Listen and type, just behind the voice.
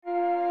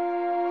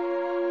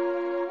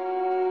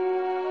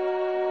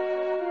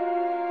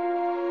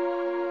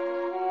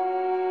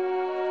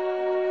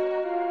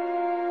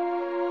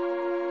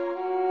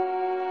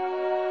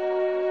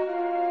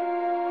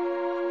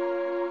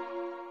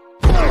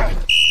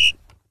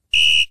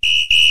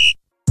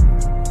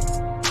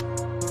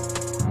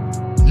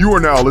You are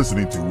now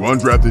listening to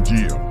Undrafted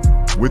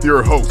GM with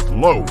your host,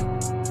 Lo.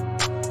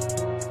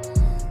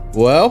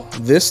 Well,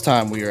 this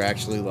time we are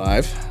actually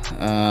live.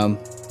 A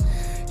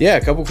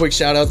couple quick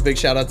shout outs. Big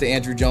shout out to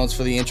Andrew Jones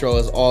for the intro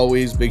as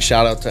always. Big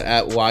shout out to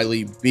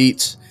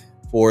 @WileyBeats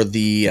for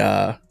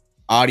the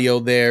audio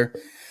there.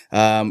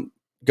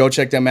 Go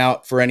check them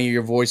out for any of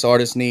your voice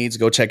artist needs.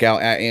 Go check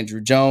out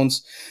 @Andrew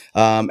Jones,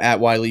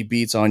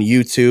 @WileyBeats on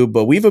YouTube.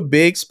 But we have a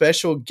big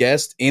special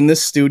guest in the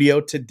studio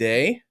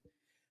today.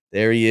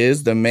 There he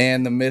is, the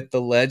man, the myth,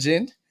 the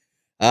legend.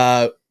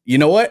 You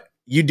know what?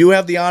 You do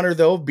have the honor,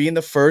 though, of being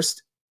the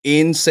first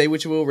in Say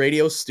What You Will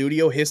radio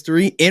studio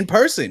history in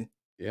person.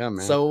 Yeah,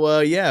 man.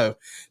 So,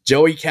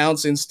 Joey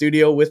Counts in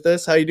studio with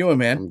us. How you doing,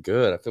 man? I'm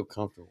good. I feel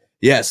comfortable.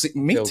 Yes,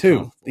 me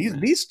too.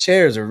 These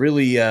chairs are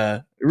really,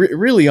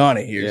 really on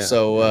it here.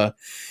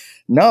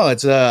 Yeah,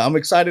 it's I'm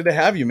excited to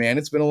have you, man.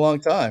 It's been a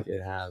long time.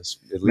 It has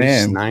at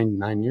least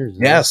nine years.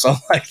 Yeah,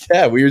 something like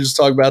that. We were just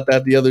talking about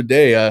that the other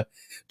day.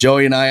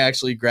 Joey and I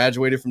actually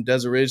graduated from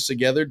Desert Ridge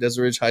together,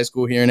 Desert Ridge High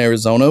School here in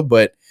Arizona.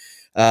 But,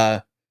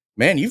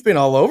 man, you've been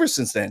all over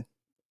since then.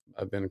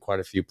 I've been in quite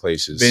a few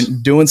places.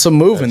 Been doing some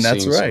moving.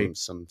 That's right.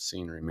 Some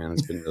scenery, man.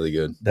 It's been really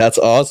good. That's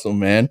awesome,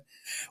 man.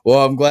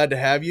 Well, I'm glad to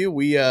have you.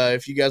 We,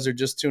 if you guys are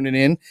just tuning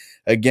in,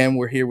 again,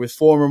 we're here with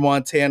former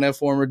Montana,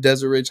 former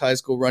Desert Ridge High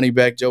School running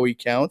back Joey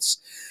Counts.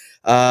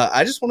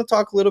 I just want to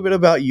talk a little bit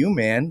about you,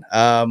 man.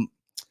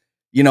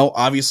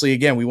 Obviously,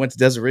 again, we went to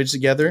Desert Ridge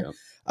together. Yep.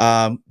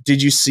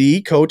 Did you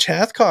see Coach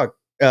Hathcock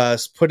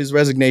put his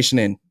resignation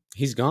in?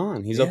 He's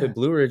gone. He's up at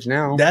Blue Ridge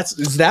now.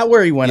 Is that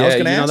where he went? Yeah, I was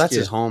going to ask that's you.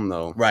 his home,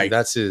 though. Right.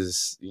 That's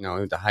his,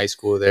 the high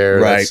school there.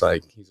 Right. That's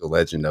like, he's a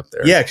legend up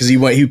there. Yeah, because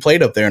he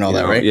played up there and all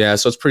that, right? Yeah,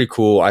 so it's pretty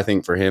cool. I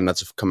think for him,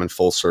 that's coming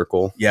full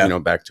circle. Yeah.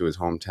 Back to his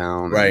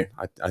hometown. Right.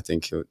 I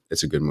think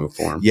it's a good move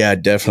for him. Yeah,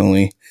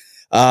 definitely.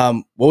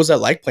 What was that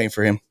like playing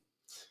for him?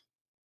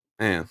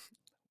 Man.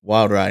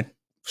 Wild ride.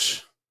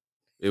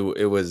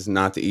 It was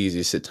not the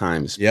easiest at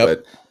times. Yep.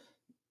 But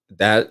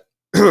that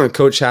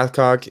Coach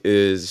Hathcock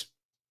is,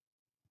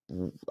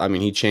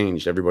 he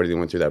changed everybody that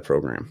went through that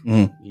program.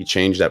 Mm-hmm. He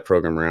changed that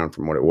program around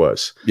from what it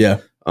was.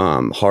 Yeah.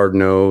 Hard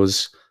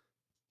nose,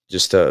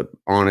 just a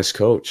honest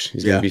coach.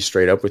 He's going to be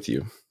straight up with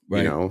you,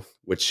 right.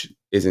 Which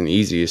isn't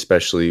easy,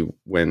 especially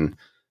when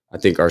I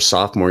think our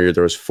sophomore year,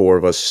 there was 4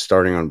 of us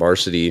starting on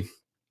varsity.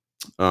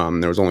 There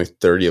was only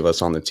 30 of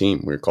us on the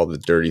team. We were called the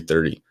Dirty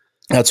 30.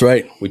 That's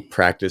right. We'd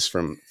practice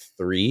from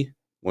 3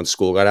 when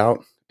school got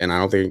out. And I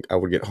don't think I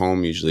would get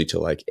home usually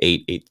till like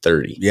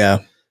 8:30. Yeah.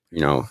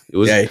 It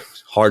was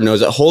hard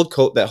nosed.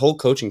 That whole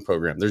coaching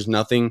program. There's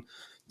not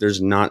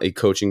a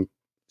coaching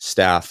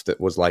staff that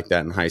was like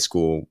that in high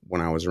school when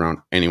I was around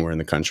anywhere in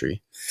the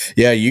country.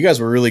 Yeah, you guys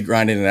were really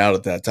grinding it out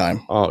at that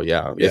time. Oh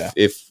yeah.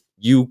 If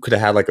you could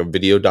have had like a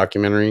video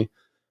documentary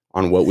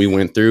on what we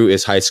went through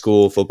as high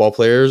school football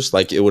players,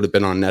 like it would have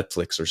been on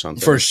Netflix or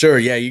something. For sure.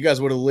 Yeah, you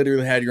guys would have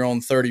literally had your own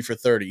 30 for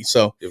 30.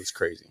 So it was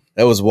crazy.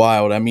 That was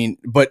wild.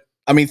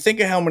 Think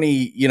of how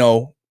many,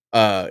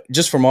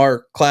 just from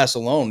our class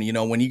alone,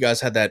 when you guys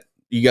had that,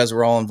 you guys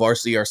were all in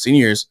varsity our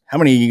seniors, how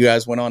many of you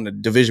guys went on to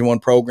Division I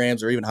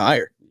programs or even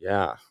higher?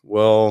 Yeah.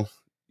 Well,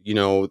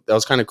 that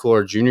was kind of cool.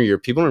 Our junior year,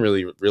 people didn't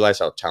really realize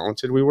how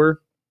talented we were.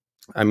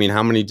 How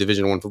many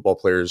Division I football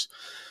players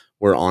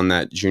were on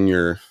that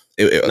junior,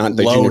 not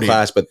the junior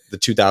class, but the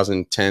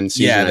 2010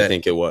 season, I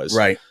think it was.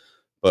 Right.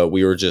 But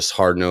we were just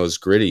hard-nosed,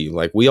 gritty.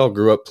 Like, we all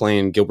grew up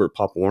playing Gilbert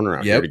Pop Warner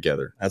out here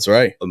together. That's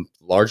right. A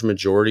large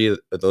majority of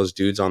those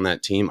dudes on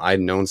that team I'd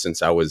known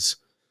since I was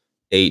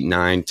 8,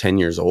 9, 10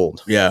 years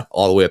old. Yeah.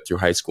 All the way up through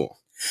high school.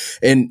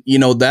 And,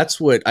 that's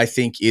what I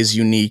think is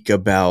unique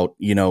about,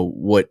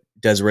 what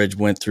Desert Ridge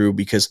went through.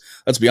 Because,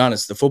 let's be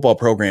honest, the football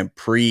program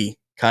pre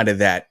kind of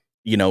that,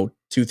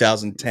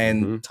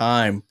 2010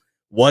 time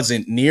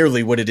wasn't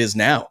nearly what it is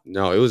now.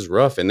 No, it was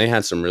rough. And they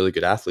had some really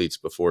good athletes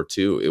before,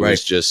 too. It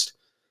was just...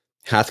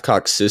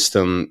 Hathcock's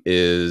system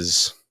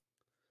is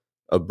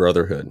a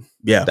brotherhood.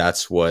 Yeah.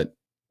 That's what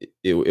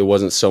it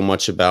wasn't so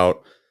much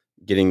about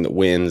getting the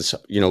wins.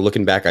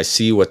 Looking back, I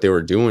see what they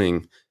were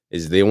doing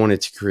is they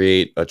wanted to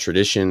create a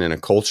tradition and a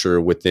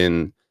culture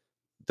within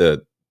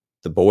the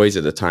boys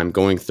at the time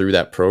going through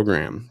that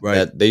program.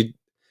 Right. That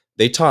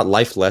they taught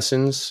life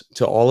lessons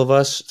to all of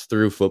us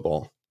through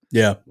football.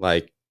 Yeah.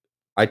 Like,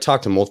 I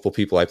talked to multiple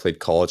people I played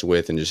college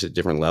with and just at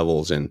different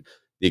levels, and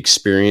the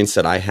experience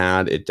that I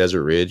had at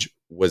Desert Ridge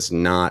was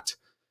not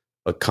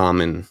a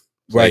common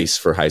place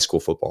for high school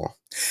football.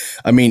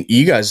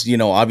 You guys,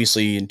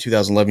 obviously in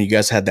 2011, you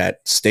guys had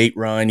that state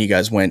run. You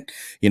guys went,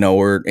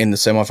 were in the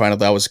semifinal.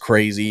 That was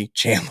crazy.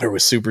 Chandler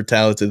was super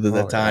talented at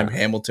that time. Yeah.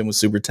 Hamilton was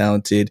super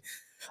talented.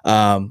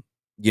 And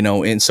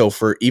so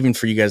for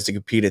you guys to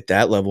compete at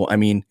that level,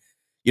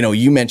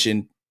 you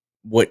mentioned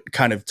what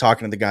kind of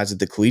talking to the guys at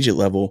the collegiate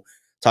level,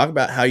 talk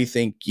about how you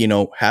think,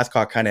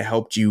 Hathcock kind of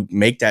helped you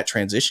make that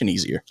transition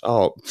easier.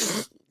 Oh,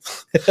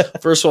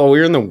 first of all, we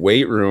were in the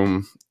weight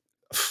room.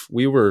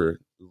 We were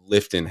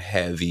lifting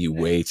heavy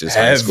weights as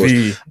high school.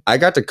 I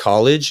got to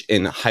college,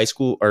 and high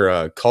school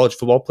or college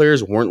football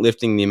players weren't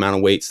lifting the amount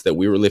of weights that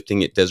we were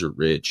lifting at Desert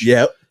Ridge.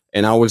 Yep.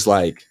 And I was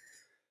like,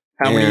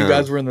 How many of you damn,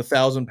 guys were in the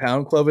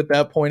 1,000-pound club at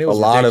that point? It a was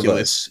lot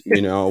ridiculous. of us,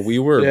 you know, we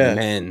were Yeah.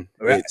 men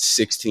Right. at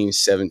 16,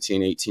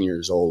 17, 18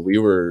 years old. We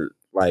were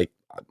like,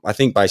 I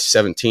think by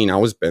 17, I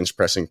was bench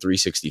pressing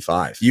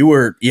 365. You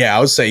were, I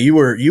would say you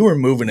were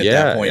moving at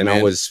that point, and man.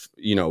 I was,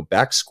 you know,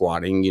 back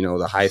squatting, you know,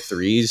 the high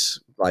threes,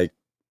 like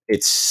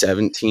it's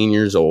 17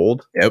 years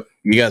old. Yep.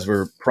 You guys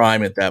were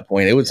prime at that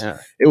point.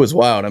 It was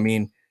wild. I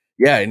mean,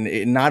 yeah. And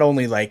it not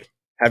only like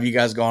have you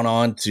guys gone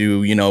on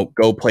to, you know,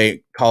 go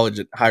play college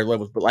at higher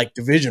levels, but like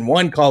Division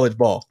I college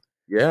ball.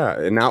 Yeah.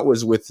 And that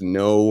was with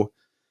no,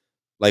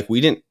 like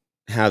we didn't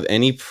have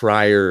any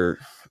prior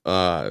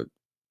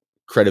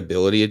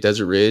credibility at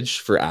Desert Ridge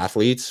for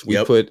athletes.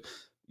 We put,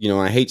 you know,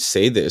 I hate to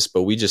say this,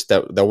 but we just,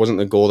 that wasn't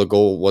the goal. The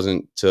goal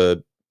wasn't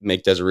to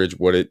make Desert Ridge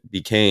what it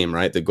became,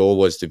 right? The goal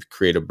was to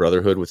create a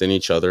brotherhood within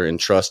each other and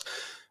trust.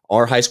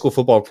 Our high school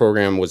football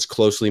program was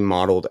closely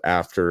modeled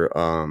after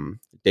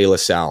De La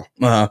Salle.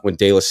 When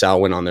De La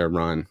Salle went on their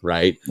run,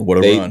 right?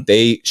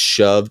 They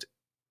shoved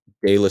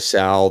De La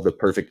Salle, the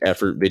perfect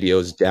effort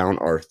videos down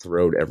our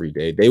throat every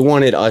day. They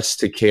wanted us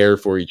to care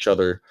for each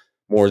other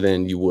more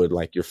than you would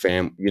like your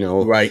fam, you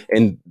know? Right.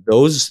 And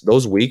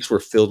those weeks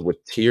were filled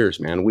with tears,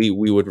 man. We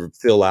would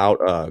fill out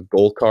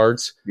gold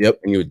cards. And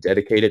you would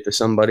dedicate it to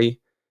somebody.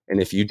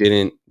 And if you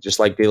didn't, just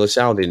like De La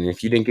Salle did, and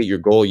if you didn't get your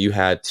goal, you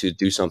had to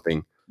do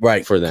something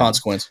for them.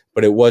 Consequence.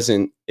 But it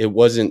wasn't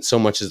so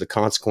much as the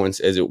consequence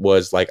as it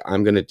was like,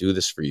 I'm going to do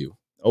this for you.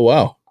 Oh,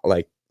 wow.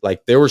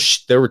 Like there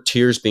were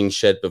tears being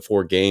shed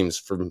before games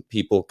from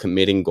people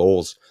committing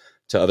goals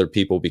to other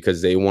people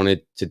because they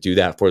wanted to do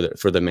that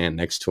for the man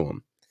next to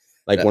them.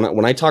 Like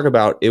when I talk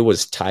about it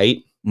was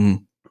tight,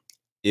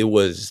 it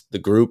was the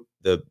group,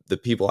 the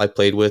people I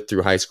played with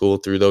through high school,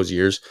 through those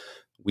years,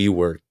 we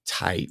were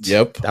tight.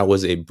 Yep. That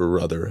was a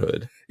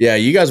brotherhood. Yeah,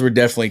 you guys were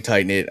definitely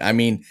tight knit. I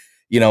mean,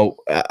 you know,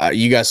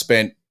 you guys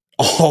spent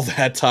all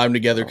that time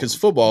together because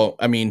football,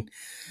 I mean,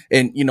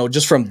 and, you know,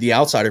 just from the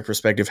outsider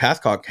perspective,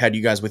 Hathcock had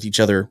you guys with each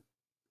other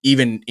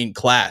even in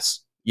class,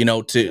 you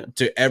know,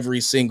 to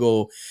every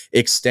single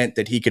extent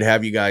that he could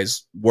have you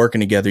guys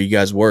working together, you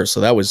guys were. So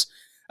that was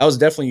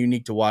definitely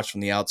unique to watch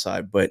from the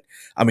outside. But,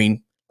 I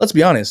mean, let's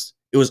be honest,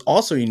 it was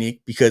also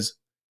unique because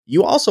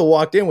you also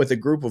walked in with a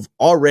group of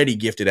already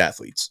gifted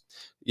athletes.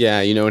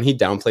 Yeah, you know, and he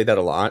downplayed that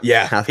a lot.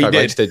 Yeah, Hathcock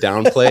likes to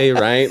downplay,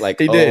 right? Like,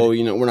 did.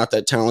 You know, we're not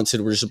that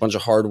talented. We're just a bunch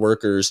of hard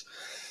workers.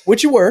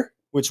 Which you were.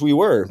 Which we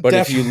were. But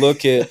Definitely.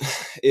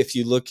 if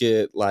you look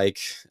at like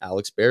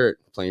Alex Barrett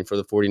playing for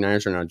the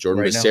 49ers right now,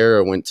 Jordan Right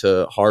Becerra went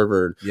to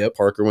Harvard. Yep.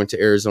 Parker went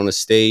to Arizona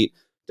State.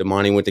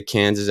 Damani went to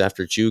Kansas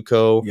after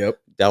JUCO. Yep.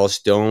 Dallas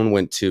Stone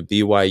went to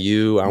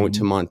BYU. I went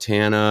to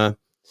Montana.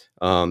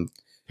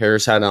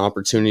 Harris had an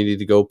opportunity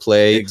to go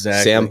play.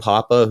 Exactly. Sam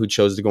Papa, who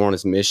chose to go on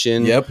his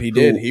mission. Yep, he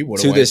did. He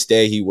would have. To this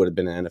day, he would have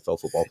been an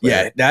NFL football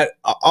player. Yeah, that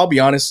I'll be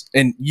honest,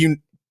 and you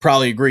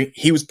probably agree.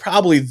 He was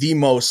probably the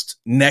most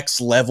next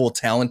level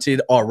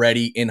talented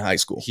already in high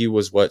school. He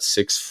was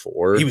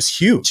 6'4". He was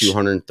huge,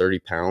 230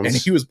 pounds, and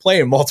he was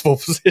playing multiple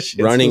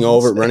positions,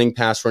 running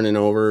past, running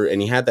over,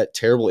 and he had that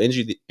terrible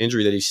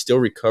injury that he still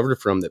recovered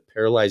from that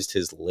paralyzed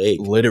his leg.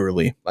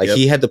 Literally, like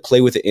he had to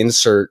play with the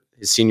insert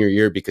his senior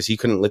year because he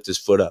couldn't lift his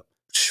foot up.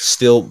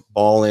 Still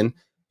balling.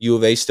 U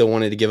of A still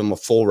wanted to give him a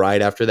full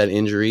ride after that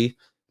injury,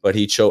 but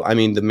he chose. I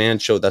mean, the man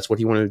showed that's what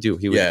he wanted to do.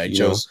 He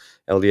chose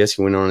LDS.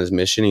 He went on his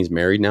mission. He's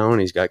married now,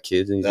 and he's got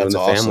kids, and he's doing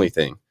the family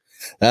thing.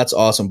 That's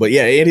awesome. But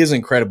yeah, it is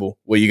incredible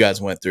what you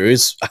guys went through.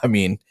 It's, I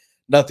mean,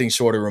 nothing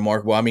short of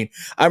remarkable. I mean,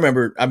 I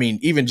remember,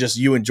 even just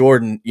you and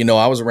Jordan, you know,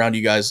 I was around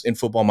you guys in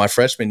football my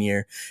freshman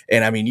year,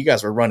 and I mean, you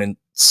guys were running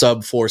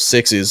sub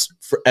 4.6s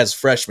as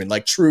freshmen,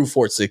 like true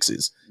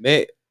 4.6s.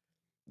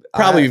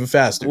 Probably even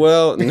faster.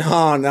 Well,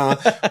 no.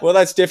 Well,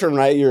 that's different,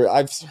 right?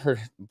 I've heard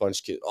a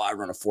bunch of kids, I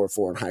run a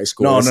 4.4 in high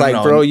school.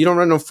 No. Bro, you don't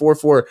run a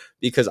 4.4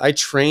 because I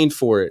trained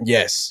for it.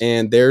 Yes.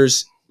 And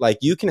there's like,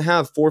 you can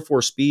have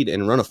 4.4 speed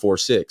and run a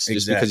 4.6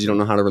 just because you don't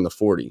know how to run the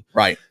 40.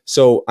 Right.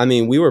 So, I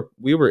mean, we were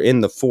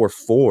in the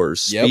 4.4s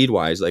speed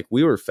wise. Like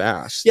we were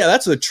fast. Yeah,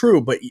 that's the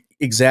true, but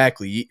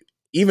exactly.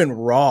 Even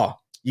raw,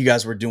 you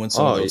guys were doing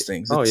some of those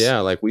things.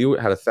 Like we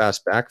had a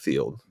fast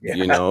backfield,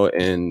 you know,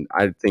 and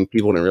I think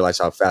people didn't realize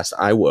how fast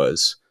I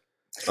was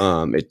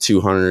at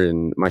 200.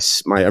 And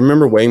I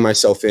remember weighing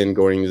myself in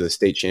going to the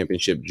state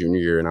championship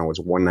junior year, and I was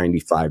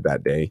 195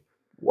 that day.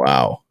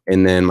 Wow.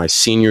 And then my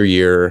senior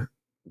year,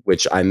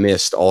 which I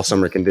missed all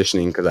summer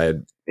conditioning because I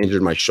had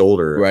injured my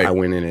shoulder. Right. I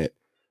went in it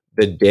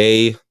the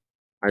day.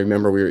 I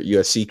remember we were at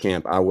USC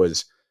camp. I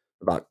was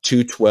about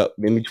 212,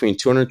 in between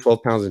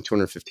 212 pounds and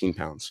 215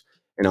 pounds.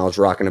 And I was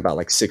rocking about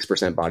like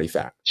 6% body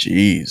fat.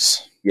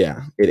 Jeez.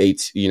 Yeah. At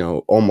 8, you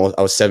know, almost,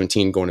 I was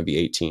 17 going to be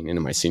 18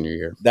 into my senior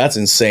year. That's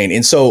insane.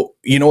 And so,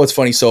 you know, what's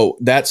funny? So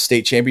that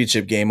state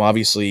championship game,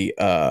 obviously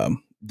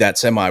that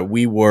semi,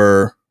 we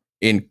were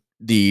in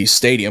the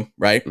stadium,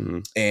 right? Mm-hmm.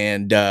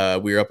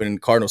 And we were up in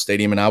Cardinal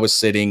Stadium, and I was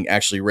sitting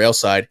actually rail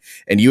side,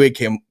 and you had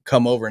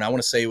come over, and I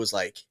want to say it was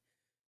like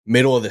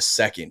middle of the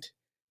second.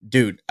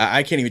 Dude,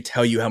 I can't even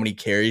tell you how many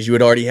carries you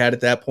had already had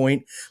at that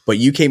point, but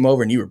you came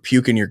over and you were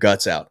puking your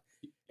guts out.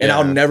 And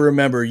I'll never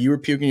remember, you were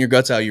puking your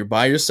guts out. You're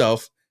by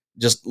yourself,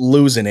 just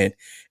losing it.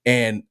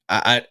 And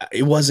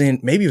it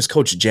wasn't, maybe it was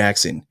Coach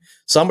Jackson.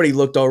 Somebody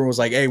looked over and was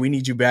like, hey, we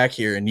need you back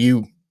here. And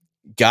you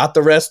got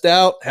the rest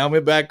out,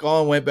 helmet back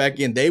on, went back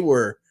in. They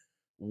were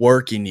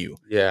working you.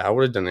 Yeah, I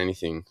would have done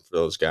anything for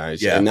those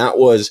guys. Yeah. And that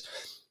was,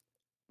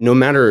 no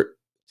matter,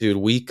 dude,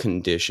 we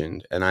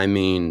conditioned. And I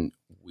mean,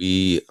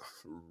 we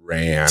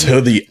ran.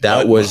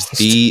 That was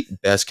the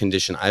best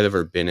condition I've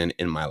ever been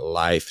in my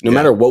life. No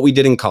matter what we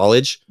did in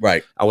college.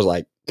 Right. I was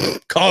like,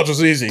 college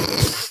was easy.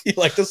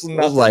 Like, this is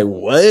nothing. I was like,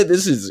 what?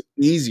 This is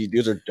easy.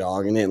 Dudes are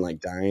dogging it and like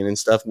dying and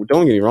stuff.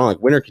 Don't get me wrong.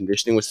 Like, winter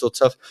conditioning was still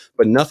tough,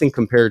 but nothing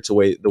compared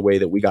to the way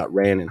that we got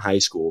ran in high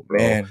school, bro.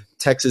 Man.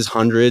 Texas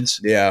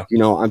hundreds. Yeah. You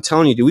know, I'm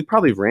telling you, dude, we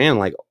probably ran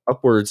like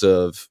upwards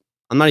of,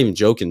 I'm not even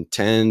joking,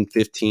 10,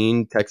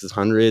 15 Texas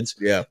hundreds.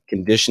 Yeah.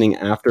 Conditioning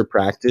after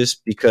practice,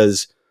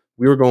 because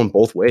we were going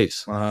both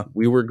ways.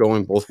 We were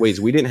going both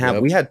ways. We didn't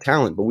have, we had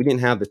talent, but we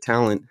didn't have the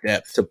talent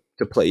depth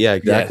to play. Yeah,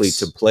 exactly. Yes.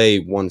 To play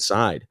one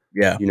side.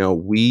 Yeah. You know,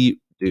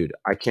 dude,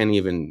 I can't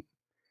even.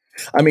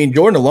 I mean,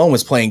 Jordan alone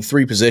was playing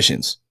 3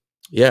 positions.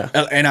 Yeah.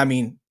 And I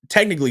mean,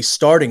 technically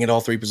starting at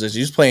all 3 positions.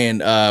 He was playing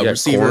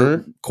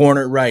receiver,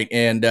 corner, right,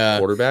 and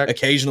quarterback,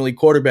 occasionally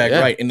quarterback,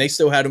 right. And they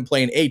still had him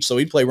playing H, so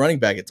he'd play running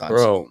back at times.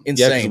 Bro,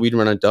 insane. Yeah, because we'd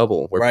run a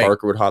double where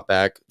Parker would hop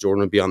back,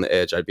 Jordan would be on the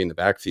edge, I'd be in the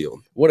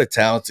backfield. What a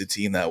talented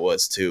team that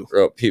was, too.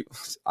 Bro,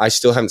 I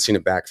still haven't seen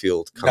a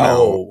backfield come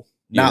out.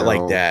 Not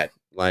like that.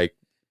 Like,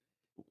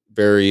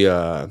 very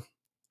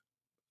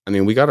I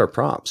mean, we got our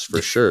props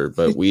for sure,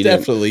 but we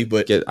definitely.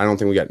 But I don't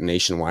think we got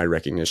nationwide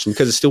recognition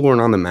because it still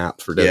weren't on the map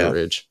for Desert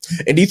Ridge.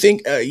 And do you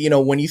think,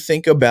 when you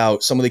think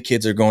about some of the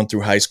kids that are going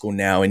through high school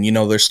now, and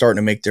they're starting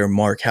to make their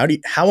mark,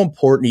 how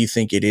important do you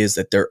think it is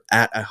that they're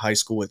at a high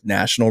school with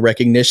national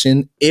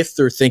recognition if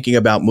they're thinking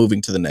about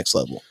moving to the next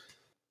level?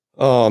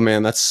 Oh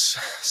man, that's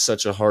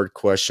such a hard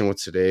question.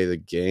 With today, the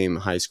game,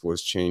 high school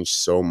has changed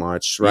so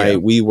much, right? Yeah.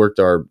 We worked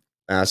our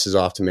asses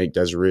off to make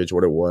Desert Ridge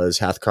what it was.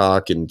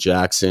 Hathcock and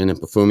Jackson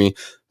and Pafumi.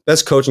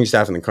 Best coaching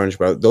staff in the country,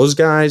 bro. Those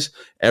guys,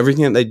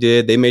 everything that they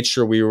did, they made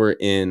sure we were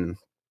in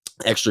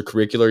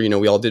extracurricular.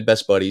 We all did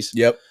Best Buddies.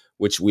 Yep.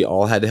 Which we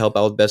all had to help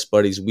out with Best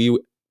Buddies. We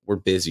were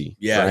busy.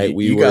 Yeah. Right?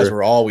 You guys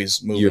were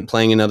always moving. You're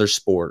playing another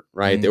sport,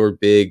 right? Mm-hmm. They were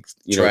big,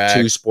 Track.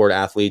 2-sport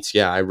athletes.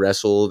 Yeah. I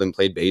wrestled and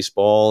played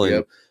baseball,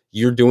 and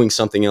you're doing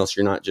something else.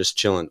 You're not just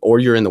chilling, or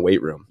you're in the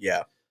weight room.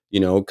 Yeah.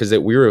 Because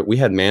we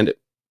had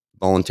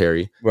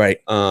voluntary, right?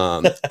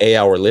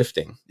 8-hour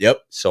lifting.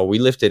 Yep. So we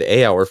lifted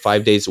 8-hour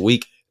 5 days a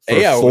week. For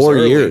 4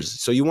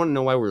 years. So you want to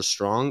know why we're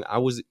strong?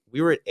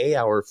 We were at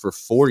 8-hour for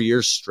 4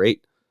 years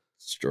straight.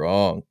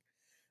 Strong.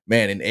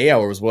 Man, and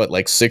 8-hour was what,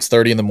 like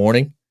 6:30 in the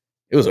morning?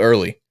 It was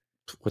early.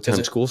 What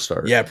time school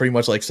started? Yeah, pretty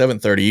much like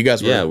 7:30. You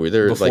guys were we were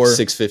there like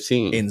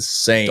 6:15.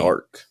 Insane.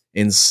 Dark.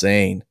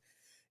 Insane.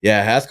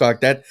 Yeah,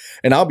 Hathcock,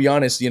 and I'll be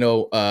honest,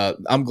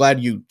 I'm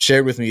glad you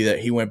shared with me that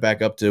he went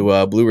back up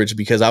to Blue Ridge,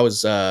 because I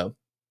was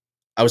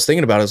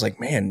thinking about it. I was like,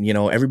 man,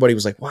 everybody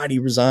was like, why do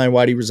you resign?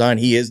 Why do you resign?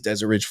 He is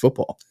Desert Ridge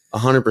football.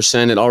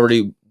 100%. It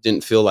already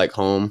didn't feel like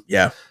home.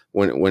 Yeah.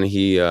 When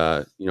he,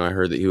 I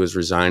heard that he was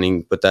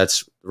resigning, but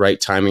that's right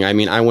timing. I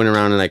mean, I went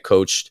around and I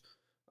coached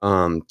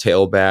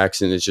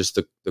tailbacks, and it's just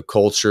the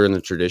culture and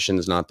the tradition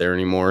is not there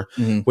anymore,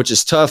 which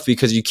is tough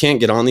because you can't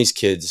get on these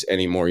kids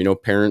anymore.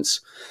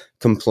 Parents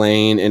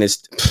complain, and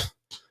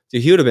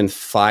dude, he would have been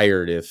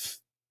fired if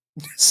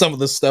some of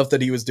the stuff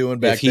that he was doing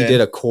back then. If he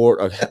did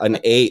an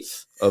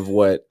eighth of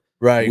what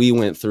we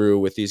went through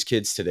with these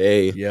kids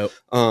today. Yep.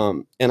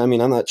 And I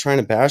mean, I'm not trying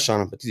to bash on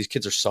them, but these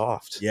kids are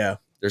soft. Yeah.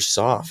 They're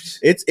soft.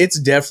 It's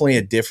definitely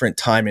a different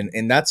time.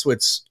 And that's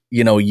what's,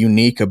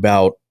 unique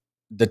about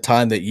the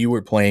time that you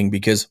were playing,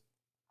 because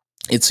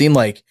it seemed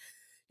like,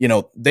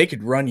 they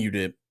could run you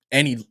to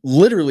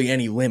literally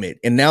any limit.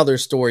 And now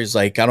there's stories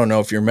like, I don't know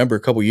if you remember a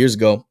couple years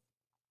ago,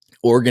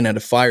 Oregon had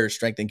to fire a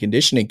strength and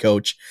conditioning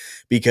coach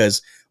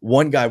because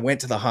one guy went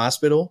to the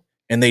hospital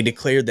and they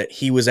declared that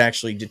he was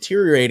actually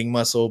deteriorating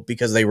muscle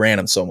because they ran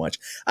him so much.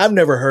 I've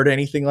never heard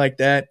anything like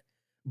that,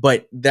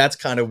 but that's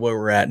kind of where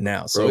we're at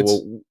now.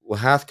 So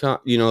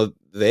Hathcock,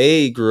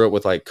 they grew up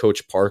with like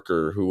Coach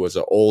Parker, who was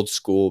an old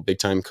school big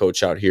time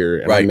coach out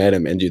here. And I met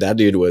him, and dude, that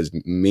dude was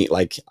mean.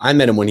 Like, I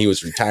met him when he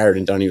was retired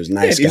and done. He was a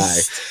nice guy,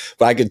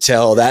 but I could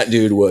tell that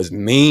dude was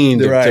mean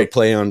to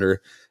play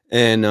under.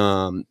 And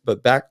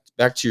but back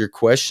to your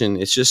question,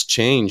 it's just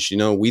changed.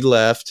 We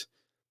left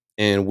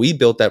and we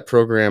built that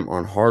program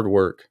on hard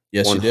work.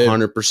 Yes,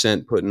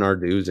 100% putting our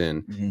dues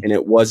in. And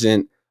it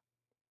wasn't,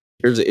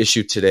 here's the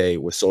issue today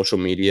with social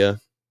media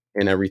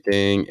and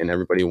everything, and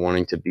everybody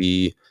wanting to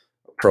be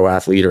a pro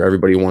athlete, or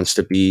everybody wants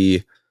to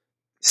be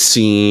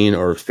seen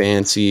or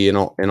fancy and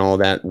all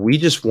that. We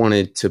just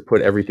wanted to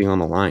put everything on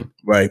the line.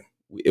 Right.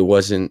 It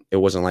wasn't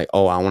like,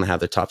 oh, I want to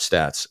have the top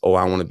stats. Oh,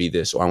 I want to be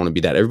this. Oh, I want to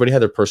be that. Everybody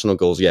had their personal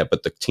goals. Yeah.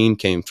 But the team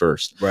came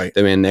first. Right.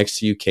 The man next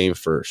to you came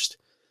first,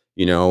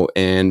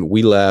 and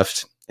we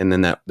left. And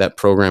then that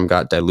program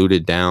got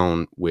diluted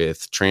down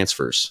with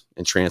transfers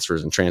and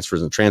transfers and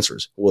transfers and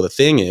transfers. Well, the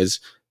thing is,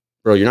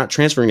 bro, you're not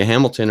transferring to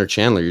Hamilton or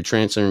Chandler. You're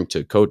transferring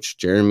to Coach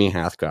Jeremy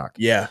Hathcock.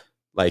 Yeah.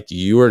 Like,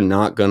 you are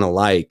not going to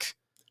like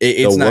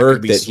It's the not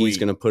work that sweet. he's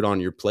going to put on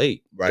your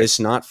plate. Right. It's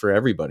not for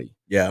everybody.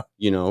 Yeah.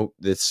 You know,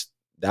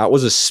 that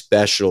was a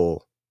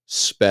special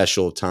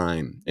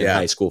time in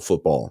high school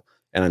football.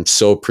 And I'm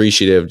so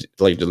appreciative.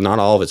 Like, not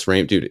all of it's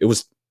rain, dude.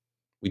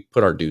 We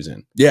put our dues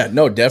in. Yeah,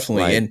 no,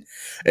 definitely. Right. And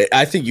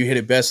I think you hit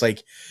it best.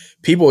 Like,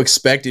 people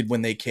expected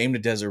when they came to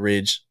Desert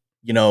Ridge,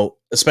 you know,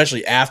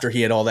 especially after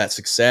he had all that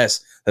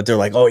success, that they're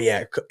like, oh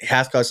yeah,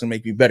 Hathcock's gonna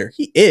make me better.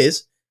 He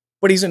is,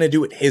 but he's gonna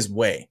do it his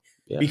way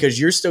because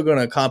you're still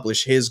gonna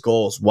accomplish his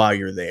goals while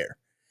you're there.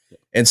 Yeah.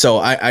 And so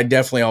I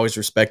definitely always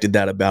respected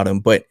that about him.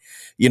 But,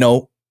 you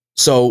know,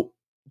 so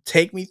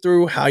take me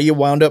through how you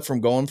wound up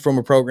from going from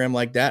a program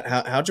like that.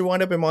 How'd you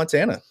wind up in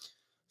Montana?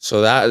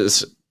 So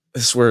this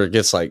is where it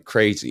gets like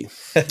crazy.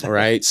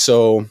 Right.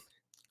 So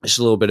just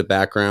a little bit of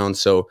background.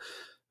 So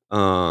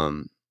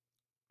it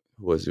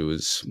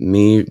was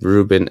me,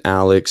 Ruben,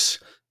 Alex,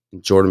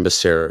 and Jordan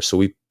Becerra. So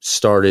we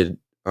started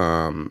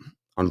on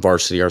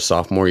varsity our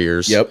sophomore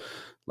years. Yep.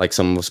 Like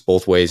some of us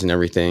both ways and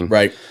everything.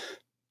 Right.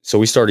 So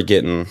we started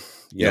getting,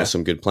 you know,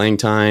 some good playing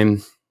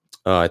time.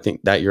 I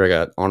think that year I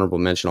got honorable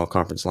mention all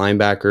conference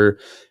linebacker.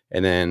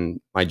 And then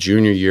my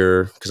junior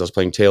year, because I was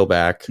playing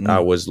tailback, I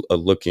was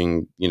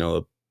looking, you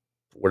know,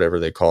 whatever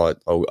they call it,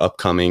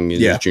 upcoming in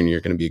his junior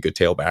year, going to be a good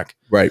tailback.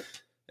 Right.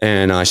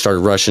 And I started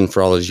rushing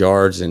for all those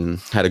yards and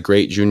had a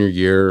great junior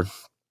year,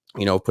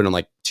 you know, putting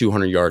like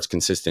 200 yards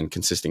consistent.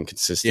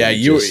 Yeah,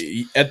 you were,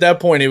 at that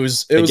point, it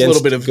was a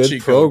little bit of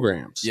good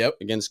programs. Yep.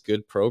 Against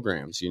good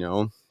programs, you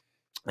know.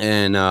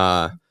 And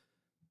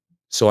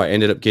so I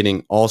ended up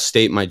getting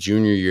all-state my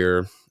junior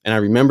year. And I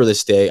remember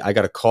this day, I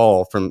got a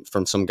call from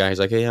some guy. He's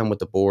like, hey, I'm with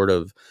the board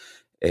of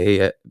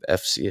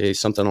AFCA,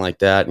 something like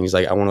that. And he's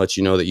like, I want to let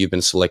you know that you've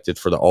been selected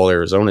for the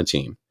All-Arizona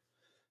team.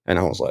 And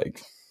I was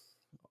like,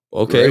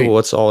 okay, well,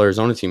 what's the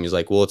All-Arizona team? He's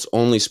like, well, it's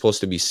only supposed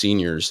to be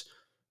seniors,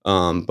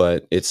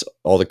 but it's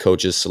all the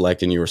coaches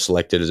select, and you were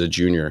selected as a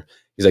junior.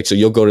 He's like, so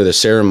you'll go to the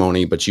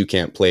ceremony, but you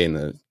can't play in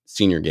the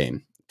senior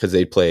game because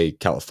they play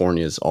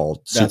California's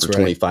all Super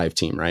 25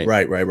 team, right?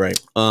 Right.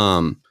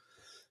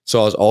 So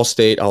I was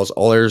all-state. I was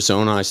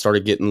all-Arizona. I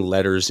started getting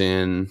letters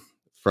in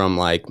from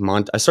like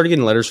I started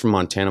getting letters from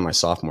Montana my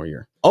sophomore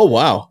year. Oh,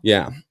 wow.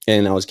 Yeah.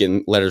 And I was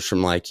getting letters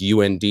from like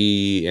UND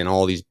and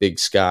all these Big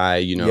Sky,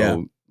 you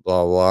know,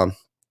 blah, blah.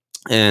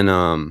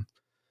 And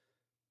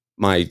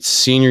my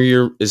senior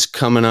year is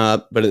coming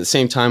up, but at the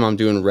same time I'm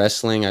doing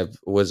wrestling. I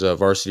was a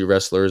varsity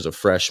wrestler as a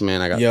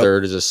freshman. I got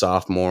third as a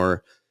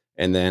sophomore.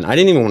 And then I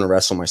didn't even want to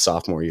wrestle my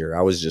sophomore year.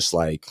 I was just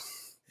like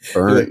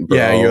burnt, bro.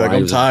 Yeah, you're like,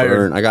 I'm tired.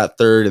 Burnt. I got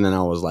third, and then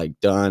I was like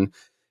done.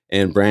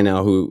 And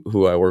Brandon,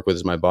 who I work with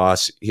as my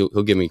boss, he'll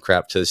give me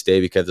crap to this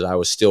day because I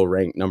was still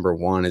ranked number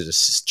one as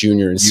a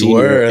junior and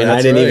senior, and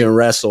I didn't even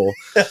wrestle.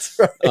 That's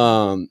right.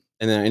 And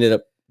then I ended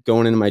up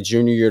going into my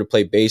junior year to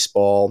play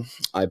baseball.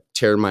 I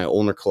teared my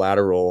ulnar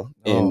collateral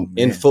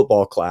in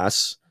football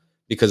class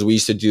because we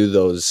used to do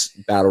those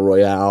battle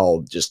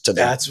royale just to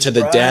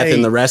the death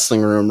in the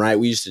wrestling room, right?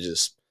 We used to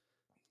just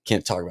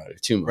can't talk about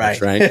it too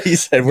much, right? He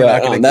said we're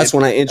not going to. That's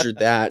when I entered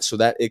that. So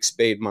that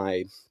expanded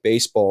my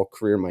baseball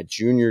career my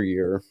junior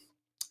year.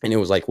 And it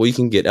was like, well, you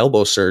can get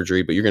elbow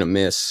surgery, but you're going to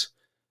miss.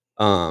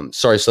 So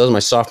that was my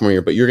sophomore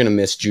year, but you're going to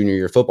miss junior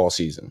year football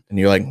season. And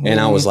you're like,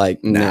 and I was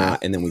like, nah.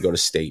 And then we go to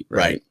state,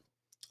 right?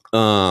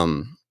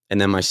 And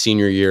then my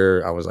senior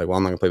year, I was like, well,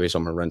 I'm not gonna play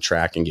baseball. I'm gonna run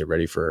track and get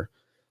ready for,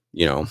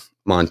 you know,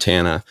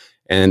 Montana.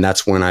 And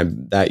that's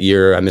when that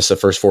year I missed the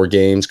first 4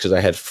 games because I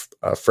had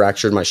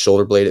fractured my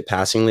shoulder blade at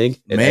passing league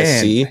at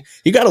SC.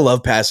 You gotta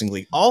love passing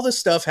league. All this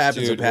stuff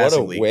happens in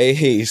passing league. What a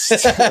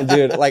waste,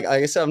 dude. Like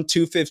I said, I'm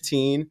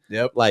 215.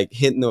 Yep. Like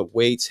hitting the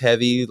weights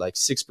heavy, like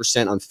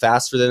 6%. I'm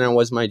faster than I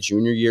was my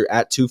junior year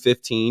at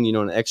 215. You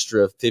know, an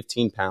extra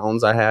 15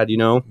 pounds I had. You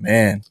know,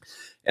 man.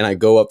 And I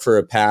go up for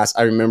a pass.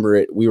 I remember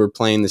it. We were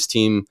playing this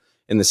team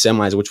in the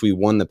semis, which we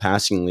won the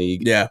passing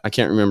league. Yeah. I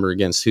can't remember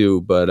against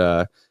who,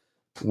 but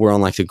we're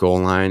on like the goal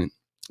line.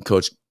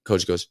 Coach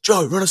goes,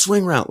 Joe, run a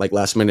swing route like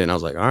last minute. And I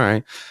was like, all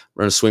right,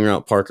 run a swing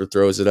route. Parker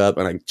throws it up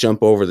and I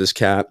jump over this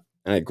cap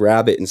and I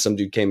grab it and some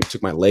dude came and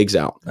took my legs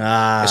out.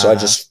 And so I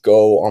just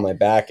go on my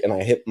back and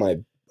I hit my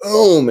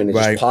boom and it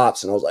just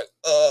pops. And I was like,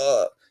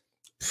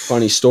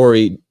 funny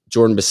story.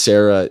 Jordan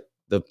Becerra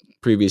the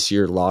previous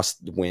year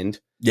lost the wind.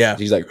 Yeah.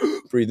 He's like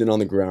breathing on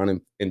the ground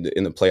in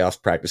the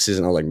playoff practices.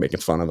 And I was like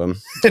making fun of him.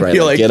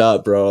 Right. Like, get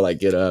up, bro. Like,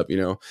 get up, you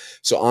know?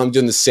 So I'm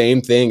doing the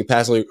same thing.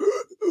 Passing like,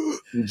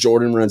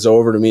 Jordan runs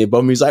over to me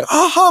above me. He's like,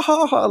 ha, ha,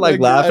 ha, ha,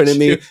 like laughing at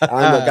me.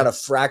 I got a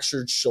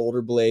fractured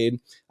shoulder blade.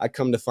 I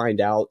come to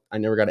find out I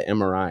never got an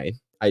MRI.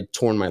 I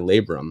torn my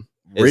labrum.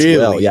 Really? As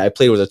well. Yeah, I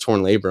played with a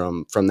torn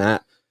labrum from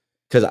that.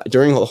 Because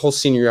during the whole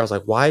senior year, I was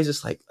like, why is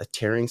this like a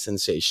tearing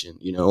sensation?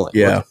 You know,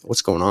 like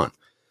what's going on?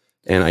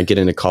 And I get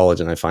into college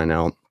and I find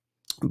out.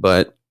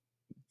 But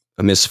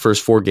I missed the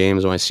first 4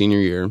 games of my senior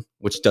year,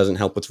 which doesn't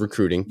help with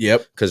recruiting.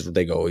 Yep. Because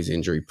they go always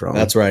injury prone.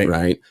 That's right.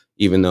 Right.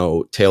 even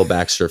though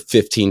tailbacks are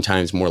 15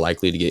 times more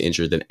likely to get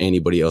injured than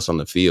anybody else on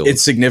the field.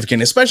 It's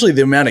significant, especially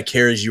the amount of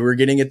carries you were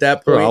getting at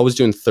that point. Bro, I was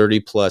doing 30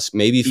 plus,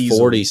 maybe Easily.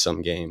 40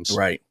 some games.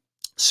 Right.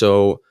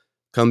 So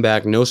come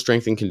back, no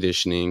strength and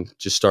conditioning,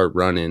 just start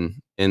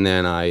running. And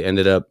then I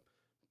ended up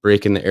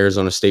breaking the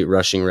Arizona State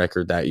rushing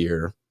record that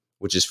year,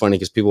 which is funny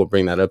because people will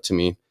bring that up to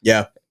me.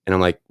 Yeah. And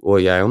I'm like, well,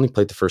 yeah, I only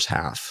played the first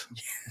half.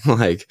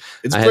 Like,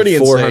 it's I pretty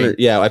had 400. insane.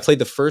 Yeah, I played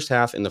the first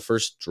half and the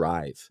first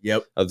drive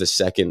of the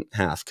second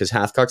half because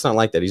Hathcock's not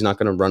like that. He's not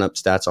going to run up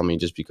stats on me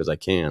just because I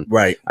can.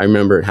 Right. I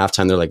remember at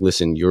halftime, they're like,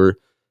 listen, you're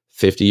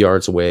 50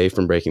 yards away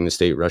from breaking the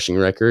state rushing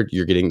record.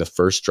 You're getting the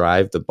first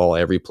drive, the ball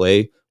every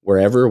play.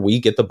 Wherever we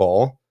get the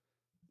ball,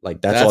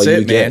 like that's all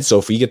you get. So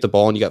if we get the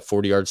ball and you got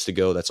 40 yards to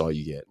go, that's all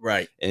you get.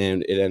 Right.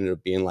 And it ended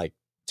up being like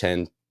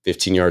 10,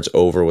 15 yards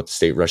over what the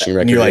state rushing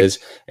record is.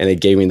 And they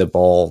gave me the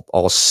ball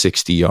all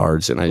 60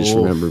 yards. And I just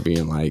remember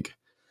being like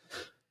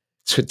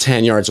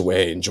 10 yards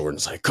away. And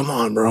Jordan's like, come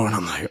on, bro. And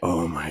I'm like,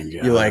 oh my God.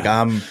 You're like,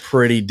 I'm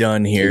pretty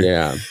done here.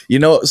 Yeah. You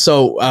know,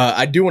 so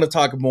I do want to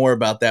talk more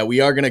about that. We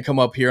are going to come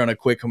up here on a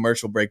quick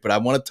commercial break, but I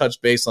want to touch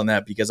base on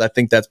that because I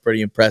think that's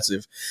pretty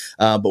impressive.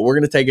 But we're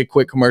going to take a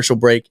quick commercial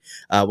break.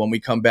 When we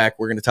come back,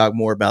 we're going to talk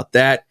more about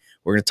that.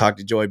 We're going to talk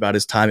to Joey about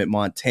his time at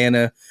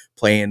Montana,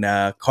 playing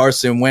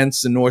Carson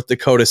Wentz in North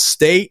Dakota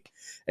State.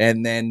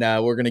 And then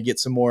we're going to get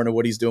some more into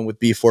what he's doing with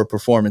B4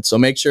 Performance. So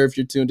make sure if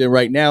you're tuned in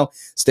right now,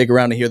 stick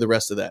around to hear the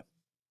rest of that.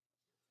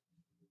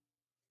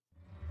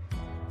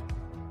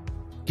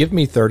 Give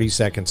me 30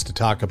 seconds to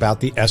talk about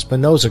the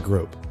Espinoza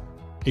Group,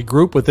 a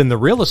group within the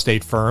real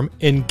estate firm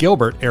in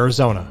Gilbert,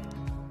 Arizona.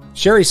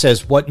 Sherry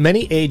says what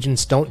many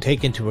agents don't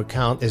take into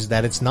account is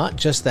that it's not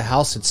just the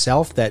house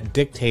itself that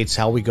dictates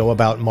how we go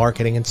about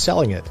marketing and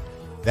selling it.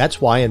 That's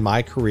why in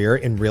my career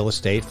in real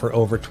estate for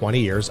over 20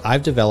 years,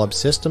 I've developed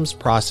systems,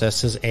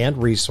 processes,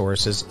 and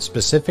resources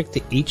specific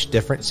to each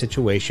different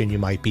situation you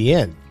might be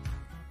in.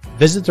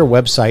 Visit their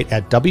website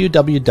at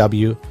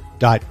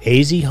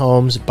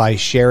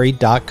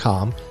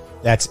www.azhomesbysherry.com.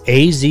 That's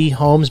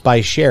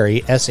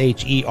azhomesbysherry,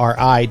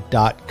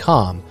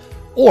 SHERI.com.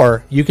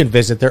 Or you can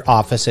visit their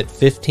office at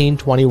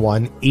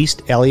 1521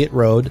 East Elliott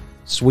Road,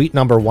 Suite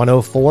number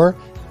 104,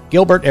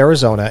 Gilbert,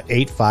 Arizona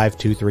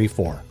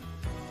 85234.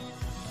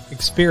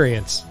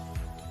 Experience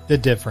the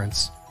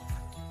difference.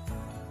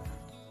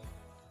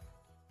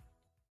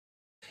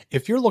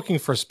 If you're looking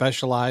for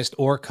specialized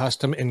or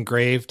custom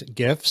engraved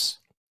gifts,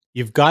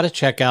 you've got to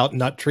check out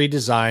Nut Tree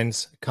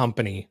Designs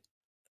Company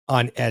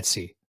on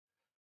Etsy.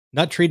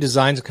 Nut Tree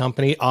Designs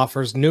Company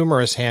offers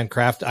numerous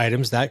handcraft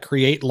items that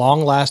create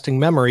long-lasting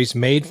memories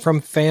made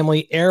from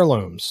family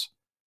heirlooms.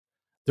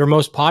 Their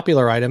most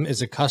popular item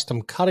is a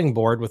custom cutting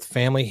board with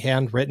family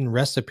handwritten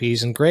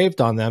recipes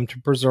engraved on them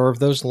to preserve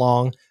those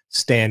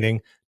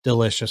long-standing,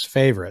 delicious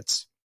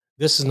favorites.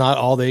 This is not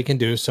all they can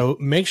do, so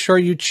make sure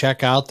you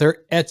check out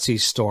their Etsy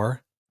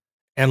store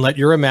and let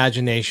your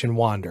imagination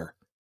wander.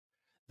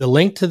 The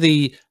link to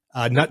the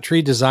Nut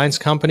Tree Designs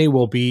Company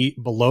will be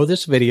below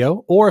this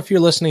video, or if you're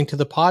listening to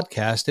the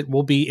podcast, it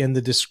will be in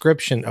the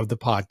description of the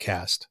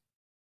podcast.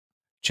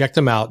 Check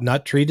them out,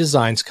 Nut Tree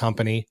Designs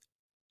Company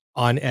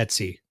on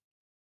Etsy.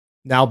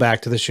 Now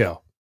back to the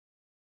show.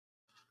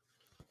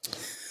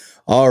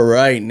 All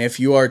right, and if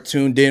you are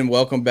tuned in,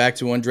 welcome back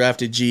to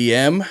Undrafted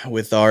GM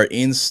with our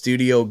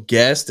in-studio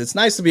guest. It's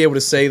nice to be able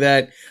to say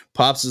that.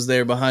 Pops is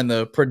there behind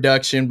the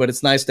production, but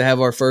it's nice to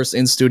have our first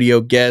in-studio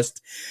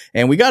guest.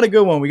 And we got a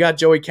good one. We got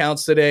Joey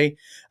Counts today.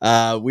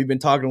 We've been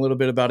talking a little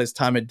bit about his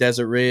time at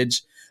Desert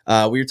Ridge.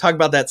 We were talking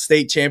about that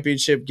state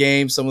championship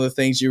game, some of the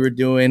things you were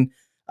doing.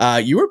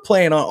 You were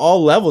playing on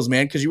all levels,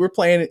 man, because you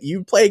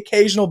play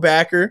occasional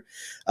backer,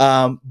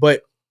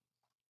 but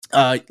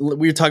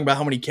we were talking about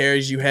how many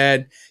carries you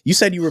had. You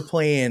said you were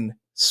playing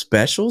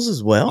specials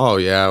as well. Oh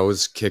yeah, it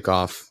was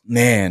kickoff.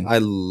 Man, I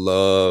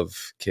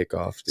love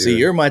kickoff, dude. See,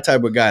 you're my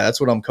type of guy.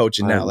 That's what I'm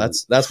coaching now.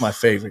 That's my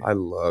favorite. I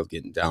love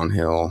getting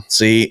downhill.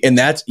 See, and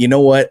that's, you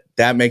know what?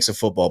 That makes a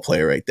football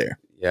player right there.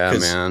 Yeah,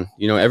 man.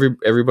 You know,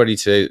 everybody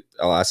today,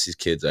 I'll ask these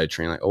kids I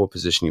train, like, oh, what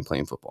position you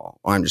playing football?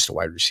 Oh, I'm just a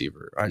wide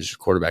receiver. I'm just a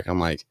quarterback. I'm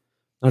like,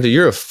 no, dude,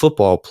 you're a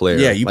football player.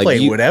 Yeah, you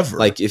play whatever.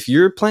 Like, if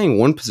you're playing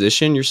one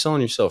position, you're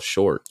selling yourself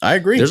short. I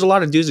agree. There's a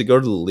lot of dudes that go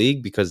to the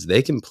league because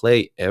they can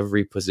play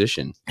every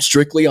position.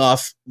 Strictly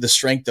off the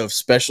strength of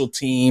special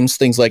teams,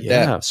 things like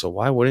that. Yeah, so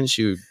why wouldn't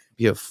you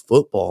be a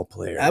football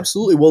player?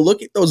 Absolutely. Well,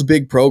 look at those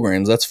big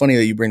programs. That's funny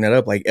that you bring that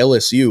up, like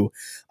LSU.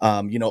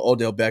 You know,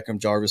 Odell Beckham,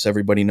 Jarvis,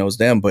 everybody knows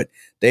them, but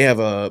they have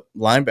a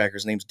linebacker.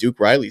 His name's Duke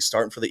Riley,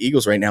 starting for the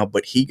Eagles right now,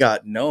 but he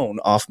got known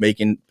off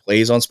making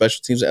plays on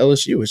special teams at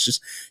LSU. It's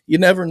just, you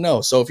never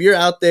know. So if you're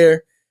out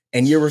there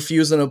and you're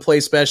refusing to play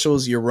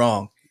specials, you're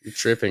wrong. You're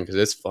tripping because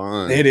it's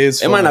fun. It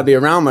is fun. It might not be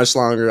around much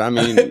longer. I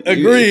mean,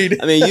 agreed.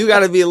 You got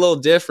to be a little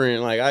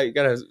different. Like, I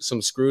got to have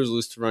some screws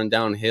loose to run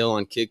downhill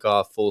on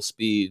kickoff full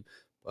speed,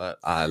 but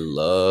I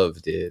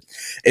loved it.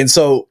 And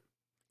so,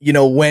 you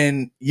know,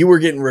 when you were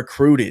getting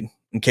recruited,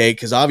 okay,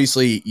 because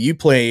obviously you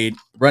played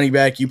running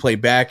back, you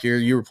played backer,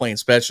 you were playing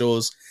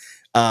specials.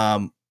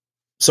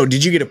 So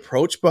did you get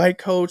approached by a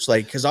coach?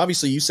 Like, because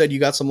obviously you said you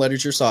got some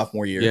letters your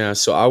sophomore year. Yeah.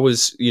 So I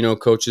was,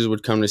 coaches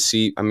would come to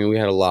see. I mean, we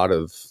had a lot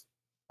of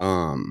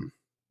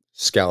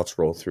scouts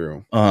roll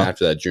through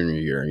after that junior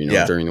year,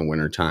 during the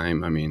winter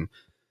time. I mean,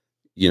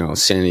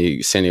 San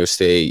Diego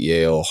State,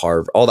 Yale,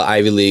 Harvard, all the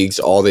Ivy Leagues,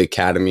 all the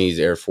academies,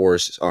 Air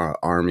Force,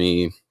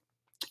 Army,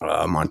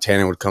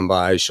 Montana would come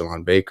by,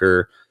 Shalon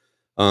Baker.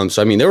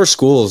 So, I mean, there were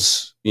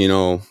schools,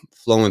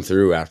 flowing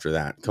through after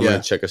that, coming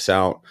to check us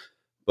out.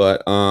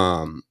 But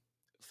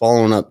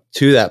following up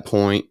to that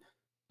point,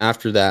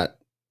 after that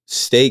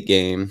state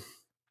game,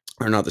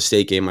 or not the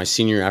state game, my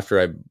senior year, after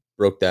I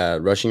broke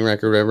that rushing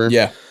record or whatever.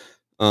 Yeah.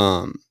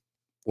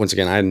 Once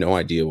again, I had no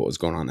idea what was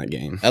going on in that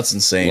game. That's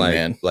insane,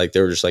 man. Like,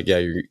 they were just like, yeah,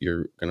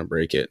 you're going to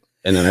break it.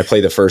 And then I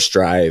played the first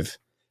drive,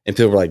 and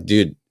people were like,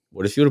 dude,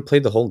 what if you would have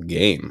played the whole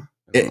game?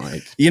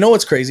 You know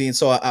what's crazy? And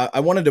so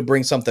I wanted to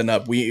bring something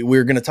up. We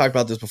were going to talk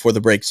about this before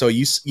the break. So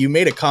you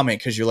made a comment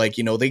because you're like,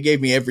 they gave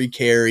me every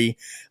carry.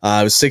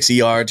 It was 60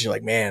 yards. You're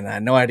like, man, I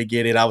know how to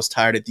get it. I was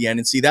tired at the end.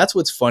 And see, that's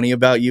what's funny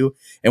about you.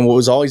 And what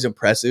was always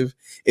impressive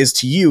is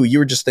to you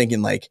were just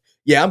thinking like,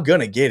 yeah, I'm going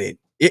to get it.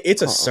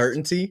 It's a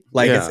certainty.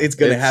 Like it's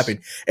going to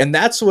happen. And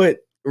that's what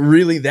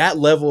really, that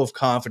level of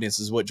confidence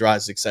is what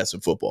drives success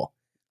in football.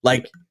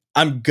 Like,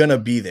 I'm going to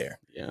be there.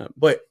 Yeah.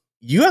 But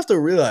you have to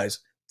realize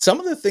some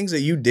of the things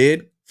that you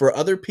did for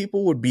other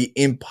people would be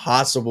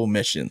impossible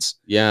missions.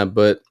 Yeah,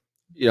 but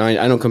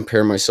I don't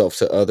compare myself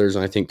to others.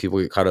 And I think people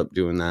get caught up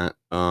doing that.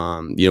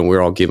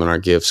 We're all given our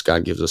gifts.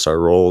 God gives us our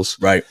roles.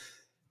 Right.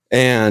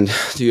 And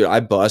dude, I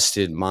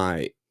busted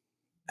my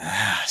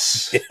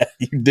ass. Yeah,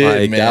 you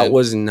did, man. That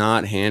was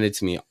not handed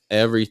to me.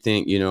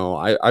 Everything,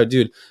 I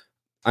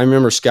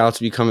remember scouts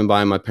would be coming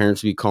by and my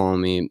parents would be calling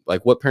me.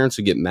 Like, what parents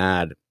would get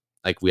mad?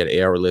 Like, we had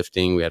 8-hour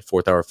lifting, we had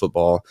 4th-hour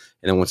football.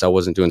 And then once I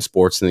wasn't doing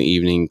sports in the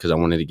evening because I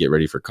wanted to get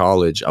ready for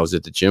college, I was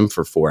at the gym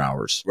for 4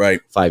 hours,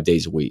 right, 5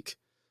 days a week.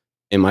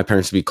 And my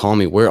parents would be calling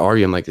me, where are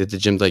you? I'm like, at the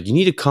gym. Like, you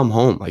need to come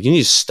home. Like, you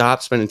need to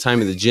stop spending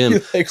time at the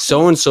gym. Like,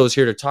 so-and-so is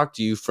here to talk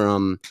to you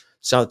from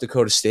South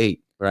Dakota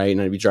State, right?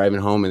 And I'd be driving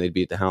home and they'd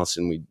be at the house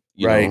and we'd,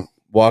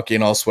 walk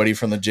in all sweaty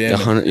from the gym.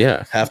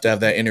 Have to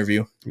have that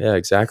interview. Yeah,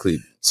 exactly.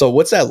 So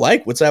what's that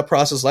like? What's that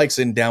process like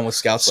sitting down with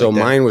scouts? So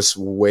mine was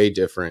way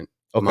different.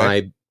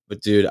 Okay. But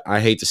dude,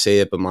 I hate to say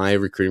it, but my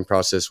recruiting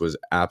process was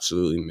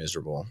absolutely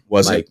miserable.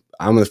 Was it?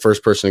 I'm the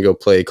first person to go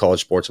play college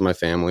sports in my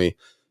family.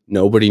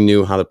 Nobody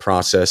knew how the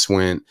process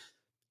went.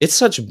 It's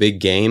such a big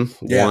game.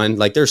 Yeah. One,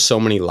 like, there's so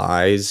many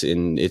lies,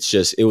 and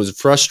it was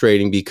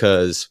frustrating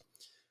because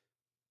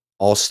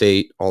all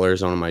state, all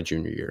Arizona my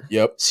junior year.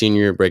 Yep.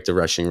 Senior year, break the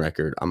rushing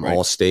record. I'm right.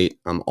 all state.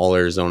 I'm all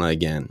Arizona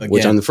again.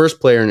 Which I'm the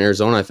first player in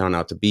Arizona I found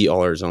out to be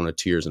all Arizona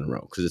 2 years in a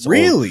row. Because it's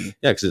really?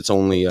 Because it's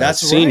only That's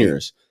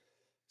seniors. Right.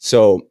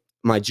 So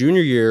my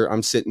junior year,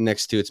 I'm sitting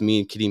next to, it's me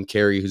and Kadeem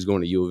Carey, who's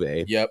going to U of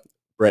A. Yep.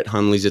 Brett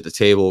Hundley's at the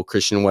table,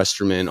 Christian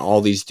Westerman, all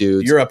these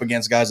dudes. You're up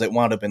against guys that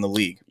wound up in the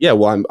league. Yeah,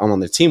 well, I'm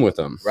on the team with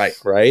them. Right.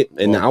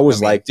 And I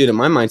was like, dude, in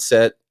my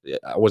mindset,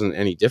 I wasn't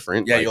any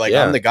different. Yeah, you're like,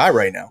 I'm the guy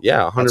right now.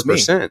 Yeah,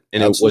 100%.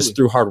 And Absolutely. It was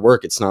through hard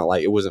work. It's not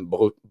like it wasn't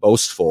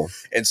boastful.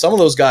 And some of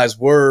those guys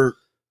were,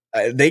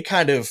 they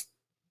kind of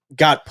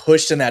got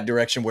pushed in that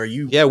direction where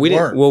you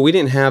weren't. We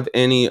didn't have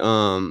any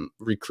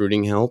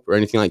recruiting help or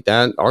anything like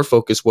that. Our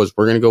focus was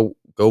we're going to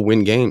go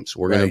win games.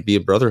 We're going to be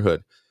a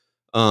brotherhood.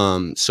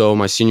 So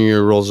my senior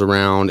year rolls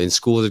around and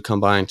schools had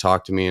come by and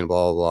talked to me and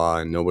blah, blah, blah.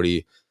 And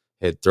nobody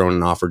had thrown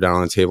an offer down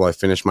on the table. I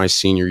finished my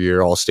senior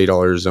year, all state,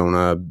 all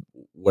Arizona,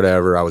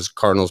 whatever. I was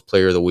Cardinals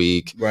player of the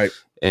week. Right.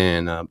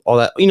 And all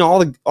that,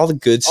 all the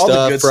good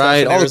stuff,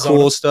 right? All the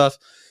cool stuff.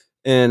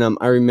 And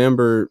I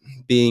remember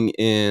being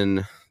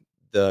in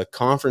the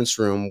conference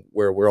room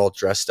where we're all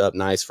dressed up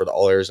nice for the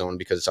All Arizona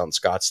because it's out in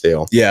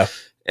Scottsdale. Yeah.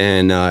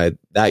 And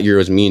that year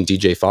was me and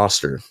DJ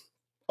Foster.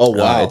 Oh,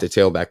 wow. At the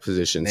tailback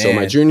position. Man. So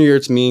my junior year,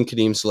 it's me and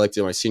Kadeem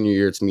selected. My senior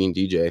year, it's me and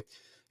DJ.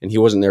 And he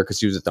wasn't there because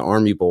he was at the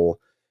Army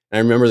Bowl. And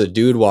I remember the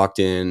dude walked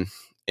in,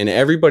 and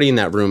everybody in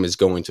that room is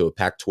going to a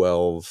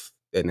Pac-12,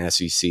 an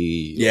SEC.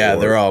 Yeah,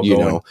 they're all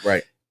going.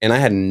 Right. And I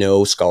had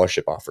no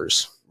scholarship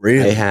offers.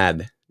 Really? I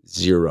had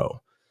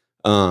zero.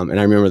 And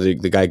I remember the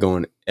guy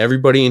going,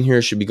 everybody in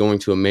here should be going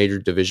to a major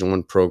Division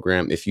I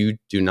program. If you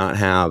do not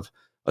have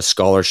a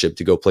scholarship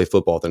to go play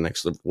football at the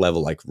next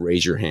level, like,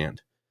 raise your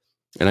hand.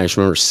 And I just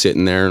remember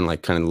sitting there and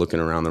like kind of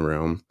looking around the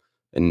room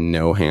and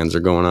no hands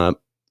are going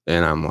up.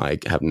 And I'm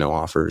like, have no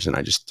offers. And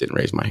I just didn't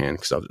raise my hand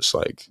because I was just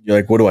like, you're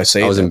like, what do I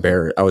say? I was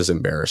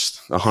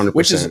embarrassed.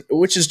 100%.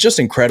 Which is just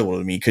incredible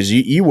to me because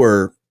you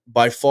were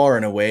by far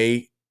and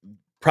away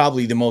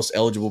probably the most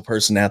eligible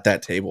person at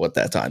that table at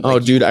that time. Oh,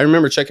 dude, I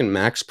remember checking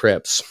Max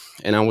Preps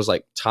and I was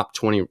like top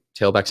 20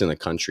 tailbacks in the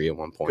country at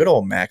one point. Good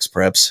old Max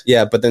Preps.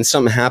 Yeah, but then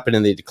something happened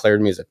and they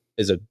declared me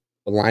as a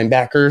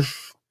linebacker.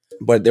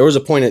 But there was a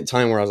point at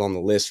time where I was on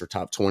the list for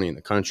top 20 in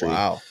the country.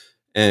 Wow.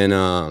 And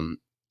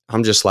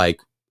I'm just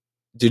like,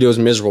 dude, it was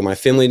miserable. My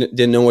family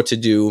didn't know what to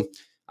do.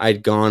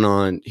 I'd gone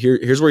on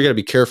here's where you got to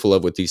be careful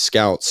of with these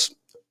scouts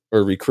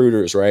or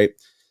recruiters, right?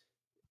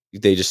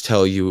 they just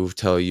tell you.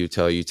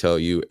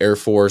 Air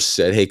Force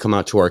said, hey, come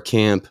out to our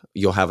camp.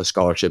 You'll have a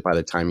scholarship by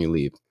the time you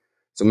leave.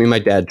 So me and my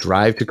dad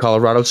drive to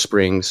Colorado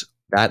Springs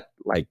that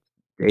like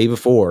day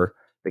before.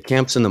 The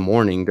camp's in the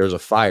morning. There's a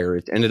fire.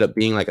 It ended up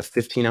being like a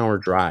 15-hour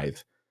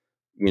drive,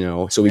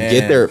 So we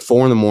get there at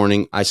 4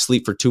 a.m. I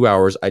sleep for 2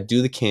 hours. I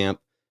do the camp,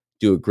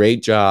 do a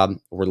great job.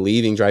 We're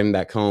leaving, driving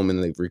back home.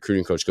 And the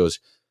recruiting coach goes,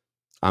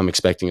 I'm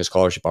expecting a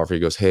scholarship offer. He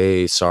goes,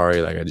 hey,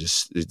 sorry. Like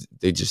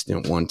they just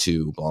didn't want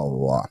to, blah, blah,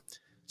 blah.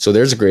 So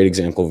there's a great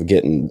example of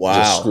getting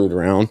just screwed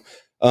around.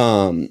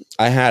 I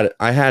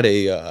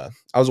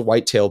was a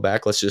white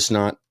tailback. Let's just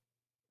not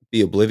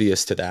be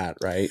oblivious to that.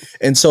 Right.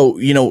 And so,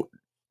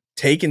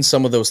 taking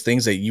some of those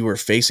things that you were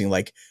facing,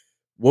 like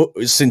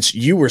since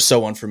you were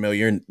so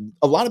unfamiliar, and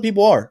a lot of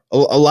people are, a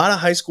lot of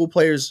high school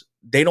players,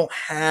 they don't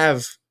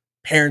have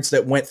parents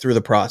that went through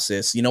the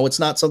process. It's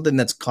not something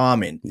that's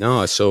common.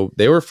 No. So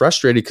they were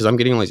frustrated because I'm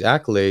getting all these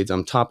accolades.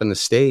 I'm top in the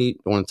state,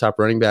 one of the top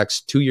running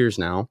backs 2 years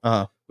now.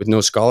 With no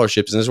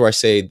scholarships. And this is where I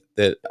say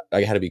that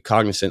I had to be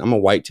cognizant. I'm a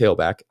white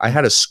tailback. I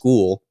had a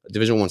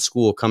Division I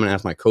school, come and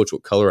ask my coach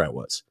what color I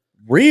was.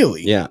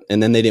 Really? Yeah.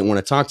 And then they didn't want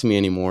to talk to me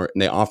anymore. And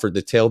they offered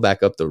the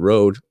tailback up the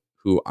road,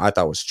 who I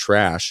thought was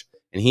trash.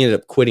 And he ended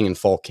up quitting in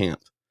fall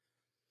camp.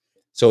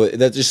 So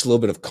that's just a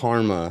little bit of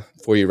karma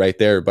for you right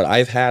there. But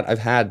I've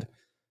had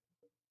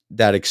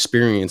that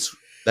experience.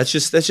 That's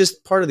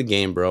just part of the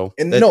game, bro.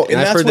 And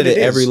I've heard that at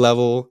every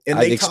level. And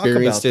I've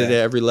experienced it at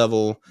every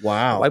level.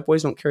 Wow. White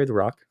boys don't carry the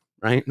rock.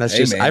 Right.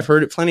 That's I've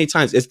heard it plenty of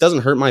times. It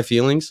doesn't hurt my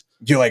feelings.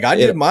 You're like, I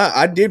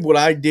did what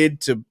I did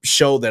to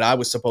show that I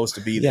was supposed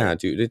to be there. Yeah,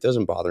 dude, it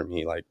doesn't bother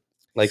me. Like,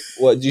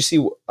 what did you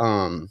see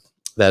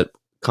that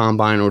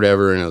combine or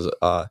whatever? And it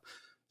was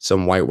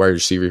some white wide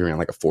receiver who ran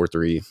like a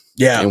 4.3.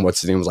 Yeah. And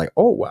what's his name was like,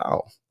 oh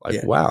wow.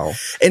 Wow.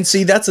 And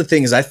see, that's the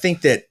thing is I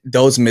think that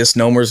those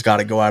misnomers got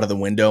to go out of the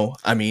window.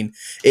 I mean,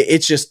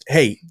 it's just,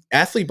 hey,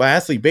 athlete by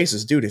athlete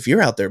basis, dude, if you're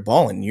out there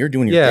balling, you're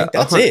doing your thing.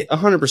 That's it.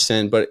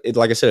 100%. But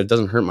like I said, it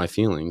doesn't hurt my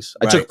feelings.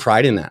 I took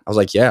pride in that. I was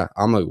like, yeah,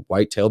 I'm a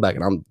white tailback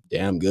and I'm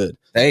damn good.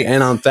 Hey,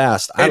 and I'm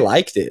fast. I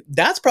liked it.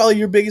 That's probably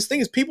your biggest thing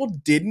is people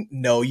didn't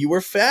know you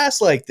were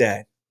fast like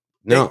that.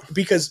 No.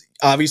 Because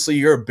obviously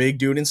you're a big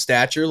dude in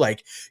stature.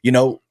 Like,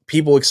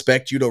 people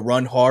expect you to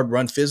run hard,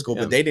 run physical,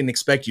 but they didn't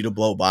expect you to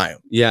blow by them.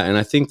 Yeah, and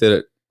I think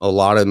that a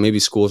lot of maybe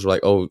schools were like,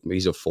 oh,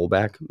 he's a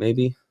fullback,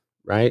 maybe,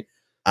 right?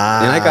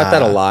 And I got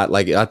that a lot.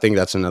 Like, I think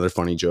that's another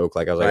funny joke.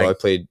 Like, I was like, oh, I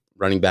played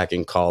running back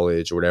in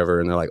college or whatever,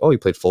 and they're like, oh, you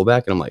played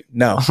fullback, and I'm like,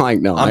 no,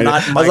 no, I'm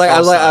not. I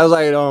was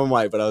like, no, I'm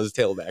white, but I was a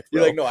tailback.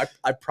 You're like, no,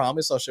 I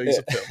promise, I'll show you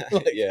some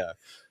film. Yeah.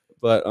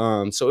 But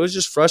so it was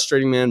just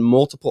frustrating, man.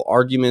 Multiple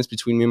arguments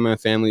between me and my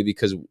family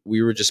because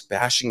we were just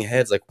bashing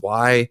heads. Like,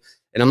 why?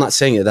 And I'm not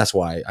saying that that's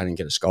why I didn't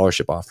get a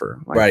scholarship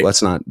offer. Like,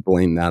 let's not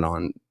blame that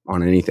on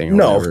anything.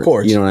 No, of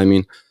course. You know what I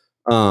mean?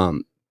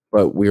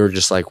 But we were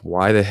just like,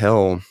 why the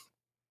hell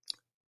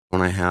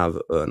don't I have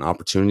an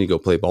opportunity to go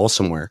play ball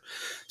somewhere?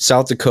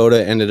 South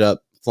Dakota ended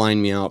up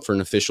flying me out for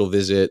an official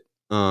visit,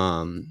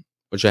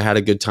 which I had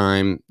a good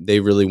time. They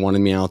really wanted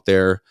me out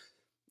there.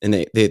 And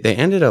they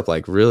ended up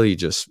like really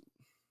just,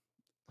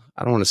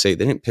 I don't want to say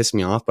they didn't piss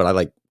me off, but I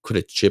like put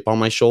a chip on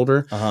my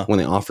shoulder when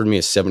they offered me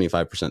a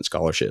 75%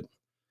 scholarship.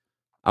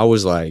 I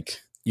was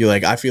like,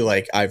 I feel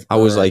like I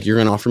was like, you're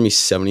going to offer me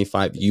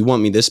 75. You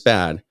want me this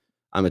bad.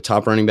 I'm a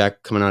top running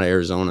back coming out of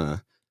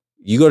Arizona.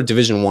 You go to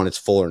Division I, it's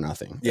full or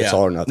nothing. Yeah. It's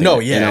all or nothing. No,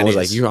 yeah. And I was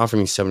like, you're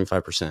offering me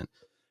 75%. And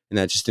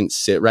that just didn't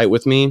sit right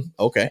with me.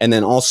 Okay. And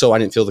then also I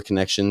didn't feel the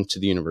connection to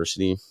the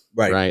university.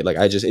 Right. Like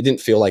it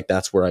didn't feel like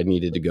that's where I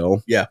needed to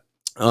go. Yeah.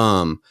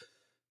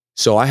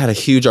 So I had a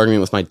huge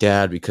argument with my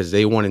dad because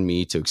they wanted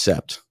me to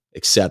accept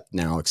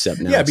now.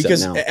 Yeah,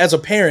 because as a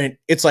parent,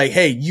 it's like,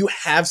 hey, you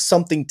have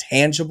something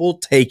tangible,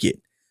 take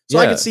it. So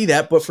I can see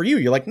that, but for you,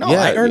 you're like, no,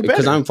 I earned better.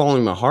 Because I'm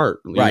following my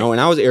heart, you know,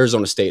 and I was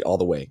Arizona State all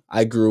the way.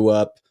 I grew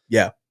up,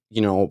 Pat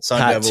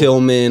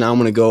Tillman, I'm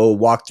going to go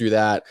walk through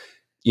that,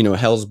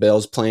 Hell's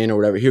Bells playing or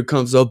whatever. Here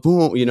comes the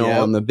boom,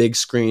 on the big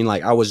screen.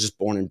 Like I was just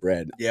born and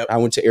bred. Yep. I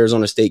went to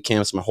Arizona State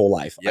camps my whole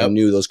life. Yep. I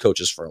knew those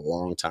coaches for a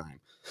long time.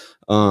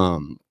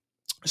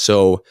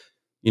 So,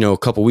 a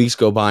couple weeks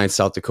go by and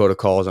South Dakota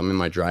calls. I'm in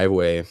my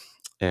driveway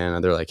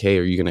and they're like, hey,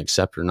 are you going to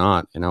accept or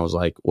not? And I was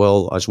like,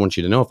 well, I just want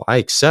you to know if I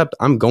accept,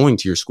 I'm going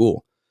to your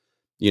school.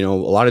 A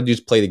lot of dudes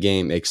play the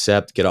game,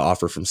 accept, get an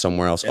offer from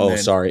somewhere else. And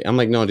sorry. I'm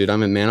like, no, dude,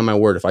 I'm a man of my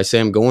word. If I say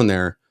I'm going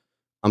there,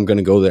 I'm going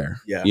to go there.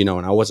 Yeah.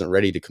 And I wasn't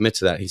ready to commit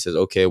to that. He says,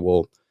 okay,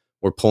 well,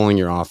 we're pulling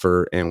your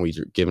offer and we're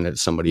giving it to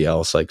somebody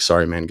else. Like,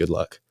 sorry, man, good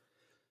luck.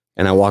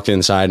 And I walked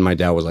inside and my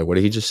dad was like, what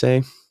did he just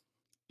say?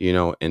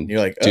 And you're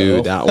like,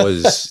 dude, that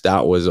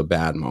was a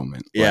bad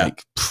moment. Yeah.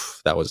 Like,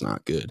 that was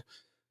not good.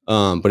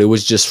 But it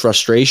was just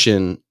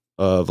frustration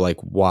of like,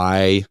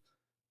 why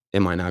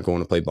am I not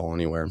going to play ball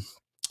anywhere?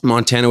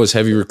 Montana was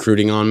heavy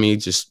recruiting on me,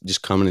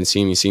 just coming and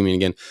seeing me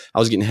again. I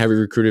was getting heavy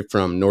recruited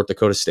from North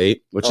Dakota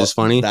State, which is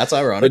funny. That's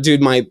ironic. But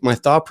dude, my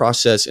thought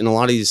process in a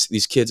lot of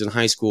these kids in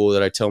high school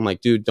that I tell them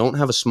like, dude, don't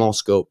have a small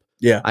scope.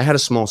 Yeah. I had a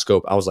small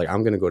scope. I was like,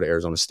 I'm going to go to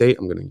Arizona State.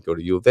 I'm going to go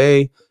to U of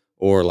A.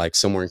 or like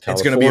somewhere in It's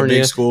California. going to be a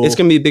big school. It's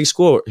going to be a big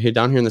school here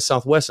down here in the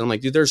Southwest. And I'm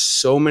like, dude, there's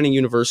so many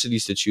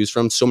universities to choose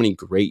from, so many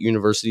great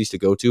universities to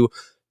go to.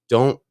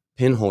 Don't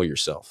pinhole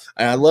yourself.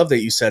 And I love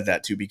that you said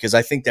that too, because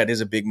I think that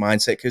is a big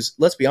mindset. Because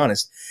let's be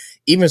honest,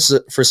 even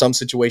for some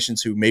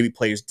situations who maybe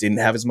players didn't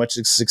have as much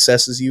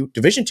success as you,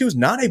 Division II is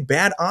not a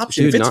bad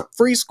option. Dude, if it's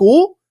free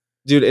school,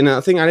 dude. And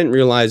the thing I didn't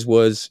realize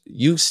was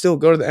you still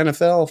go to the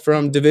NFL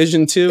from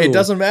Division II. it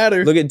doesn't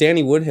matter. Look at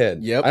Danny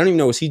Woodhead. Yep. I don't even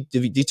know, was he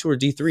D2 or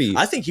D3?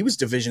 I think he was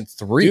Division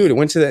III. Dude, it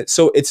went to that.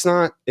 So it's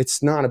not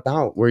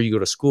about where you go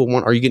to school.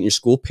 One, are you getting your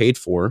school paid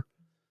for?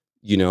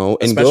 You know,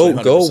 and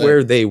Especially go 100%.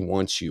 where they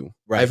want you.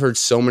 Right. I've heard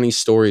so many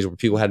stories where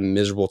people had a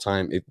miserable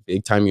time at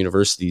big time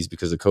universities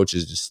because the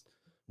coaches just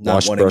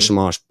brush them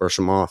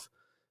off.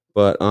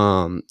 But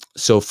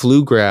so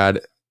Pflugrad,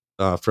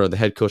 for the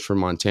head coach from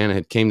Montana,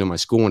 had came to my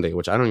school one day,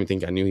 which I don't even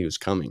think I knew he was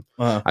coming.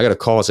 Uh-huh. I got a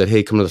call and said,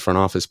 "Hey, come to the front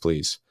office,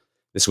 please."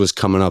 This was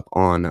coming up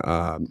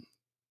on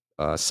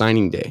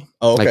signing day.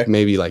 Oh, okay. Like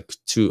maybe like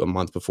a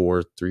month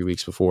before, 3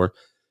 weeks before.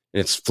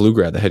 And it's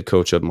Pflugrad, the head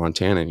coach of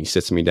Montana, and he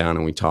sits me down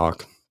and we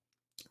talk.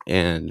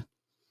 And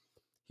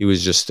he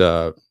was just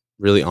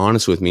really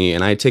honest with me.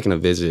 And I had taken a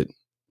visit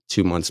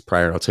 2 months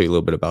prior. I'll tell you a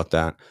little bit about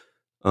that.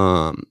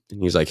 And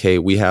he's like, "Hey,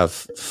 we have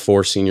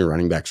 4 senior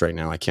running backs right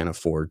now. I can't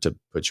afford to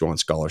put you on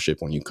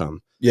scholarship when you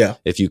come. Yeah.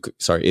 If you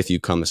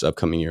come this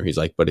upcoming year." He's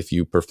like, "But if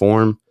you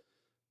perform,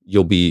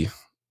 you'll be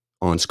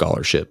on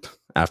scholarship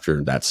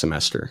after that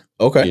semester."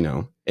 Okay. You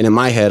know, and in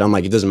my head, I'm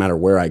like, it doesn't matter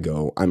where I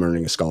go, I'm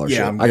earning a scholarship.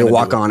 Yeah, I can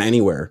walk on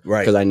anywhere,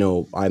 right? Because I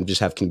know I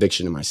just have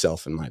conviction in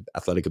myself and my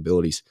athletic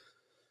abilities.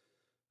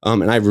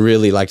 And I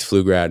really liked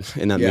Pflugrad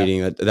in that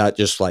meeting. That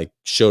just like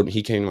showed.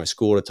 He came to my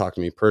school to talk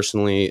to me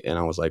personally, and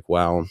I was like,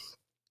 wow.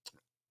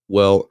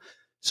 Well,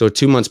 so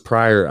 2 months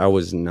prior, I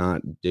was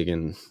not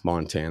digging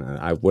Montana.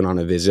 I went on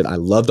a visit. I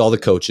loved all the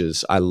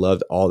coaches. I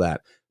loved all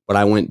that. But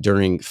I went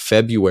during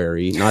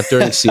February, not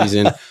during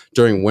season,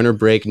 during winter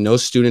break, no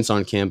students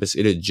on campus.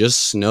 It had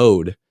just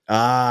snowed.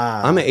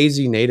 I'm an AZ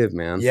native,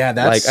 man. Yeah,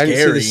 that's like, I didn't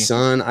see scary. the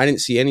sun. I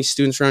didn't see any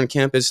students around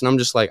campus. And I'm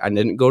just like, I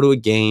didn't go to a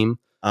game.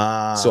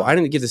 So I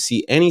didn't get to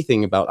see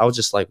anything about. I was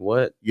just like,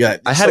 what? Yeah,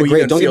 I had so a you great.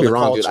 didn't Don't get feel me the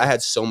wrong, culture. dude. I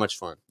had so much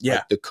fun. Yeah.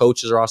 Like, the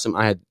coaches are awesome.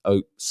 I had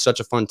such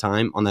a fun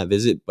time on that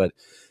visit. But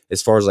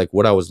as far as like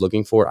what I was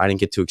looking for, I didn't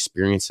get to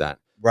experience that.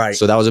 Right.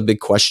 So that was a big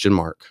question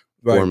mark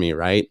for me,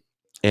 right?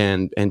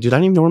 And dude, I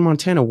didn't even know where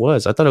Montana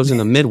was. I thought it was in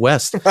the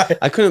Midwest. Right.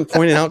 I couldn't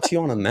point it out to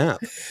you on a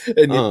map.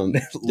 And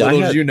little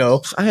did you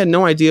know, I had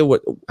no idea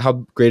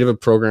how great of a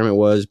program it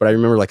was, but I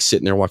remember like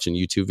sitting there watching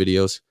YouTube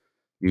videos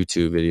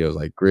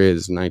like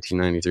Grizz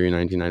 1993,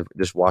 1990,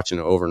 just watching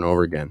it over and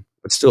over again.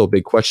 But still a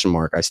big question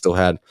mark. I still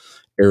had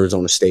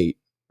Arizona State,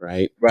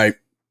 right? Right.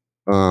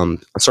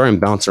 I'm sorry I'm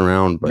bouncing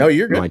around, but no,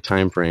 you're good. My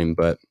time frame.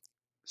 But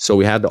so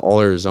we had the All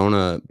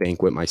Arizona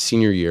banquet my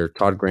senior year.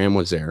 Todd Graham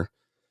was there.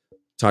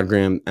 Todd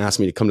Graham asked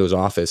me to come to his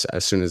office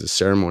as soon as the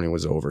ceremony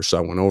was over. So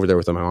I went over there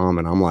with my mom,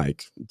 and I'm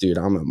like, dude,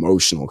 I'm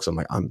emotional because I'm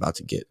like, I'm about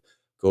to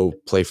go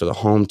play for the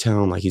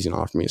hometown. Like, he's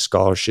gonna offer me a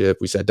scholarship.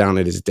 We sat down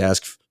at his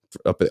desk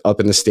up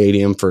in the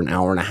stadium for an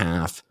hour and a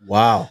half.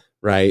 Wow.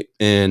 Right.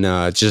 And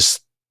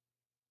just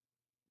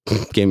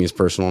gave me his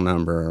personal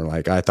number.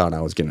 Like, I thought I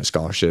was getting a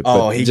scholarship.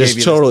 Oh, but he just gave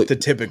you totally the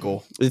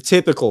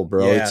typical,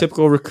 bro. Yeah. The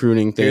typical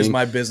recruiting thing. Here's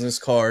my business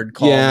card.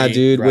 Call yeah, me.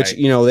 dude. Right. Which,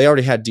 you know, they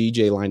already had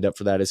DJ lined up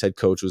for that. His head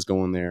coach was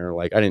going there.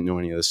 Like, I didn't know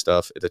any of this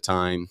stuff at the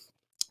time.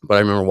 But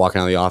I remember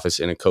walking out of the office,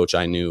 and a coach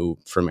I knew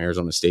from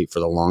Arizona State for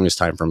the longest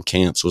time from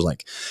camps was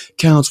like,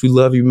 "Counts, we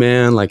love you,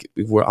 man. Like,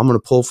 I'm going to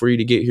pull for you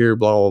to get here,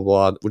 blah, blah,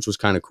 blah," which was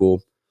kind of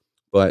cool.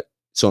 But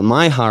so in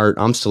my heart,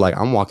 I'm still like,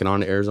 I'm walking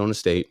on to Arizona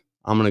State.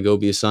 I'm going to go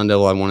be a Sun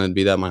Devil. I wanted to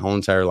be that my whole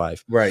entire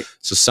life. Right.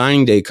 So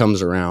signing day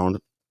comes around,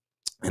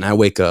 and I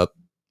wake up,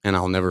 and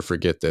I'll never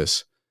forget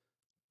this.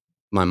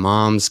 My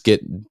mom's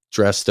getting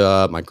dressed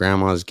up. My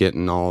grandma's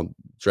getting all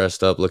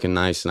dressed up, looking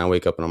nice. And I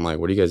wake up, and I'm like,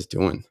 what are you guys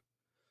doing?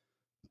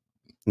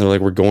 And they're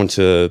like, we're going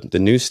to the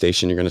news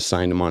station. You're going to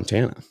sign to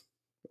Montana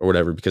or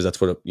whatever, because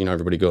that's what, you know,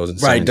 everybody goes and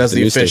signs does to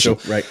the news official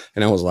station. right.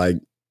 And I was like,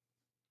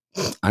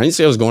 I didn't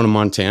say I was going to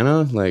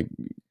Montana. Like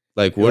what?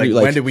 Like, do you,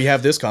 like, when did we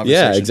have this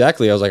conversation? yeah,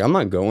 exactly. I was like, I'm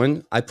not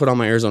going. I put on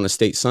my Arizona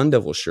State Sun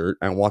Devil shirt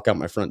and walk out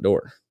my front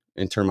door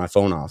and turn my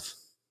phone off.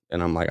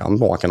 And I'm like, I'm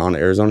walking on to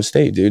Arizona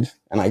State, dude.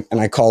 And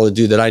I call a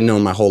dude that I'd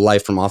known my whole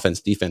life from offense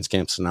defense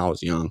camps when I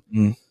was young.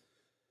 Mm.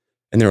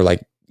 And they were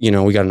like, you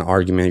know, we got an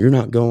argument. You're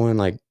not going.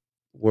 Like,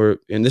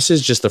 and this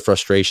is just the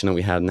frustration that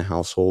we had in the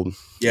household.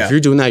 Yeah. If you're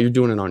doing that, you're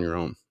doing it on your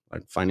own,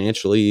 like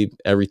financially,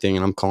 everything.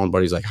 And I'm calling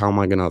buddies like, how am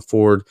I going to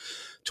afford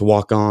to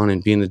walk on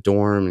and be in the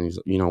dorm? And he's,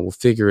 you know, we'll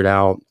figure it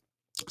out.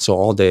 So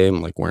all day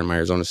I'm like wearing my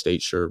Arizona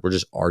State shirt. We're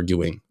just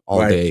arguing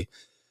all day.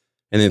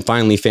 And then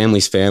finally,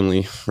 family's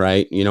family,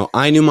 right? You know,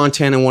 I knew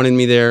Montana wanted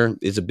me there.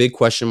 It's a big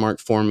question mark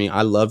for me.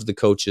 I loved the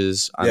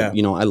coaches.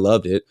 You know, I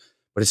loved it,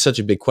 but it's such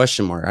a big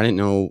question mark. I didn't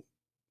know,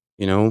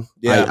 you know,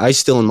 I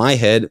still in my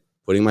head,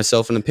 putting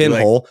myself in a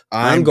pinhole.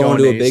 Like, I'm going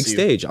to a big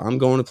stage. I'm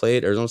going to play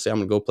at Arizona State. I'm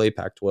going to go play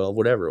Pac-12,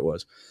 whatever it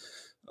was.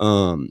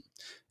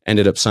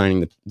 Ended up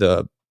signing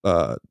the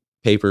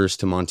papers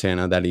to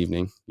Montana that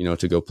evening,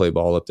 to go play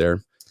ball up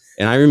there.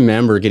 And I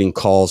remember getting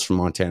calls from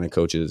Montana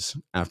coaches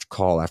after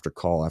call after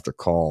call after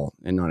call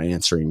and not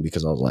answering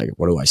because I was like,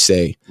 what do I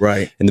say?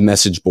 Right. And the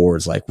message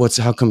boards like,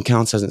 how come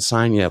Counts hasn't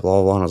signed yet?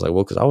 Blah, blah, blah. And I was like,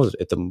 well, because I was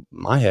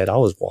my head, I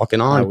was walking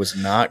on. I was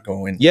not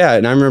going. Yeah.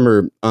 And I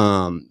remember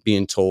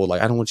being told,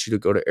 like, I don't want you to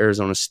go to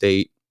Arizona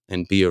State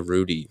and be a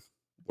Rudy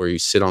where you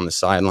sit on the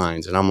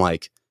sidelines. And I'm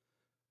like,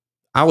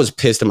 I was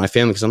pissed at my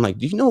family because I'm like,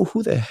 do you know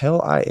who the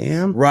hell I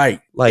am?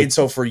 Right. Like, and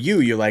so for you,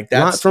 you're like,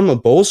 that's not from a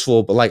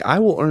boastful, but like, I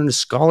will earn a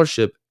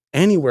scholarship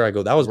anywhere I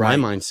go. That was right.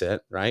 my mindset,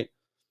 right?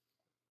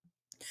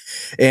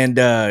 And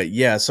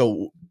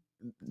so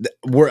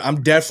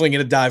I'm definitely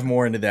going to dive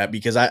more into that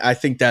because I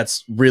think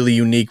that's really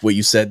unique what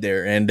you said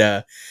there.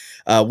 And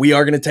we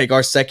are going to take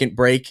our second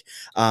break.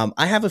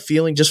 I have a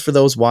feeling, just for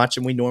those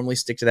watching, we normally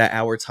stick to that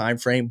hour time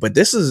frame, but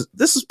this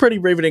is pretty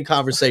riveting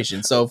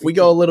conversation. So if we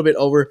go a little bit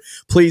over,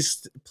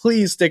 please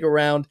stick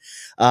around.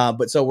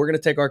 But so we're going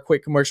to take our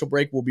quick commercial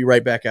break. We'll be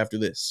right back after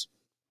this.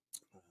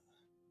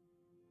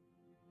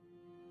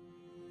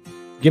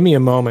 Give me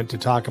a moment to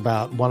talk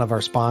about one of our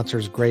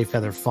sponsors, Gray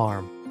Feather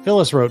Farm.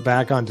 Phyllis wrote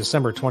back on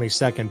December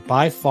 22nd,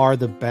 by far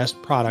the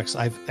best products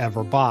I've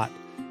ever bought.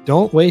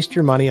 Don't waste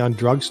your money on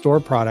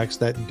drugstore products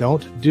that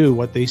don't do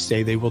what they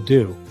say they will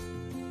do.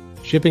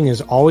 Shipping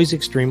is always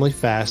extremely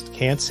fast.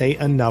 Can't say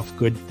enough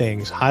good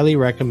things. Highly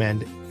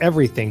recommend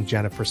everything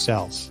Jennifer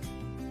sells.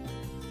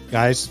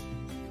 Guys,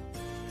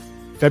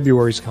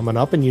 February's coming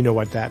up and you know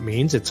what that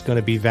means. It's going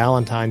to be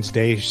Valentine's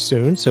Day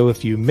soon. So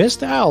if you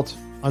missed out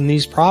on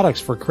these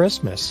products for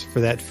Christmas for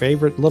that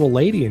favorite little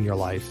lady in your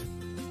life,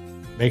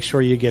 make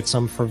sure you get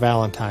some for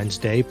Valentine's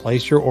Day.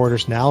 Place your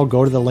orders now.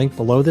 Go to the link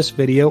below this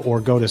video or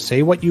go to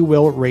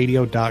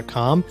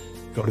saywhatyouwillradio.com.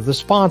 Go to the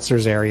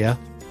sponsors area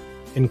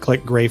and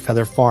click Gray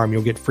Feather Farm.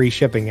 You'll get free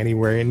shipping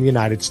anywhere in the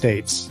United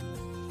States.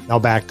 Now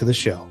back to the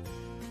show.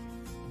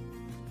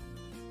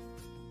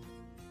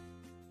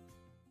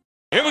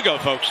 Here we go,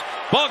 folks.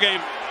 Ball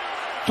game.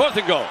 4th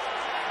and goal.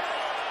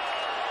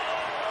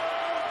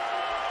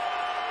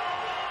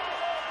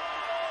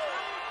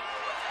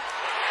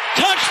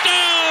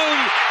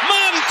 Touchdown,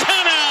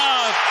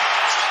 Montana!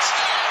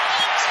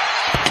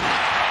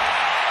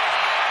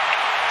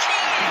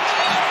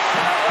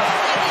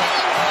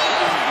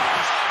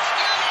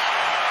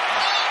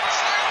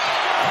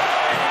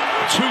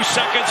 Two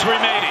seconds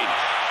remaining.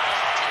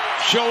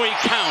 Joey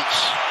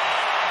Counts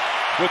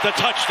with the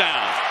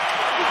touchdown.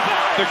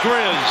 The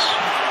Grizz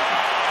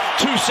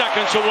 2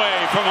 seconds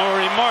away from a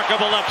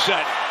remarkable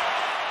upset.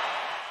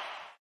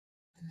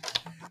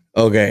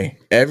 Okay,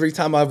 every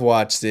time I've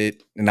watched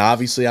it, and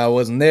obviously I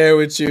wasn't there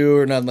with you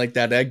or nothing like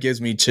that, that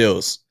gives me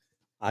chills.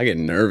 I get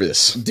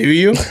nervous. Do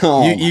you?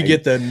 Oh, you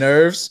get the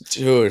nerves?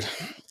 Dude.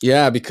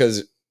 Yeah,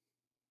 because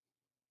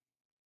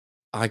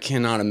I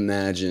cannot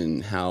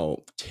imagine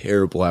how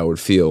terrible I would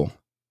feel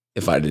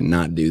if I did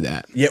not do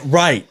that. Yeah,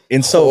 right.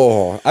 And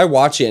so I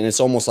watch it and it's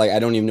almost like I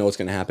don't even know what's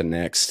going to happen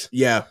next.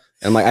 Yeah.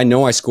 And I'm like, I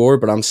know I scored,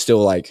 but I'm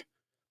still like.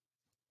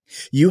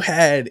 You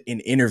had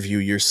an interview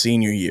your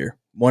senior year.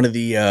 One of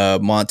the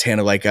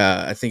Montana,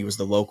 I think it was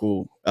the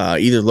local,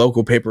 either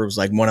local paper, it was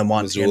like one of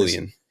Montana's.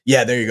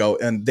 Yeah, there you go.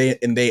 And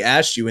they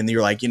asked you, and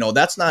you're like,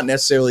 that's not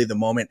necessarily the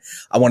moment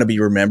I want to be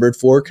remembered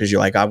for, because you're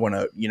like, I want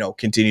to,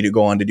 continue to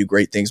go on to do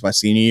great things my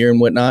senior year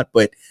and whatnot.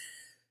 But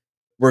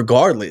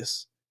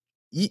regardless,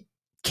 you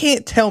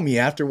can't tell me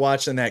after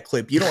watching that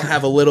clip you don't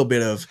have a little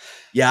bit of,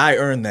 yeah, I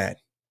earned that.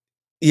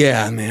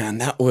 Yeah, man,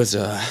 that was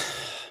at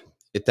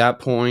that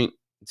point.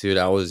 Dude,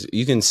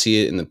 you can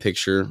see it in the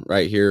picture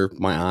right here.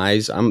 My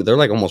eyes, they're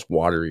like almost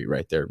watery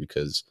right there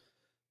because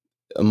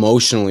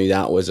emotionally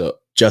that was a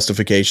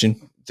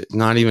justification.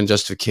 Not even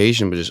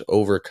justification, but just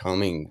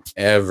overcoming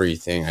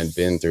everything I'd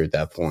been through at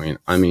that point.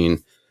 I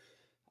mean,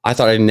 I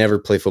thought I'd never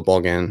play football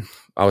again.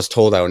 I was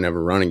told I would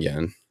never run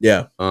again.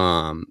 Yeah.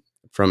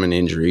 From an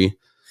injury.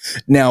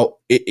 Now,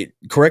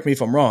 correct me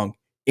if I'm wrong.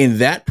 In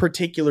that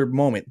particular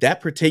moment,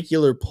 that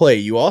particular play,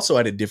 you also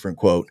had a different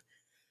quote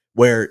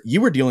where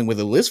you were dealing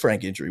with a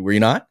Lisfranc injury, were you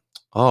not?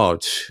 Oh,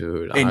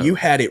 dude. And you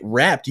had it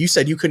wrapped. You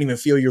said you couldn't even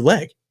feel your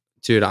leg.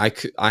 Dude,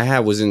 I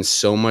was in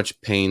so much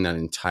pain that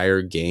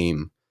entire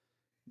game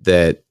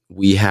that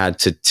we had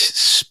to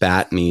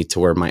spat me to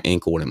where my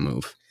ankle wouldn't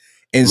move.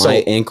 And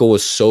my ankle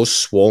was so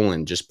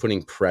swollen, just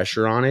putting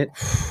pressure on it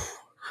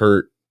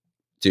hurt,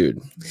 dude.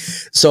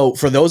 So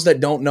for those that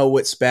don't know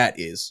what spat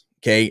is,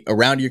 okay,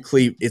 around your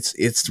cleat,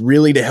 it's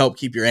really to help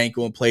keep your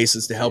ankle in place.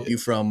 It's to help you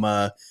from,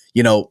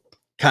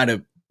 kind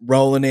of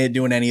rolling it,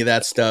 doing any of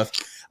that stuff.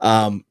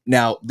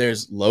 Now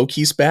there's low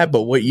key spat,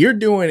 but what you're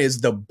doing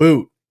is the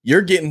boot.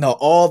 You're getting the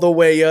all the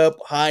way up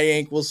high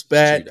ankle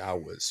spat. Dude, I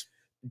was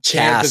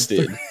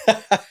casted.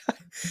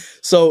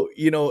 So,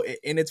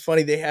 and it's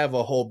funny, they have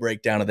a whole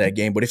breakdown of that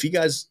game, but if you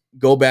guys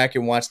go back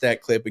and watch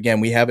that clip again,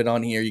 we have it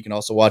on here. You can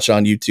also watch it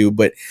on YouTube,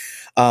 but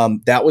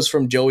that was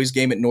from Joey's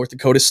game at North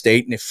Dakota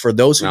State. And if for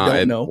those who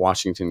don't know,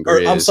 Washington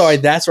Grizz, I'm sorry,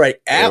 that's right.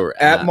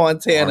 At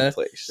Montana,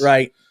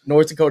 right.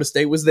 North Dakota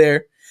State was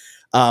there.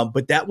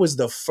 But that was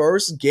the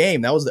first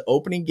game. That was the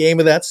opening game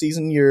of that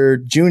season, your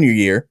junior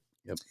year.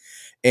 Yep.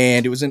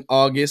 And it was in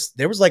August.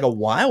 There was like a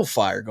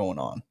wildfire going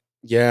on.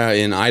 Yeah,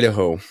 in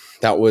Idaho.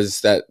 That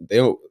was that.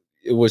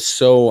 It was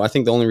so. I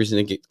think the only reason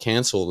it get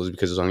canceled was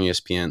because it was on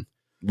ESPN.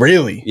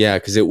 Really? Yeah,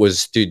 because it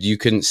was, dude. You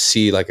couldn't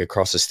see like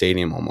across the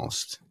stadium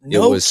almost.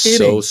 No it was kidding.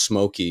 so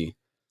smoky.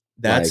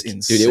 That's like,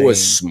 insane. dude. It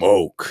was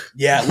smoke.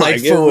 Yeah, like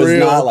for it was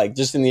real. not like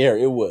just in the air.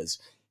 It was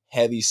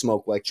heavy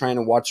smoke. Like trying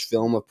to watch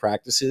film of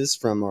practices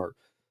from our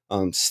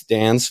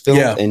stands film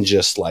and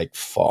just like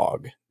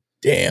fog.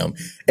 Damn.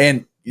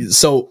 And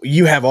so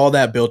you have all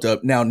that built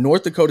up. Now,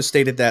 North Dakota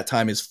State at that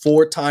time is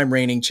 4-time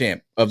reigning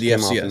champ of the Came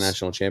off FCS. the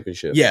national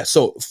championship. Yeah,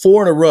 so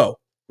 4 in a row,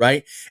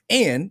 right?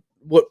 And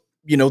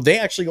they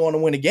actually go on to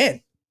win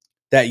again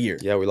that year.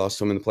 Yeah, we lost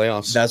to them in the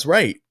playoffs. That's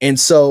right. And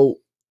so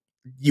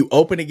you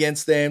open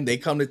against them, they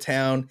come to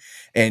town,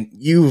 and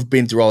you've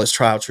been through all this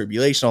trial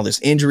tribulation, all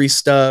this injury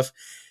stuff.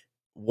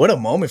 What a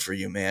moment for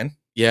you, man.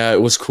 Yeah,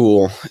 it was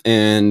cool.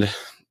 And,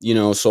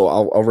 so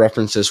I'll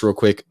reference this real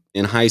quick.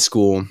 In high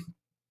school,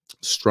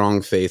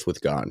 strong faith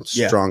with God,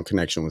 strong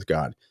connection with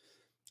God.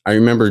 I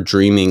remember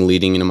dreaming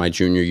leading into my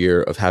junior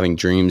year of having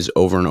dreams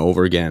over and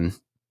over again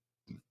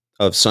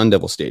of Sun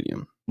Devil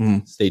Stadium,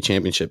 state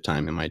championship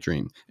time in my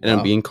dream. And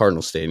I'm being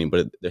Cardinal Stadium,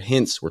 but the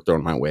hints were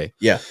thrown my way.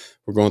 Yeah.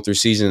 We're going through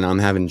season and I'm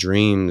having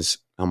dreams.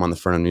 I'm on the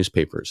front of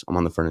newspapers.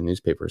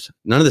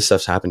 None of this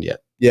stuff's happened yet.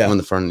 Yeah. I'm on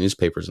the front of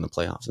newspapers in the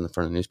playoffs, in the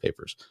front of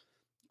newspapers.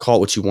 Call it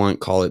what you want,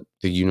 call it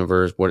the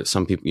universe,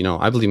 some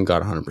people, I believe in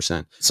God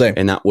 100%. Same.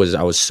 And I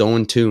was so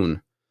in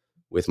tune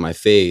with my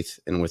faith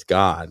and with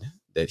God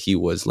that he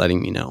was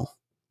letting me know.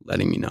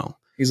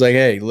 He's like,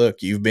 hey,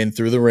 look, you've been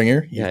through the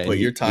ringer. You put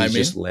your time he's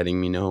in. just letting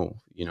me know,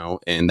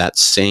 and that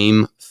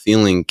same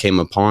feeling came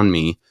upon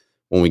me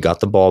when we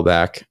got the ball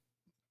back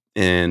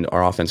and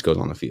our offense goes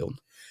on the field.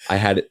 I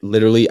had it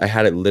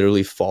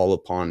literally fall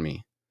upon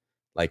me.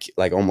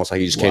 Like almost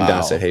like he just came down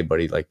and said, hey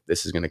buddy, like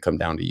this is going to come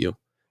down to you.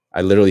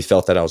 I literally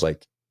felt that. I was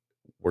like,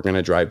 we're going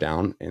to drive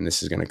down and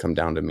this is going to come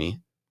down to me.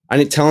 I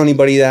didn't tell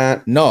anybody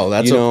that. No,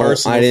 that's a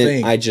personal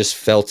thing. I just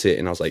felt it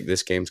and I was like,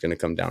 this game's going to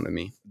come down to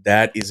me.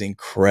 That is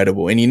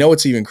incredible. And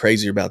what's even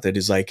crazier about that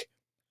is like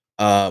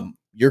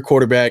your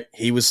quarterback,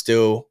 he was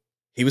still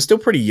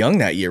pretty young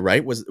that year,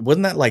 right?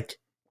 Wasn't that like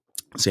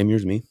same year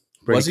as me?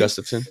 Brady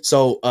Gustafson.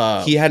 So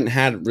he hadn't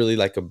had really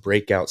like a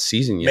breakout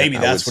season yet. Maybe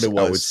that's what it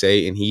was. I would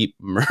say, and he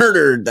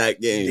murdered that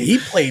game. He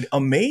played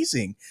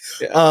amazing.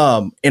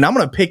 Yeah. And I'm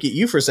gonna pick at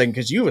you for a second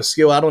because you have a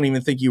skill I don't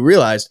even think you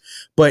realized.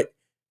 But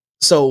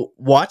so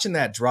watching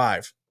that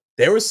drive,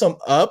 there was some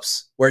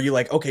ups where you're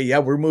like, okay, yeah,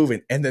 we're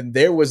moving, and then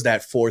there was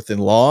that 4th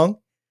and long.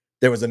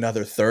 There was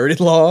another 3rd and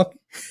long,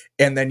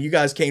 and then you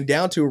guys came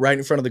down to it right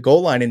in front of the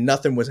goal line, and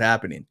nothing was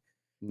happening.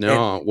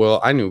 No,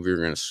 well, I knew we were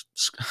going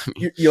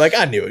to. You're like,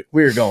 I knew it.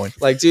 We were going.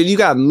 Like, dude, you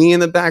got me in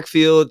the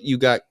backfield. You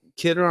got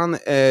Kidder on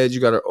the edge. You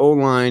got our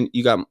O-line.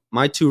 You got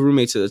my 2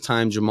 roommates at the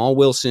time, Jamal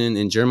Wilson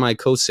and Jeremiah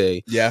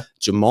Kosei. Yeah.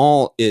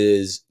 Jamal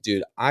is,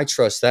 dude, I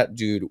trust that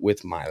dude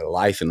with my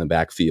life in the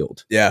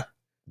backfield. Yeah.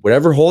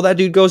 Whatever hole that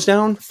dude goes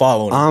down,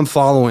 I'm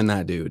following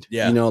that dude.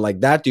 Yeah. Like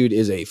that dude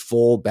is a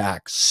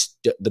fullback,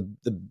 the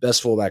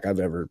best fullback I've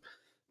ever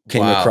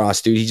came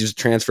across, dude. He just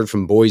transferred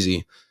from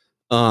Boise.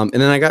 And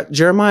then I got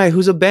Jeremiah,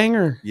 who's a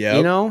banger.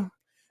 Yeah.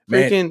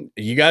 Freaking,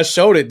 you guys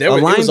showed it. There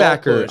was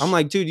linebacker. I'm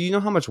like, dude, you know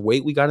how much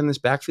weight we got in this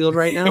backfield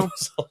right now?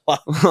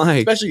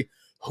 Like, especially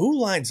who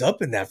lines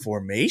up in that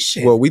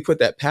formation? Well, we put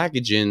that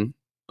package in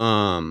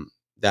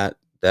that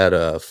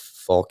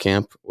fall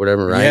camp,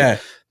 whatever, right? Yeah.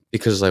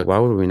 Because like, why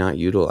would we not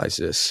utilize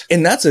this?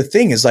 And that's the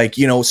thing is like,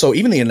 so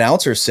even the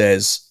announcer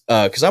says,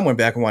 because I went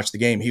back and watched the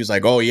game, he was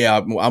like, oh yeah,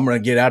 I'm going to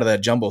get out of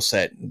that jumbo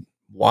set.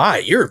 Why?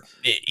 You're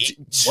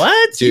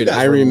what? Dude,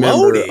 I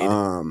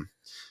remember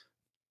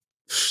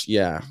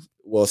yeah.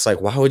 Well, it's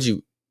like, why would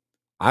you?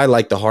 I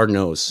like the hard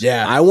nose.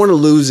 Yeah. I want to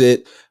lose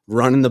it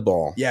running the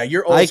ball. Yeah,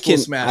 you're old school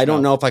smash. I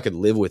don't know if I could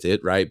live with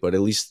it, right? But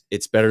at least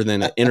it's better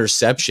than an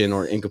interception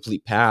or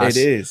incomplete pass.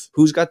 It is.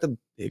 Who's got the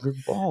bigger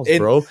balls,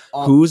 bro?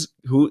 Who?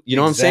 You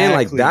know what I'm saying?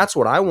 Like, that's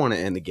what I want to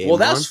end the game. Well,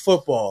 that's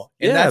football.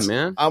 And yeah,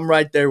 man. I'm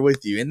right there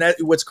with you. And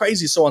what's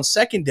crazy. So on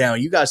 2nd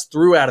down, you guys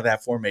threw out of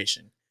that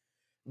formation,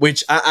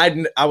 which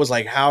I was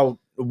like,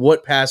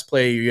 what pass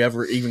play are you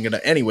ever even gonna?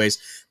 Anyways,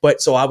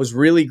 but so I was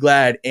really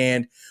glad.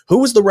 And who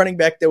was the running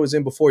back that was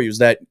in before you? Was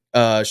that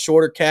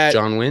shorter cat?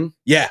 John Wynn?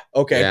 Yeah.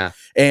 Okay. Yeah.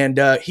 And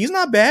he's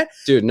not bad.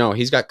 Dude, no,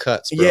 he's got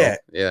cuts, bro. Yeah.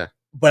 Yeah.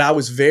 But I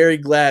was very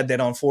glad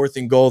that on 4th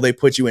and goal, they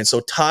put you in.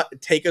 So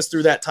take us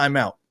through that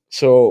timeout.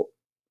 So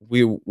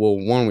we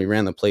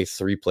ran the play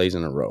 3 plays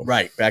in a row.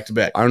 Right. Back to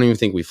back. I don't even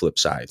think we flipped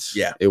sides.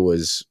 Yeah. It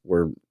was,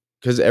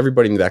 because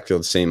everybody in the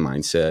backfield, the same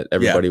mindset.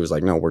 Everybody was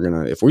like, no,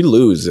 if we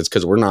lose, it's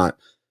because we're not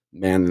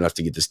man enough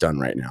to get this done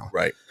right now.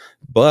 Right.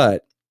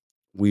 But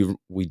we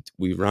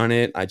run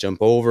it. I jump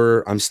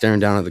over. I'm staring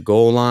down at the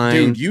goal line.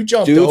 Dude, you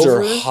jumped Dudes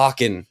over. Dudes are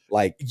hawking.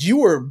 Like, you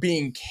were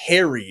being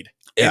carried.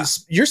 Yeah. And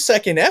your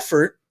second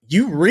effort,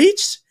 you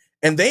reached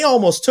and they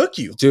almost took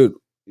you. Dude,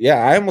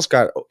 I almost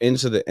got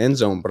into the end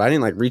zone, but I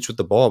didn't like reach with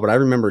the ball. But I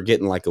remember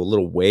getting like a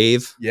little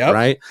wave, Yep.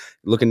 right?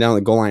 Looking down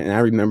the goal line, and I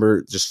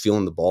remember just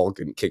feeling the ball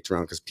getting kicked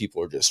around because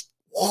people are just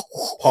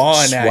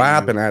Pawing at you.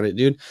 swapping at it,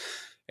 dude.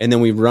 And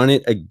then we run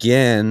it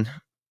again,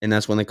 and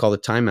that's when they call the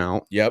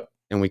timeout. Yep.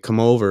 And we come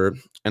over,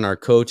 and our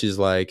coach is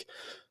like,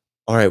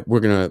 "All right, you're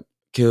gonna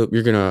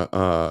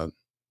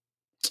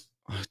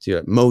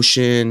do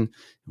motion.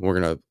 We're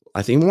gonna."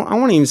 I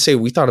won't even say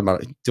we thought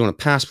about doing a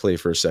pass play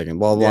for a second,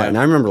 blah, blah. Yeah. And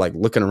I remember like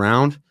looking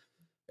around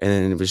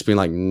and just being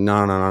like,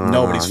 no.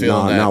 Nobody's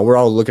feeling that. No, we're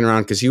all looking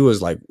around because he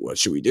was like, what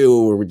should we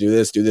do? Or we do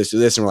this.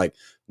 And we're like,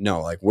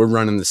 no, like we're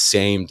running the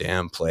same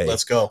damn play.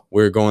 Let's go.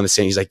 We're going the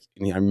same. He's like,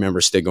 I remember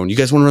Stig going, you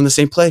guys want to run the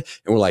same play?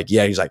 And we're like,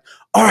 yeah. He's like,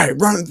 all right,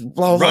 run,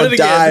 blah, blah, Run it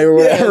die again. or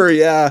whatever.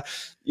 Yeah.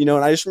 You know,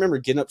 and I just remember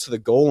getting up to the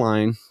goal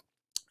line.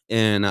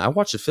 And I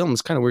watched the film.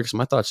 It's kind of weird because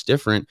my thoughts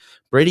different.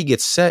 Brady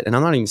gets set, and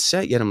I'm not even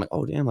set yet. I'm like,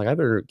 oh, damn, like I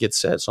better get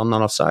set so I'm not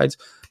offsides.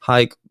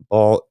 Hike,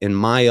 ball, and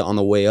Maya on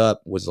the way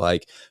up was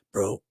like,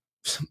 bro,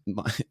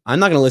 I'm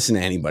not going to listen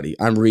to anybody.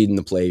 I'm reading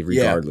the play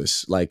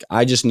regardless. Yeah. Like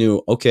I just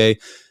knew, okay,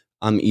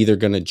 I'm either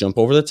going to jump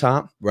over the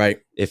top. Right.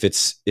 If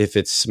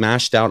it's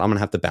smashed out, I'm going to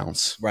have to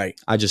bounce. Right.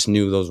 I just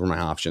knew those were my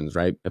options,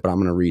 right? But I'm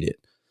going to read it.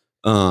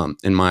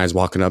 And Maya's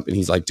walking up, and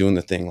he's like doing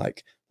the thing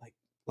like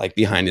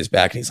behind his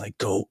back, and he's like,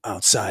 go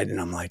outside. And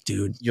I'm like,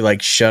 dude, you're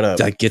like, shut up.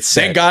 Like, get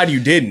set. Thank God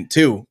you didn't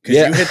too. Cause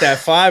you hit that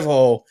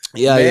 5-hole.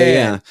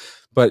 Yeah.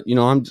 But you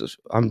know, I'm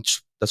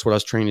that's what I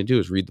was trained to do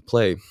is read the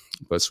play.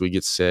 But so we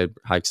get set,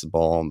 hikes the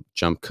ball,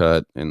 jump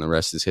cut, and the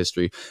rest is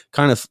history.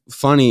 Kind of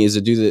funny is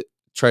a dude that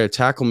tried to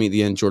tackle me at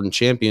the end, Jordan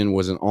Champion,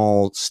 was an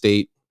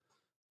all-state.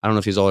 I don't know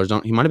if he's all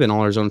Arizona. He might've been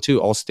all Arizona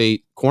too.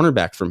 All-state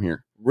cornerback from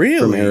here.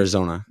 Really? From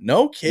Arizona.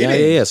 No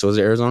kidding. Yeah. So it was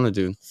an Arizona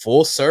dude.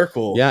 Full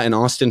circle. Yeah, and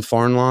Austin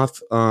Farnloff,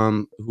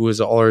 who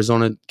was an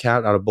all-Arizona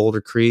cat out of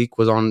Boulder Creek,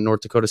 was on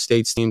North Dakota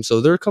State's team. So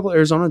there are a couple of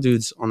Arizona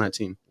dudes on that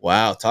team.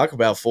 Wow, talk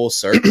about full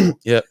circle.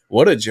 Yeah.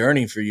 What a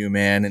journey for you,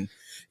 man. And,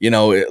 you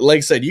know, like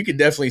I said, you could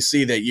definitely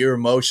see that you're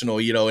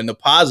emotional, you know, in the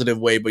positive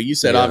way. But you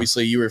said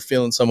obviously you were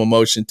feeling some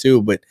emotion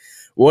too. But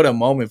what a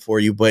moment for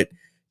you. But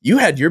you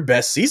had your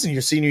best season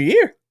your senior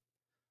year.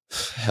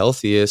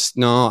 Healthiest.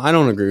 No, I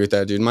don't agree with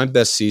that, dude. My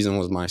best season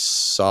was my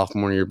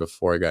sophomore year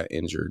before I got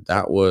injured.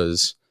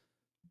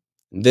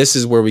 This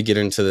is where we get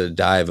into the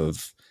dive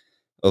of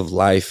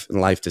life and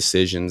life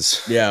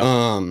decisions.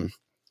 Yeah.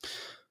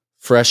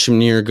 Freshman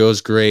year goes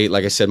great.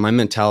 Like I said, my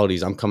mentality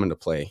is I'm coming to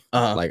play.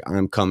 Like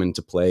I'm coming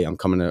to play. I'm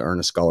coming to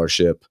earn a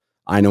scholarship.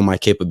 I know my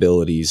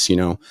capabilities, you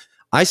know.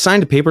 I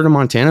signed a paper to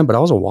Montana, but I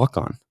was a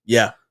walk-on.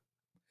 Yeah.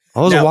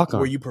 I was a walk-on.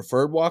 Were you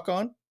preferred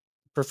walk-on?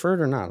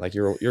 Preferred or not, like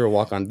you're a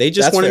walk-on. They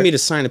just wanted me to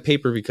sign a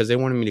paper because they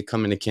wanted me to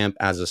come into camp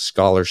as a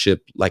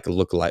scholarship, like a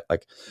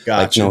lookalike.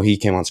 Gotcha. No, he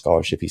came on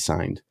scholarship. He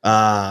signed.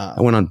 I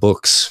I went on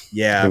books.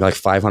 Yeah. Like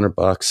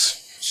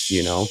 $500,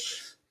 you know.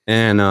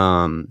 And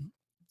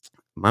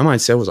my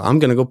mindset was, I'm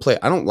gonna go play.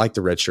 I don't like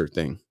the red shirt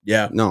thing.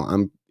 Yeah.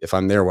 No, if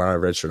I'm there without a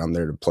red shirt, I'm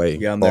there to play.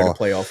 Yeah, I'm there to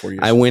play all 4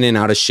 years. I went in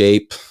out of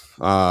shape.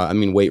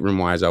 Weight room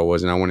wise, I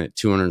wasn't. I went at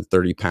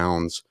 230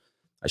 pounds.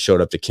 I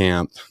showed up to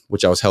camp,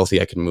 which I was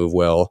healthy. I could move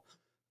well.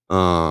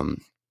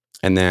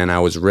 And then they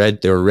were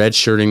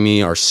redshirting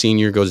me. Our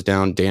senior goes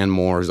down. Dan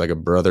Moore is like a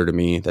brother to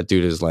me. That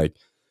dude is like,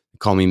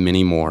 call me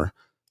Mini Moore.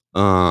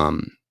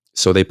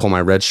 So they pull my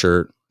red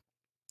shirt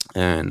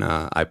and,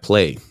 I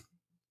play,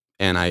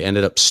 and I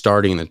ended up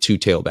starting in the 2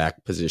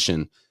 tailback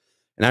position.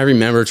 And I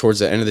remember towards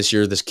the end of this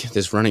year,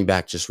 this running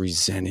back just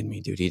resented me,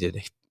 dude.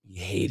 He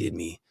hated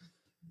me.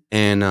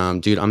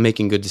 And, dude, I'm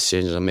making good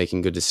decisions.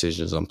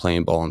 I'm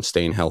playing ball. I'm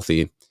staying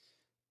healthy.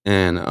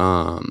 And,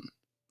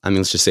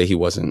 let's just say he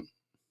wasn't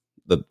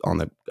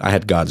I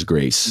had God's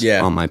grace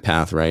on my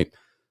path, right?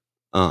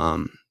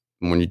 When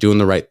you're doing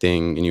the right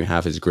thing and you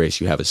have his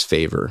grace, you have his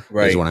favor,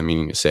 right? Is what I'm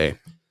meaning to say.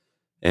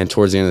 And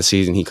towards the end of the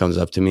season, he comes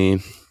up to me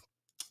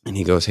and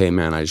he goes, hey,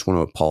 man, I just want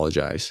to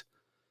apologize.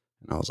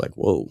 And I was like,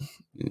 whoa.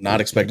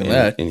 Not expecting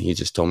that. And he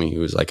just told me, he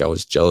was like, I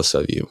was jealous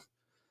of you,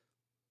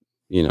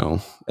 you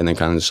know, and then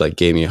kind of just like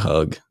gave me a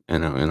hug.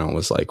 And I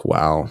was like,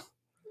 wow.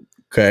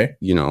 Okay.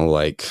 You know,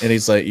 like, and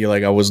he's like, you're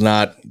like, I was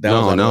not.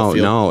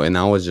 No. And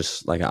that was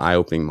just like an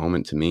eye-opening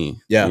moment to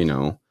me. Yeah. You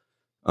know,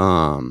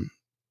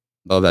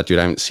 love that dude.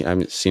 I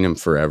haven't seen him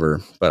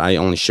forever, but I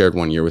only shared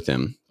 1 year with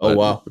him. Oh,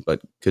 wow.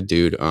 But good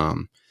dude.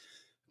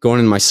 Going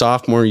into my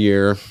sophomore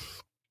year,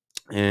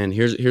 and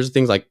here's the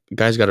things like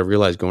guys got to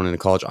realize going into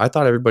college. I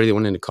thought everybody that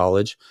went into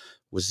college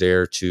was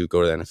there to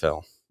go to the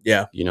NFL.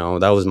 Yeah. You know,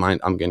 that was mine.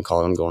 I'm getting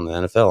college. I'm going to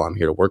the NFL. I'm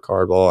here to work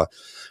hard. Blah.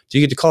 Do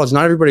you get to college?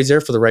 Not everybody's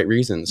there for the right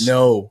reasons.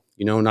 No.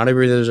 You know, not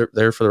everybody's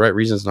there for the right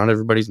reasons. Not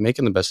everybody's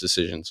making the best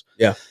decisions.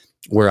 Yeah.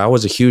 Where I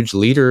was a huge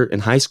leader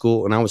in high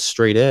school and I was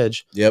straight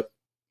edge. Yep.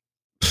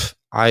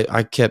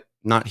 I kept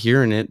not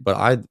hearing it,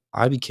 but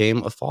I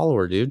became a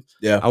follower, dude.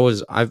 Yeah.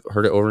 I've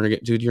heard it over and again.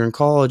 Dude, you're in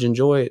college.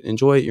 Enjoy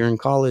it. You're in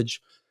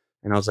college.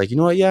 And I was like, you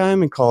know what? Yeah,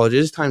 I'm in college. It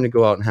is time to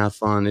go out and have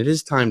fun. It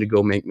is time to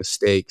go make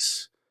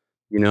mistakes,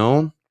 you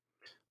know?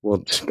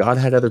 Well, God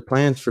had other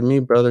plans for me,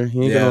 brother.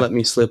 He ain't going to let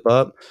me slip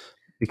up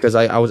because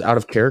I was out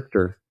of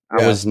character.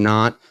 I was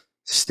not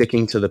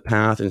sticking to the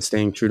path and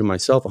staying true to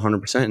myself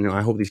 100%. And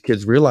I hope these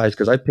kids realize,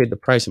 because I paid the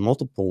price in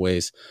multiple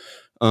ways.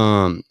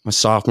 My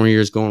sophomore year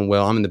is going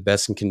well. I'm in the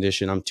best in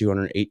condition. I'm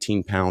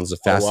 218 pounds, the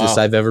fastest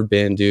I've ever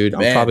been, dude.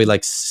 I'm probably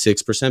like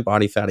 6%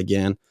 body fat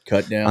again.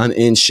 Cut down. I'm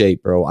in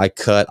shape, bro. I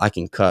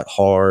can cut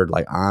hard.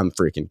 Like, I'm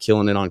freaking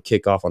killing it on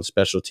kickoff, on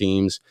special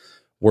teams,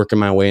 working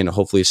my way into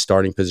hopefully a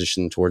starting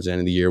position towards the end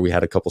of the year. We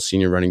had a couple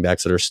senior running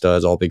backs that are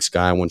studs, all Big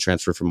Sky, one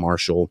transfer from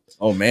Marshall.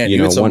 Oh man,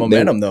 you had some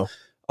momentum though.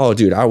 Oh,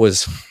 dude, I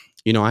was,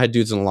 I had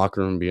dudes in the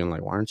locker room being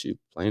like, why aren't you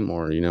playing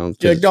more?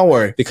 Yeah, don't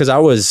worry. Because I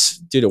was,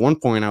 dude, at one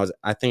point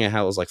I think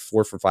I was like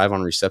 4 for 5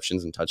 on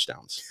receptions and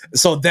touchdowns.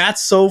 So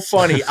that's so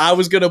funny. I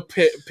was going to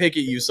pick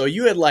at you. So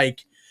you had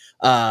like,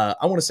 I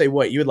want to say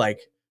what? You had like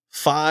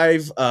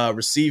 5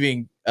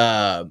 receiving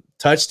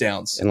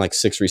touchdowns. And like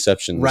 6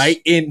 receptions.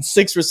 Right? In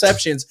 6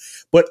 receptions.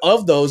 But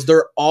of those,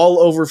 they're all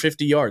over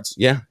 50 yards.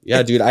 Yeah,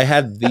 dude. I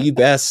had the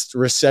best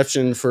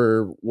reception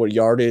for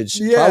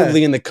yardage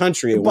probably in the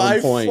country at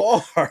one point.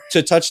 Far.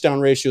 To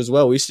touchdown ratio as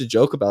well. We used to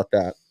joke about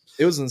that.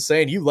 It was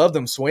insane. You love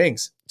them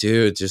swings.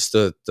 Dude, just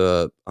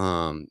the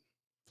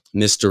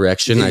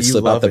misdirection. I'd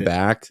slip out the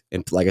back.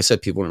 And like I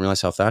said, people didn't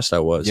realize how fast I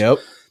was. Yep.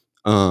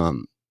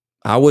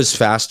 I was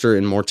faster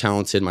and more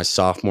talented my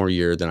sophomore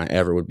year than I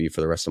ever would be for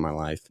the rest of my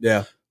life.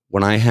 Yeah.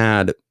 When I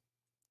had,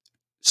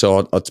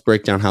 so let's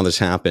break down how this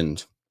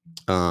happened.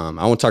 I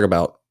won't talk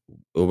about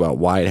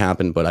why it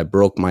happened, but I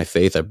broke my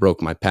faith. I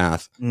broke my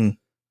path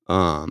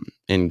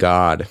in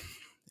God.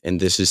 And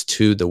this is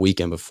to the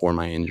weekend before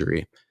my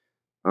injury.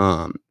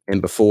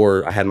 And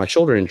before I had my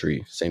shoulder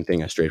injury, same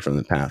thing. I strayed from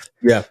the path.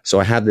 Yeah. So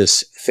I had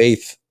this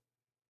faith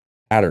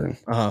pattern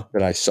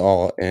that I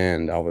saw,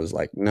 and I was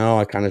like, no,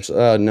 I kind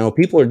of, no,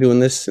 people are doing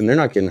this and they're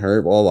not getting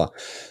hurt, blah, blah.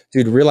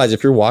 Dude, realize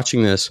if you're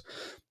watching this,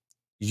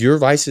 your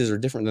vices are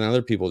different than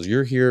other people's.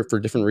 You're here for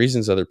different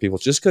reasons than other people.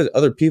 Just because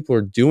other people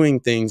are doing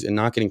things and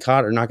not getting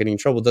caught or not getting in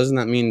trouble doesn't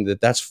that mean that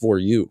that's for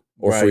you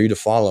or for you to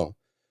follow.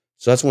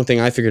 So that's one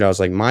thing I figured out. I was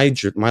like, my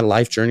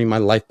life journey, my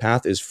life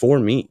path is for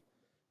me.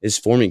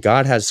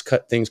 God has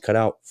things cut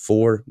out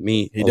for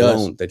me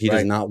alone that he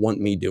does not want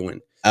me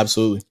doing.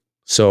 Absolutely.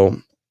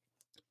 So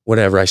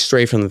whatever, I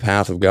stray from the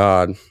path of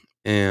God,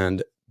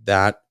 and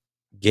that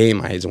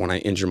game is when I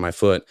injured my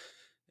foot,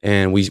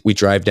 and we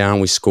drive down,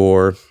 we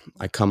score,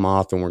 I come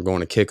off, and we're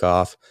going to kick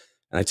off,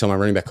 and I tell my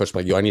running back coach,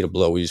 like, yo, I need a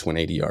blow. We just went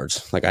 80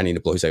 yards. Like, I need a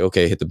blow. He's like,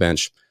 okay, hit the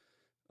bench.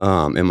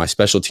 And my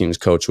special teams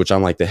coach, which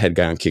I'm like the head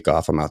guy on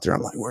kickoff, I'm out there.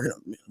 I'm like, we're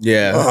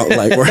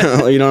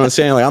gonna, you know what I'm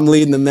saying? Like, I'm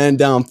leading the men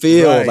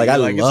downfield. Right, like, I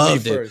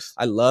loved it.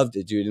 I loved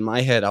it, dude. In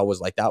my head, I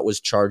was like, that was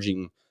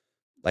charging,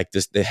 like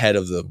the head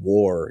of the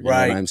war. You know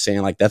what I'm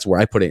saying? Like, that's where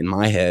I put it in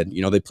my head.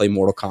 You know, they play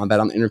Mortal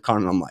Kombat on the Intercon,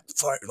 and I'm like,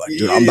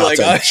 dude, I'm about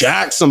to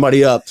jack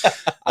somebody up.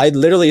 I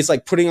literally, it's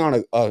like putting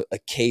on a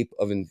cape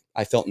of,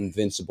 I felt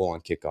invincible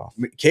on kickoff.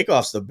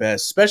 Kickoff's the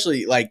best,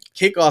 especially like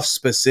kickoff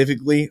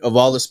specifically of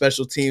all the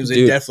special teams.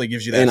 Dude, it definitely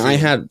gives you that. And feeling. I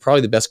had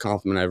probably the best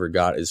compliment I ever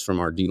got is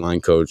from our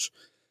D-line coach.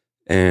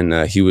 And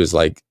he was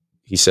like,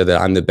 he said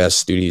that I'm the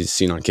best dude he's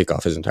seen on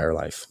kickoff his entire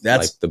life.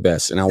 That's like the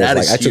best. And I was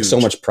like, I took so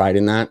much pride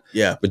in that.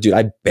 Yeah. But dude,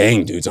 I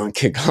banged dudes on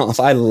kickoff.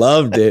 I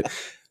loved it.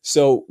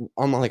 So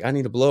I'm like, I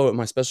need to blow it.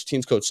 My special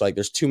teams coach, like,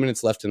 there's 2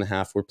 minutes left in the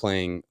half. We're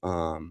playing,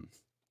 I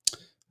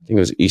think it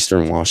was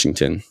Eastern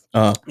Washington,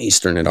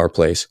 Eastern at our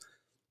place.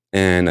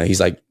 And he's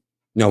like,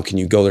 no, can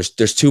you go?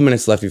 There's 2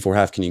 minutes left before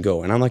half. Can you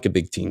go? And I'm like a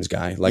big teams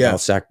guy. Like,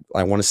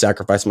 I want to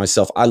sacrifice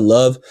myself. I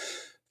love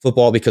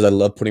football because I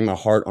love putting my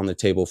heart on the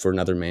table for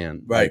another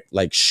man. Right.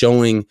 Like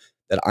showing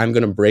that I'm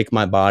going to break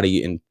my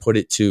body and put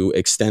it to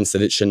extents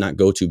that it should not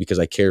go to because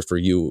I care for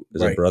you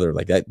as a brother.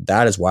 Like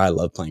that is why I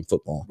love playing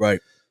football. Right.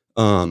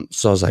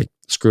 So I was like,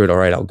 screw it. All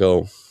right, I'll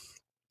go.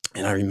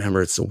 And I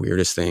remember it's the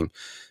weirdest thing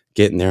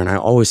getting there. And I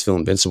always feel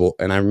invincible.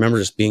 And I remember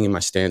just being in my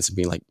stance and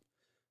being like,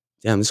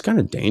 damn, this is kind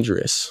of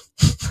dangerous.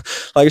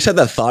 Like, I just had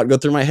that thought go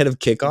through my head of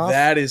kickoff.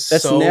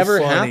 That's so never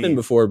funny. Happened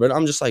before, but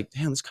I'm just like,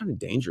 damn, it's kind of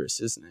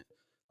dangerous, isn't it?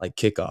 Like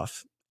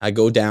kickoff. I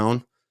go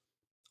down,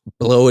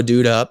 blow a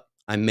dude up.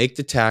 I make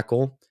the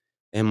tackle,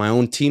 and my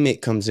own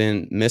teammate comes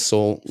in,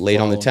 missile, laid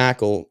on the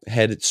tackle,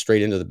 headed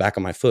straight into the back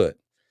of my foot,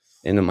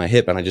 into my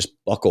hip, and I just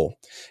buckle.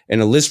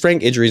 And a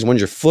Lisfranc injury is when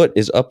your foot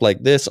is up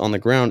like this on the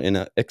ground, and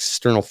an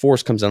external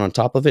force comes down on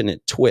top of it, and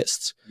it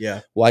twists.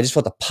 Yeah. Well, I just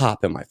felt a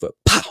pop in my foot.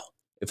 Pow!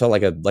 It felt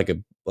like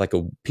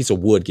a piece of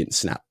wood getting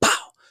snapped. Pow!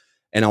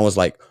 And I was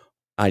like,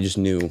 I just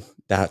knew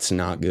that's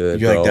not good.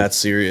 You're bro. Like, that's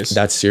serious.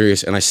 That's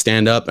serious. And I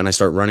stand up and I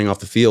start running off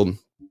the field,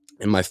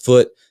 and my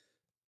foot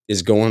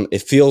is going,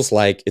 it feels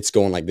like it's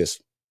going like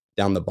this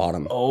down the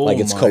bottom. Oh, like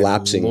it's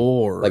collapsing.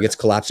 Lord. Like it's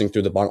collapsing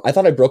through the bottom. I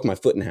thought I broke my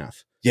foot in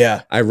half.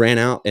 Yeah. I ran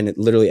out, and it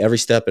literally every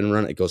step and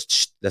run, it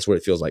goes, that's what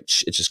it feels like.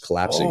 It's just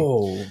collapsing.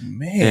 Oh,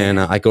 man. And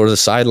I go to the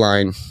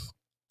sideline,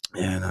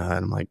 and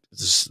I'm like,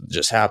 this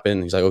just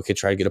happened. He's like, okay,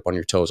 try to get up on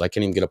your toes. I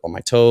can't even get up on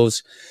my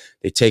toes.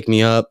 They take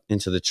me up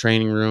into the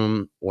training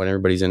room when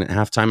everybody's in at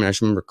halftime. And I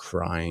just remember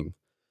crying.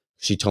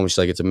 She told me, she's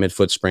like, it's a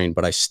midfoot sprain,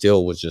 but I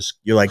still was just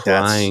You're like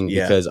crying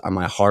because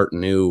my heart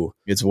knew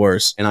it's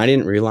worse. And I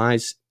didn't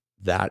realize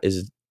that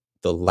is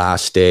the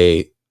last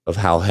day of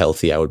how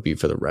healthy I would be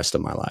for the rest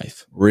of my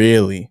life.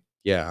 Really?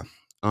 Yeah.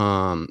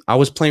 I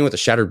was playing with a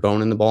shattered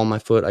bone in the ball of my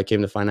foot. I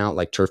came to find out,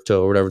 like turf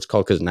toe or whatever it's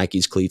called, because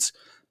Nike's cleats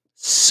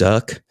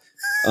suck.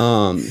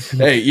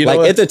 Hey, you know like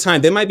what? at the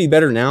time, they might be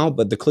better now,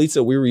 but the cleats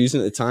that we were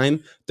using at the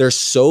time, they're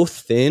so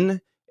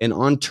thin, and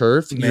on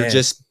turf, you're Man.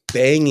 just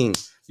banging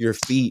your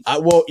feet.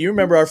 Well, you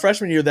remember our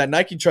freshman year, that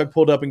Nike truck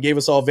pulled up and gave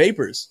us all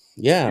vapors.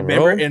 Yeah,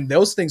 Remember? bro. And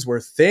those things were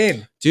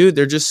thin. Dude,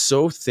 they're just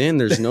so thin.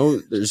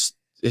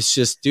 It's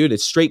just, dude,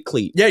 it's straight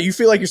cleat. Yeah, you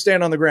feel like you're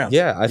standing on the ground.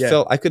 Yeah,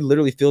 I could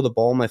literally feel the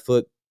ball of my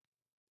foot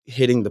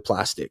hitting the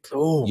plastic.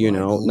 Oh, you my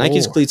know, Lord.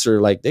 Nike's cleats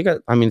are like,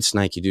 it's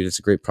Nike, dude. It's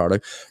a great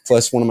product.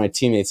 Plus, one of my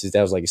teammates, his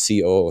dad was like a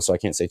COO, so I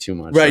can't say too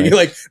much. Right. You're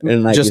like,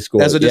 in Nike just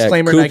school. as a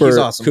disclaimer, Cooper, Nike's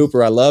awesome.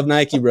 Cooper, I love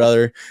Nike,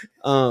 brother.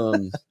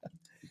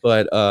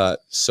 But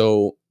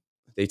so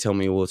they tell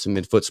me, well, it's a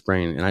midfoot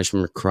sprain. And I just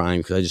remember crying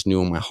because I just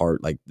knew in my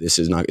heart, like,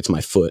 it's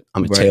my foot.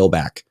 I'm a Right.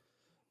 tailback.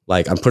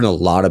 Like, I'm putting a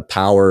lot of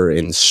power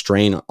and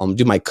strain on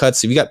do my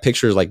cuts. If you got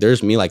pictures, like,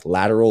 there's me like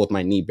lateral with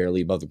my knee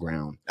barely above the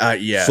ground.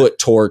 Yeah. Foot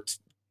torqued,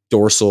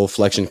 dorsal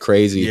flexion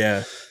crazy.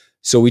 Yeah.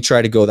 So we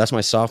try to go. That's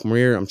my sophomore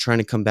year. I'm trying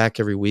to come back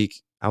every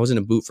week. I was in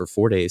a boot for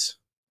 4 days.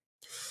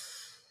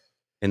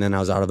 And then I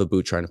was out of a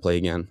boot trying to play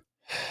again.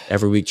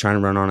 Every week trying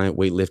to run on it,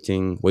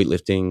 weightlifting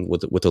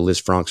with a Liz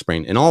Franck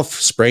sprain. And all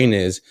sprain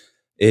is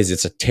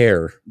it's a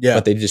tear. Yeah.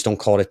 But they just don't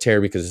call it a tear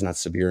because it's not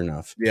severe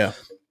enough. Yeah.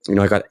 You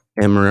know, I got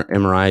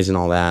MRIs and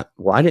all that.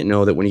 Well, I didn't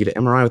know that when you get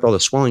an MRI with all the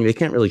swelling, they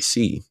can't really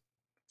see.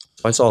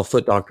 So I saw a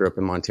foot doctor up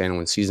in Montana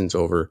when season's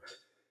over.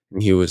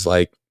 And he was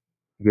like,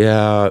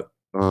 yeah,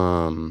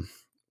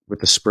 with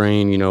the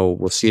sprain, you know,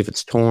 we'll see if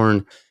it's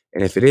torn.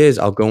 And if it is,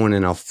 I'll go in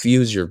and I'll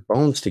fuse your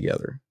bones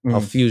together. I'll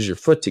fuse your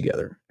foot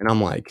together. And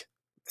I'm like,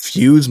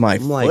 fuse my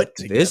foot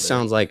together. This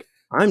sounds like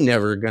I'm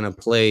never going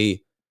to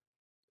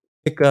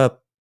pick up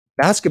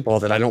basketball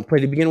that I don't play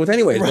to begin with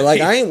anyways. Right. But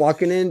like, I ain't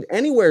walking in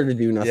anywhere to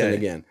do nothing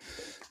again.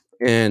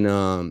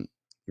 And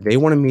they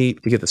wanted me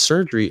to get the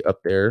surgery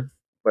up there,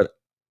 but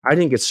I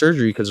didn't get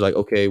surgery because like,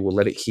 okay, we'll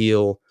let it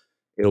heal.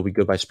 It'll be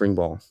good by spring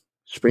ball.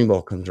 Spring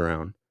ball comes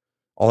around.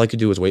 All I could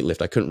do was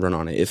weightlift. I couldn't run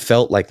on it. It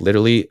felt like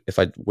literally if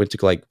I went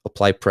to like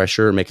apply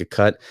pressure or make a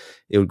cut,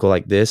 it would go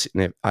like this.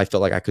 And I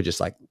felt like I could just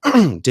like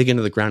dig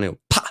into the ground and it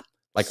would pop.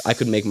 Like I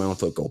could make my own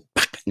foot go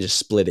pop and just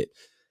split it.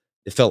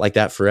 It felt like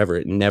that forever.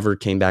 It never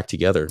came back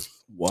together.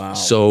 Wow.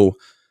 So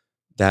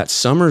that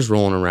summer's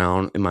rolling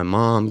around and my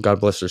mom, God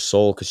bless her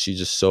soul, because she's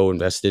just so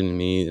invested in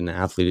me and the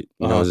athlete,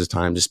 you know, at this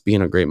time, just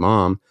being a great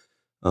mom.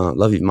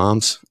 Love you,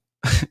 moms.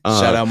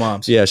 Shout out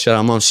moms. Yeah, shout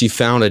out moms. She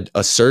found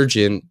a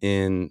surgeon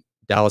in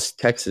Dallas,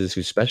 Texas,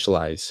 who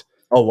specialized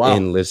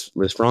in Liz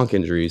Franck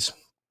injuries.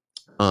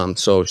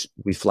 So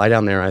we fly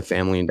down there. I have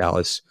family in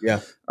Dallas. Yeah.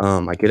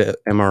 I get an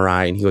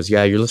MRI and he goes,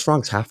 yeah, your Liz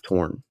Franck's half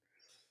torn.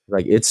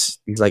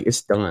 He's like,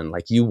 it's done.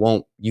 Like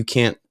you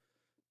can't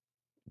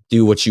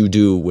do what you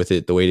do with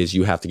it the way it is.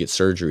 You have to get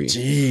surgery.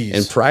 Jeez.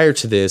 And prior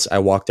to this, I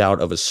walked out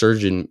of a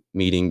surgeon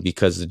meeting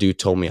because the dude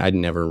told me I'd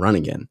never run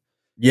again.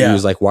 Yeah. He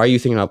was like, why are you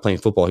thinking about playing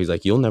football? He's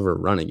like, you'll never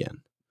run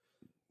again.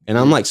 And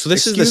I'm like, so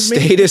this is the Excuse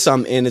me? status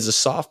I'm in as a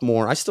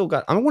sophomore. I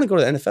want to go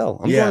to the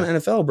NFL. I'm going to the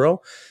NFL,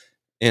 bro.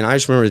 And I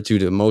just remember the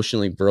dude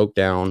emotionally broke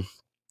down.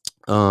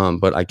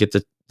 But I get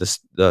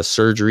the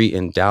surgery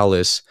in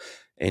Dallas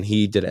and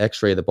he did an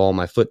x-ray of the ball of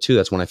my foot too.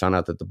 That's when I found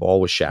out that the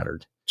ball was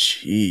shattered.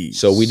 Jeez.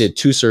 So we did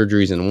 2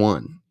 surgeries in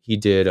one. He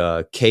did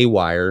a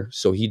K-wire.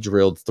 So he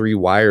drilled 3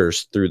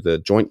 wires through the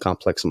joint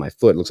complex of my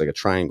foot. It looks like a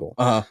triangle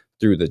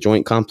through the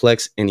joint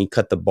complex. And he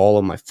cut the ball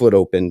of my foot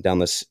open down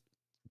this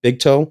big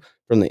toe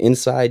from the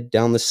inside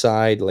down the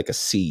side, like a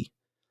C,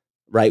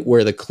 right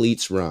where the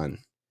cleats run.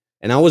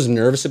 And I was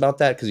nervous about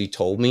that because he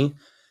told me,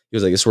 he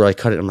was like, this is where I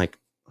cut it. I'm like,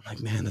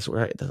 man, that's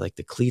where like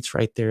the cleats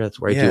right there. That's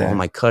where I do all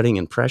my cutting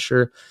and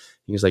pressure.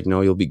 He was like,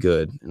 no, you'll be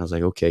good. And I was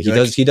like, okay.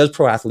 He does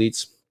pro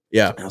athletes.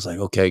 Yeah. And I was like,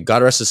 okay,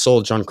 God rest his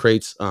soul. John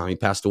Crates, he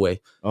passed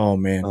away. Oh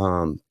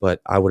man.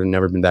 But I would have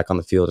never been back on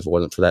the field if it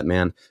wasn't for that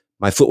man.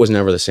 My foot was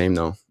never the same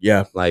though.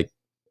 Yeah. Like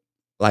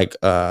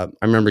I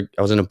remember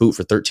I was in a boot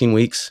for 13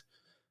 weeks,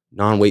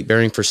 non-weight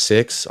bearing for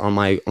 6 on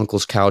my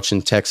uncle's couch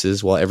in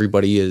Texas while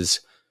everybody is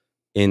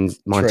in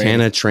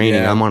Montana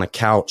training. Yeah. I'm on a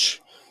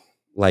couch,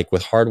 like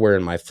with hardware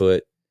in my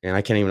foot, and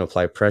I can't even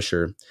apply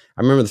pressure.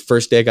 I remember the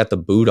first day I got the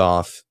boot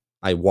off,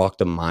 I walked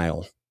a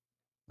mile,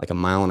 like a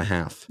mile and a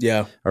half.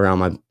 Yeah. Around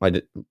my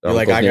like,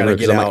 I gotta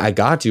get out. like, I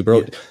got to,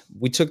 bro. Yeah.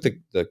 We took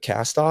the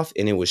cast off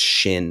and it was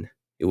shin.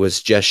 It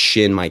was just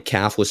shin. My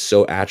calf was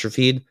so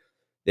atrophied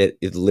that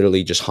it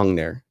literally just hung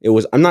there. It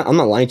was, I'm not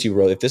lying to you,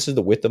 bro. If this is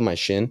the width of my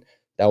shin,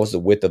 that was the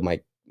width of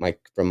my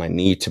from my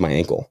knee to my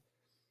ankle.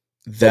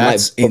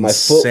 That's but my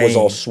insane. foot was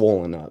all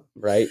swollen up,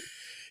 right?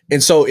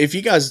 And so if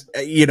you guys,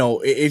 you know,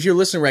 if you're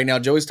listening right now,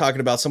 Joey's talking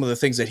about some of the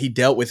things that he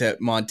dealt with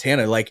at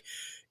Montana, like,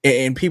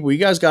 and people, you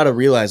guys got to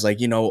realize, like,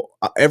 you know,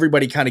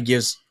 everybody kind of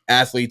gives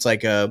athletes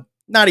like a,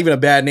 not even a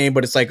bad name,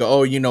 but it's like,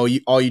 oh, you know,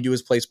 all you do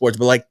is play sports.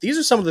 But like, these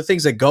are some of the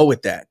things that go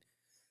with that.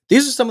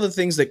 These are some of the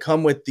things that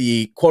come with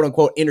the quote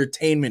unquote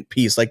entertainment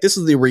piece. Like, this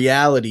is the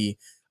reality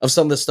of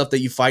some of the stuff that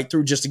you fight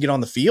through just to get on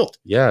the field.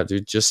 Yeah,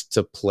 dude, just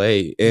to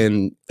play.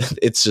 And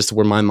it's just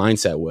where my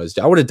mindset was.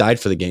 I would have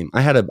died for the game.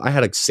 I had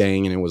a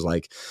saying, and it was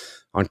like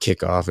on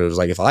kickoff, it was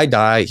like, if I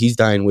die, he's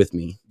dying with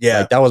me.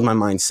 Yeah. Like, that was my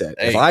mindset.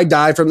 Hey. If I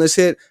die from this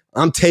hit,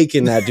 I'm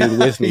taking that dude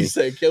with me. He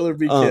said, kill or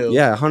be killed.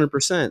 Yeah,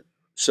 100%.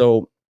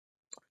 So,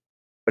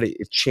 but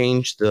it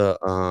changed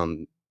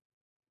the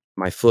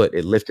my foot.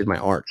 It lifted my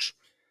arch.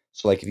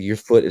 So, like, if your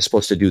foot is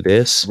supposed to do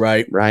this,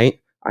 Right.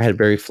 I had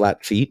very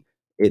flat feet.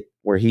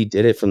 Where he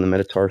did it from the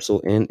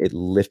metatarsal in, it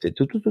lifted,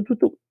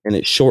 and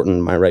it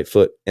shortened my right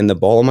foot, and the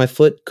ball of my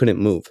foot couldn't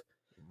move.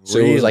 So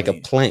it was like a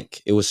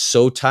plank. It was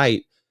so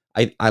tight.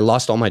 I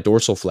lost all my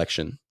dorsal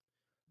flexion.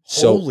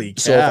 Holy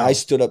cow. So if I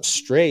stood up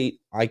straight,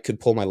 I could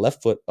pull my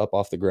left foot up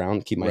off the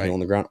ground, keep my heel on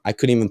the ground. I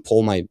couldn't even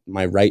pull my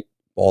right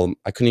ball.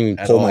 I couldn't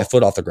even pull my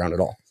foot off the ground at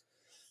all.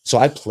 So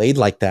I played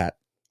like that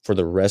for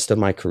the rest of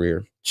my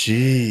career.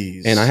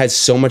 Jeez. And I had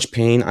so much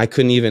pain. I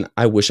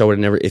wish I would have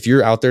never, if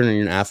you're out there and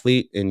you're an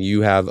athlete and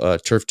you have a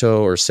turf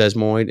toe or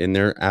sesamoid and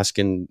they're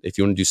asking if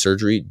you want to do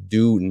surgery,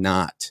 do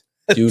not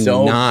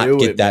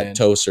get that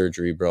toe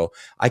surgery, bro.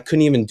 I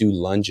couldn't even do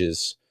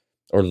lunges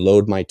or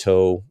load my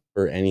toe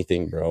or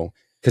anything, bro.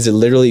 Because it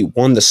literally,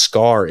 the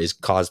scar is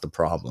caused the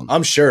problem.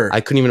 I'm sure.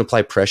 I couldn't even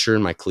apply pressure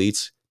in my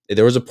cleats.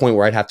 There was a point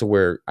where I'd have to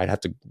wear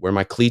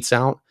my cleats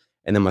out,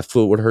 and then my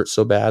foot would hurt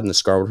so bad and the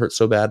scar would hurt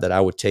so bad that I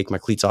would take my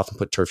cleats off and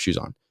put turf shoes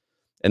on.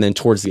 And then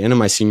towards the end of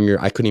my senior year,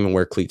 I couldn't even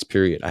wear cleats,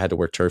 period. I had to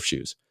wear turf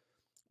shoes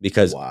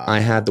because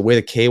I had the way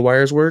the K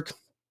wires work.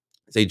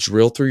 They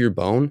drill through your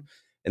bone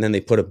and then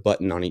they put a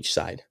button on each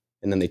side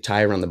and then they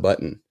tie around the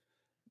button.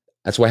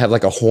 That's why I have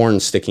like a horn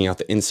sticking out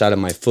the inside of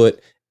my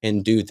foot.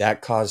 And dude,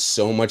 that caused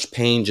so much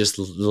pain just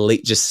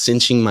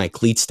cinching my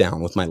cleats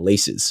down with my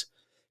laces.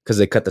 Because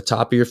they cut the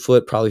top of your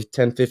foot, probably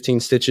 10,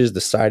 15 stitches,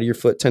 the side of your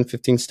foot, 10,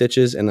 15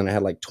 stitches. And then I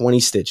had like 20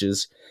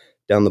 stitches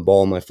down the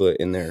ball of my foot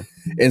in there.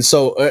 And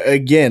so,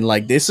 again,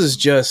 like this is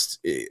just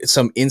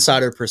some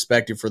insider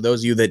perspective for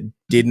those of you that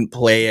didn't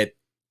play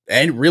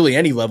at really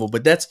any level.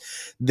 But this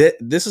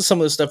is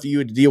some of the stuff that you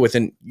would deal with.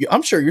 And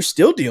I'm sure you're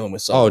still dealing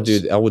with some of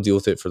this. Dude, I will deal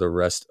with it for the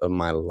rest of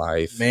my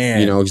life.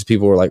 Man. Because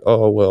people were like,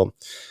 oh, well,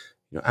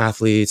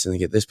 athletes and they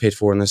get this paid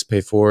for and this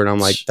paid for. And I'm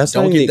like, that's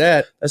not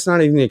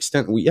even the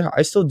extent.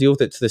 I still deal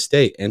with it to this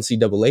day.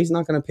 NCAA is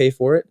not going to pay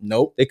for it.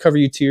 Nope. They cover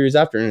you 2 years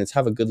after and it's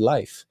have a good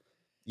life,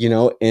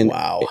 and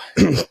wow.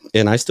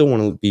 And I still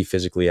want to be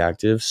physically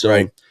active.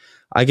 So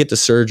I get the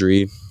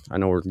surgery. I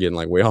know we're getting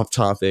like way off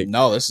topic.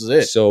 No, this is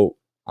it. So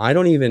I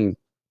don't even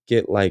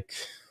get like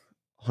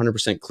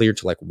 100% clear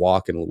to like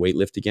walk and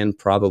weightlift again,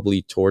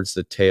 probably towards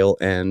the tail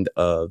end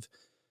of,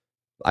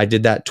 I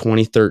did that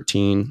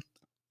 2013.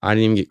 I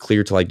didn't even get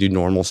cleared to like do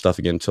normal stuff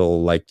again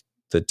until like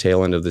the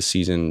tail end of the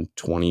season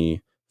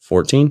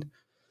 2014.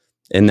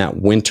 And that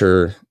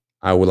winter,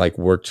 I would like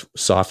worked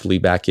softly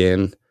back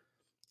in.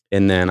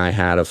 And then I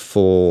had a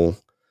full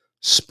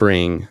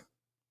spring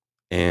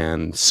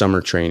and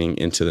summer training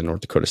into the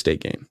North Dakota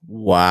State game.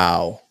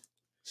 Wow.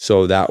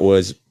 So that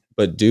was,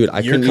 but dude,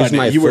 I couldn't use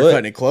my foot. You were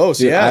cutting it close.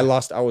 Dude, yeah.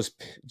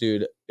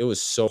 Dude, it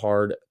was so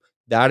hard.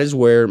 That is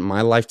where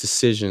my life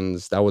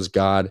decisions, that was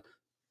God.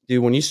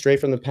 Dude, when you stray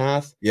from the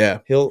path,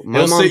 he'll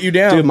sit you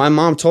down. Dude, my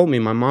mom told me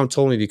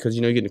because,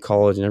 you get into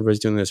college and everybody's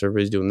doing this,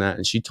 everybody's doing that.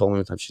 And she told me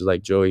one time, she's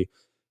like, Joey,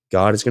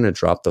 God is going to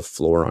drop the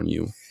floor on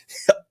you.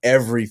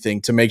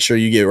 Everything to make sure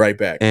you get right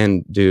back.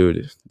 And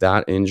dude,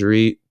 that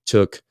injury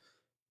took,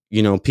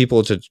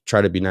 people to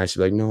try to be nice.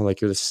 Be like, no, like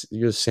you're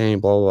the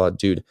same, blah, blah, blah.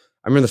 Dude,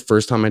 I remember the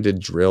first time I did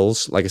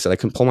drills, like I said, I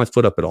couldn't pull my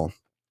foot up at all.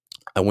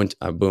 I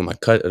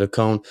cut at a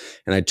cone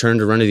and I turned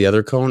to run to the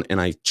other cone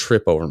and I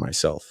trip over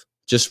myself.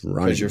 Just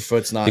running because your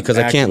foot's not because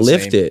I can't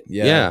lift it.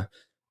 Yeah.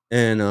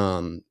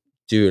 And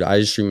dude, I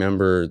just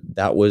remember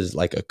that was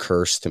like a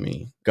curse to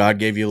me. God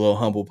gave you a little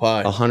humble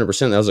pie.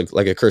 100%. That was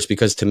like a curse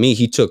because to me,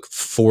 he took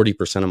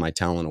 40% of my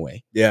talent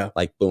away. Yeah.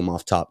 Like boom,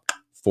 off top,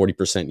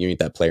 40%. You ain't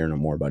that player no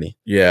more, buddy.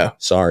 Yeah.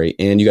 Sorry.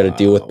 And you got to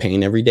deal with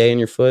pain every day in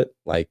your foot.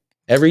 Like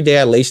every day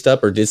I laced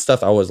up or did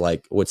stuff, I was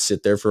like, would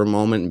sit there for a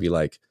moment and be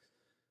like,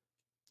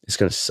 it's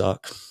going to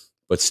suck.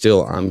 But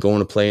still, I'm going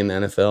to play in the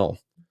NFL.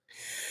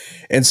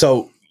 And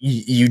so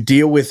you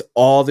deal with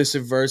all this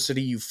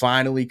adversity. You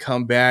finally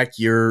come back.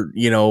 You're,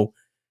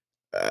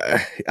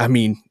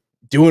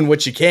 doing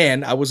what you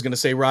can. I was going to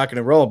say rocking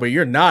and roll, but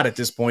you're not at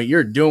this point.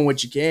 You're doing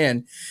what you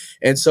can.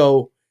 And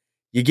so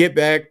you get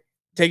back,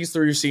 take us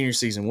through your senior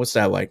season. What's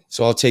that like?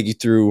 So I'll take you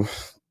through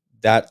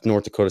that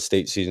North Dakota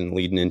State season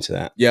leading into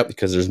that. Yep.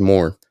 Because there's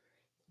more.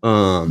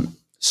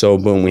 So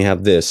boom, we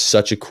have this,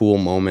 such a cool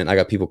moment. I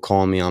got people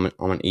calling me. I'm an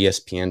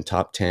ESPN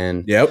top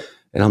 10. Yep.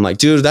 And I'm like,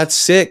 dude, that's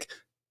sick.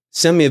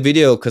 Send me a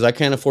video because I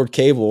can't afford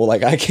cable.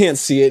 Like I can't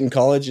see it in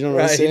college. You know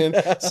what I'm saying?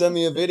 Send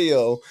me a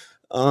video.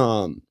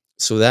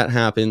 So that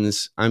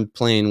happens. I'm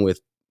playing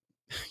with,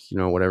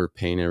 whatever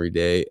pain every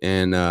day.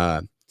 And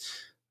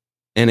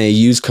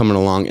NAU's coming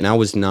along and I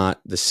was not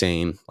the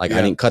same. Like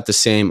I didn't cut the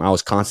same. I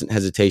was constant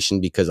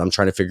hesitation because I'm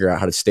trying to figure out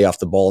how to stay off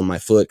the ball in my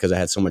foot because I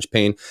had so much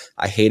pain.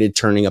 I hated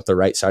turning up the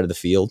right side of the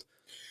field.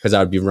 because I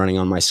would be running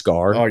on my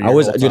scar. Oh,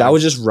 I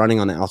was just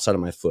running on the outside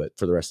of my foot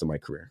for the rest of my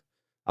career.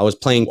 I was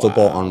playing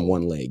football on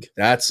one leg.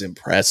 That's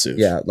impressive.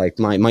 Yeah, like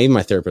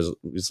my therapist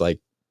was like,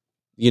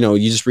 you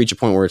just reach a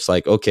point where it's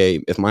like,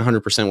 okay, if my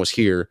 100% was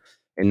here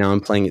and now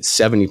I'm playing at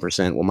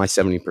 70%, well, my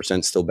 70%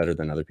 is still better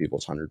than other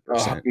people's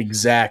 100%.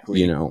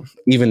 Exactly.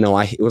 Even though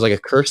it was like a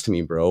curse to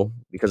me, bro,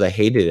 because I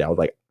hated it. I was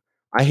like,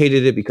 I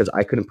hated it because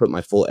I couldn't put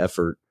my full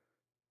effort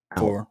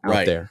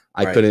out there.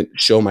 I couldn't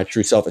show my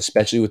true self,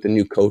 especially with the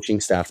new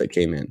coaching staff that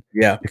came in.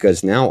 Yeah.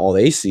 Because now all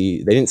they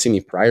didn't see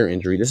me prior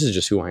injury. This is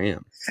just who I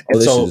am.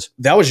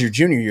 That was your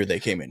junior year they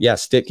came in. Yeah.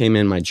 Stick came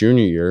in my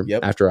junior year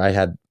after I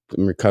had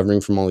been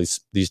recovering from all these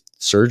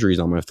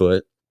surgeries on my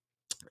foot.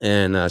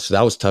 And so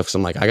that was tough. So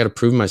I'm like, I got to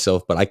prove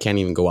myself, but I can't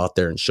even go out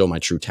there and show my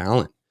true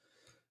talent.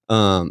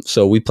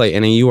 So we play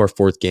NAU our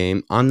fourth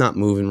game. I'm not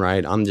moving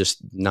right. I'm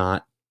just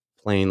not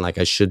playing like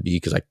I should be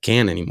because I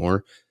can't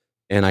anymore.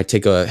 And I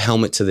take a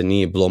helmet to the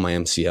knee and blow my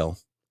MCL.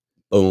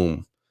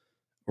 Boom.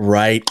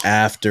 Right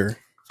after.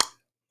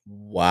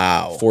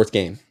 Wow. Fourth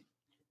game.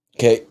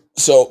 Okay.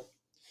 So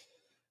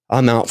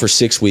I'm out for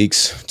 6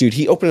 weeks. Dude,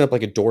 he opened it up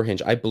like a door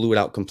hinge. I blew it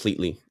out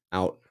completely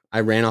out. I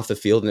ran off the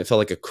field and it felt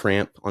like a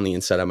cramp on the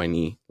inside of my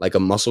knee, like a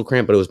muscle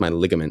cramp, but it was my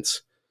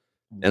ligaments.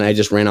 And I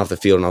just ran off the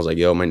field and I was like,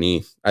 yo, my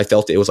knee. I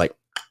felt it. It was like,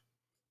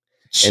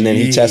 Jeez. And then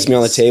he tests me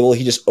on the table.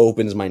 He just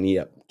opens my knee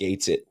up,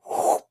 gates it.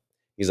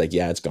 He's like,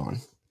 yeah, it's gone.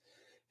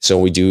 So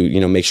we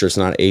do, make sure it's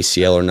not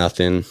ACL or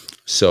nothing.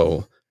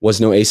 So was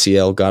no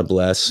ACL, God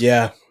bless.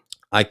 Yeah.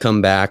 I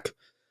come back.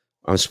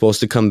 I'm supposed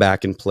to come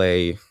back and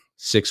play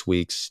 6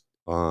 weeks.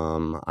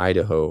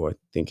 Idaho, I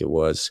think it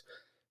was.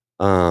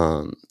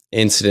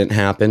 Incident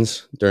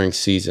happens during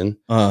season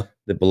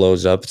that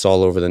blows up. It's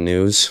all over the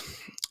news.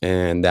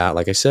 And that,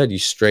 like I said, you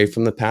stray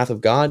from the path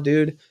of God,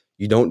 dude.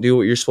 You don't do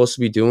what you're supposed to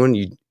be doing.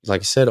 You,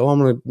 like I said, I'm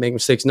going to make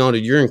mistakes. No,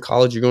 dude, you're in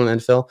college. You're going to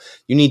the NFL.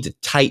 You need to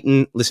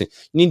tighten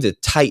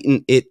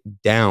it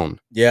down.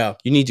 Yeah.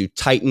 You need to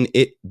tighten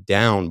it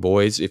down,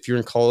 boys. If you're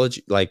in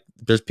college, like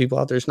there's people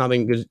out there that's not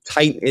being good.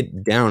 Tighten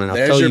it down. And I'll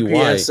tell you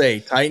why. PSA,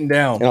 tighten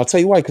down. And I'll tell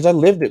you why, because I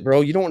lived it,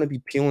 bro. You don't want to be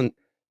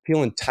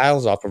peeling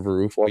tiles off of a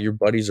roof while your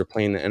buddies are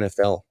playing the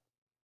NFL,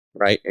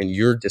 right? And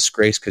you're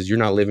disgraced because you're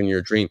not living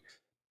your dream.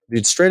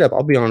 Dude, straight up,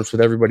 I'll be honest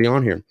with everybody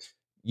on here.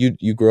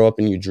 You grow up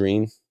and you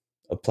dream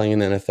of playing in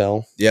the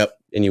NFL. Yep.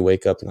 And you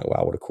wake up and like,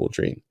 wow, what a cool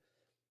dream.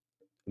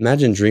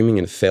 Imagine dreaming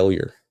in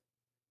failure.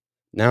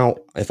 Now,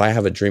 if I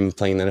have a dream of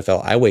playing in the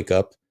NFL, I wake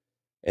up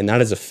and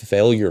that is a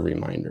failure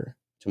reminder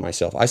to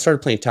myself. I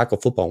started playing tackle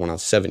football when I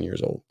was 7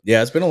 years old.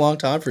 Yeah, it's been a long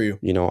time for you.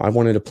 I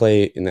wanted to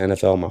play in the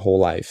NFL my whole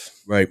life.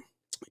 Right.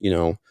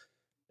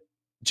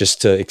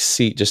 Just to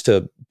exceed, just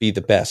to be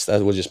the best.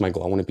 That was just my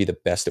goal. I want to be the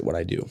best at what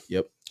I do.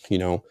 Yep.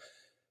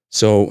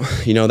 So,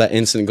 that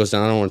incident goes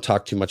down. I don't want to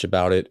talk too much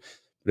about it,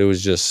 but it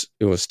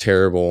was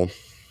terrible.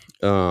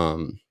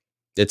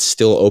 It's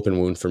still an open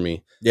wound for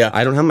me. Yeah.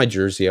 I don't have my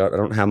jersey out. I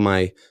don't have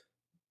my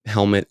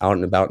helmet out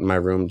and about in my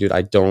room, dude.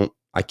 I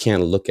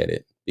can't look at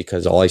it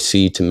because all I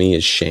see to me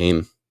is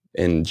shame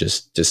and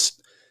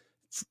just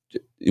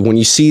when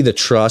you see the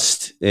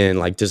trust and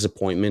like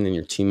disappointment in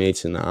your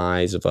teammates in the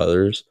eyes of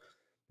others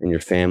and your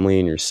family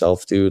and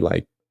yourself, dude,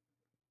 like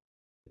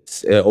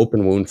it's an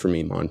open wound for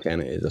me.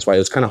 Montana is. That's why it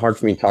was kind of hard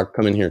for me to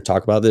come in here and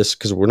talk about this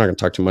because we're not going to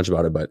talk too much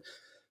about it. But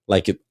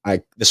like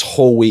this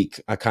whole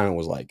week, I kind of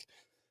was like,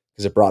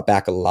 because it brought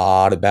back a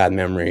lot of bad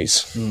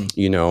memories.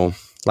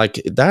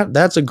 Like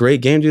that's a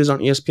great game, dude. It was on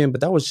ESPN,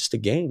 but that was just a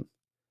game.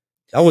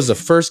 That was the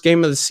first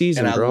game of the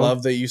season, and I bro.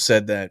 love that you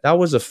said that. That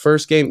was the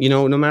first game.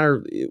 No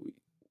matter.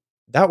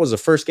 That was the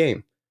first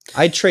game.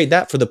 I'd trade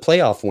that for the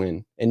playoff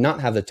win and not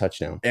have the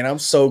touchdown. And I'm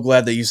so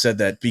glad that you said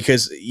that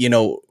because,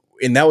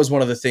 and that was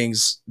one of the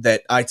things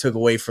that I took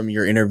away from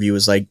your interview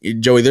is like,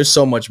 Joey, there's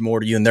so much more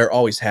to you. And there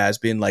always has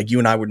been. Like you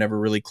and I were never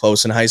really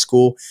close in high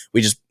school. We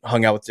just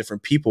hung out with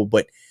different people.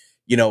 But,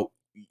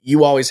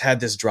 you always had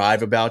this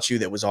drive about you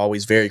that was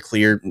always very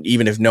clear,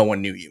 even if no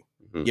one knew you,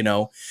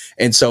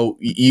 And so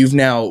you've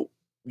now,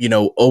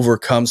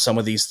 overcome some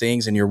of these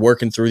things and you're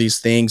working through these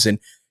things and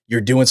you're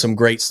doing some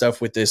great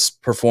stuff with this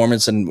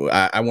performance. And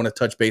I want to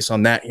touch base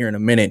on that here in a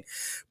minute.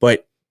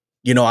 But,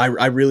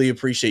 I really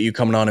appreciate you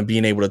coming on and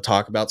being able to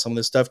talk about some of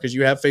this stuff because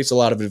you have faced a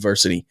lot of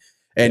adversity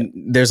and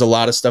there's a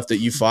lot of stuff that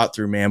you fought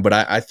through, man. But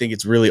I think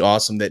it's really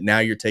awesome that now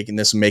you're taking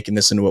this and making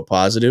this into a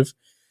positive.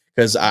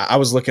 Because I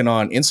was looking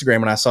on Instagram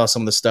and I saw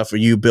some of the stuff of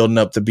you building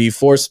up the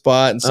B4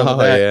 spot and some of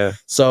that. Yeah.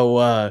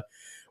 So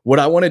what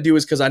I want to do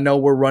is, because I know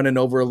we're running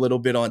over a little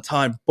bit on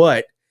time,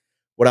 but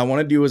what I want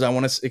to do is I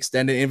want to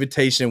extend an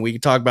invitation. We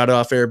can talk about it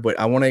off air, but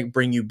I want to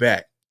bring you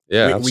back.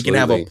 Yeah, we can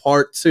have a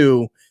part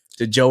 2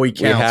 to Joey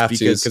Counts. We have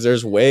because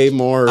there's way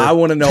more. I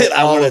want to know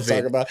all of talk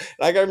it. About.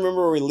 I got to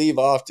remember where we leave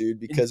off, dude,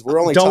 because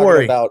we're only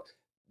talking about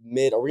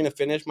mid. Are we going to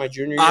finish my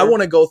junior year? I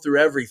want to go through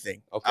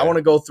everything. Okay. I want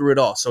to go through it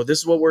all. So this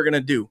is what we're going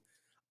to do.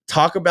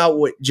 Talk about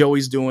what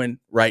Joey's doing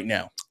right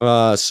now.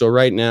 So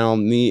right now,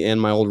 me and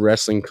my old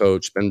wrestling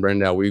coach, Ben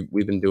Brendow,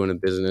 we've been doing a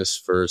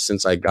business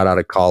since I got out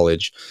of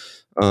college.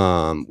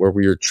 where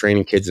we were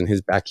training kids in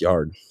his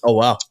backyard. Oh,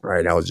 wow.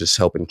 Right. I was just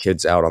helping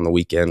kids out on the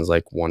weekends,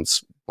 like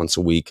once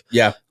a week.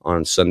 Yeah.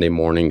 On Sunday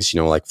mornings,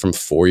 like from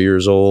 4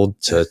 years old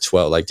to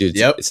 12. Like, dude,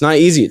 Yep. it's not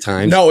easy at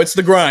times. No, it's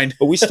the grind.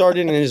 But we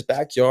started in his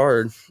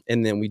backyard,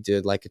 and then we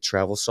did like a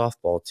travel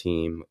softball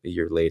team a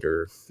year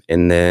later.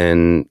 And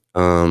then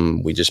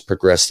we just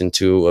progressed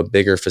into a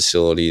bigger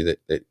facility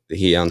that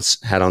he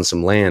had on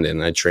some land.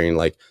 And I trained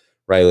like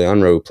Riley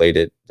Unruh, who played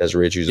at Desert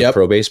Ridge, who's a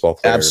pro baseball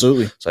player.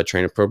 Absolutely. So I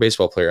trained a pro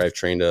baseball player. I've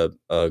trained a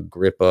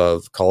grip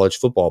of college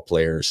football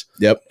players.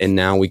 Yep. And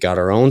now we got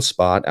our own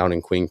spot out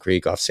in Queen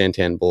Creek off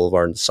Santan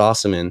Boulevard in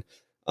Sossaman.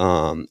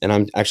 And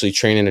I'm actually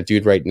training a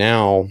dude right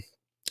now,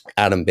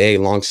 Adam Bay,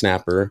 long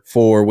snapper.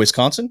 For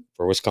Wisconsin?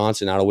 For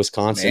Wisconsin, out of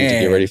Wisconsin, Man. to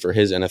get ready for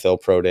his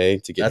NFL pro day,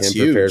 to get That's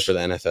him prepared huge. for the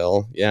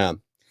NFL. Yeah.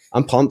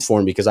 I'm pumped for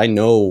him because I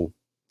know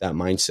that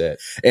mindset.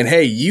 And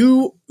hey,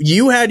 you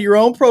had your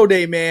own pro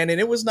day, man, and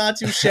it was not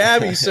too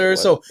shabby, sir.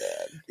 So,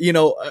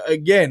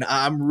 again,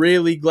 I'm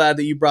really glad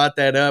that you brought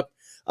that up.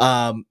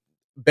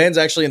 Ben's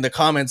actually in the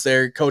comments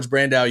there, Coach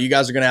Brandow. You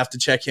guys are going to have to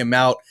check him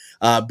out.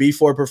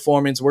 B4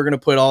 Performance. We're going to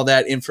put all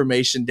that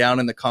information down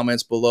in the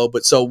comments below.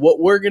 But so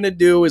what we're going to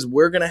do is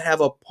we're going to have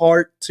a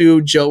part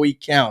 2 Joey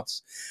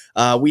Counts.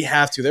 We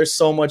have to. There's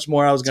so much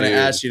more I was going to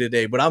ask you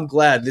today, but I'm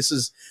glad this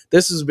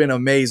has been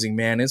amazing,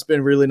 man. It's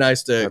been really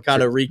nice to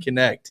kind of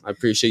reconnect. I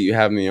appreciate you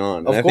having me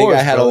on. Of I course, think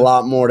I had brother. a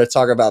lot more to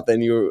talk about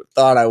than you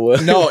thought I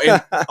would. No,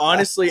 and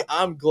honestly,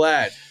 I'm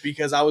glad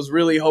because I was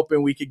really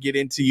hoping we could get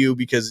into you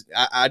because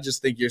I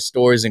just think your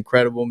story is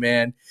incredible,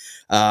 man.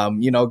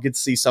 Get to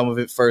see some of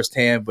it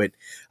firsthand, but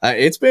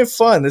it's been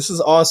fun. This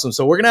is awesome.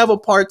 So we're going to have a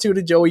part 2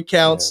 to Joey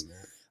Counts. Yeah,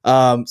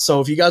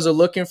 So if you guys are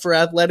looking for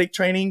athletic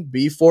training,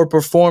 B4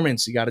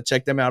 Performance, you got to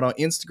check them out on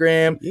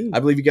Instagram. Yeah. I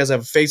believe you guys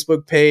have a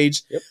Facebook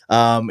page. Yep.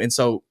 And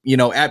so,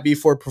 at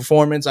B4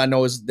 Performance, I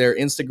know is their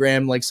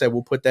Instagram. Like I said,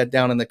 we'll put that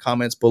down in the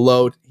comments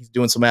below. He's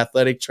doing some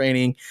athletic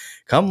training.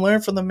 Come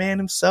learn from the man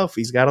himself.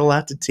 He's got a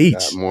lot to teach.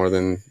 Got more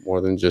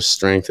than just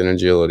strength and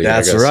agility.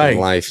 That's I got right.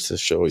 Some life to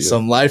show you.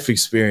 Some life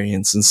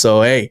experience. And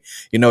so, hey,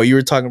 you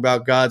were talking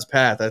about God's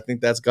path. I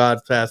think that's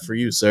God's path for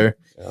you, sir.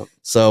 Yep.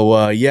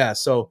 So,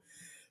 So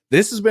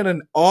this has been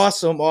an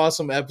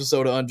awesome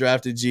episode of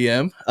Undrafted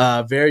GM.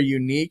 Very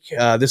unique.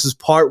 This is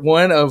part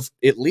 1 of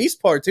at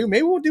least part 2.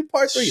 Maybe we'll do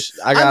part 3.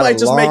 I got might a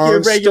just make you a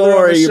long regular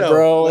on the story, show.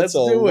 bro. Let's It's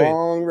a do it.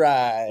 long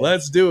ride.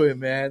 Let's do it,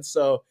 man.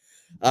 So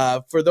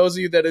for those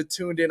of you that have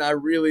tuned in, I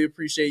really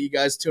appreciate you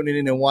guys tuning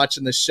in and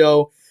watching the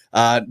show.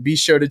 Be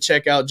sure to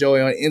check out Joey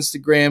on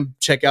Instagram.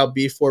 Check out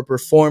B4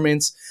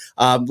 Performance.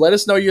 Let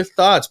us know your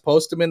thoughts.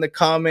 Post them in the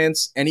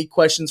comments. Any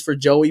questions for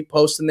Joey,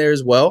 post in there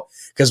as well,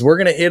 because we're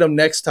going to hit them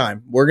next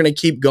time. We're going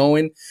to keep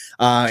going.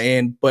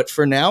 But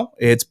for now,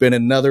 it's been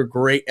another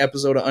great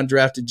episode of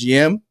Undrafted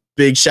GM.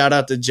 Big shout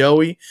out to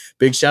Joey.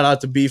 Big shout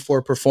out to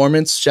B4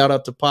 Performance. Shout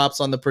out to Pops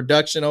on the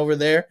production over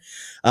there.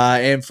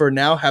 And for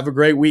now, have a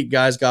great week,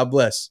 guys. God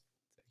bless.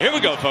 Here we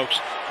go, folks.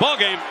 Ball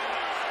game.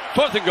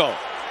 4th and goal.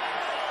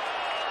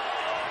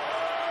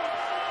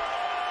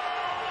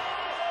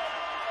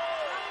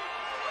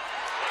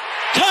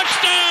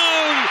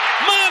 Touchdown,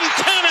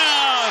 Montana!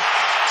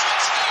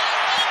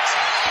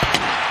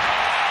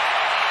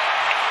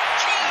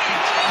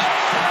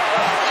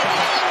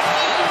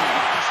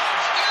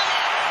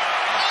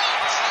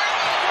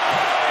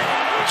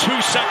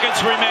 Two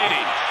seconds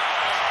remaining.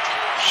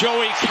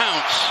 Joey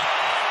Counts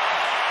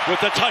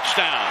with the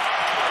touchdown.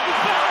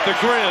 The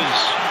Grizz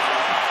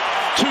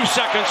 2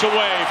 seconds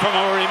away from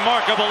a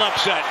remarkable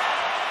upset.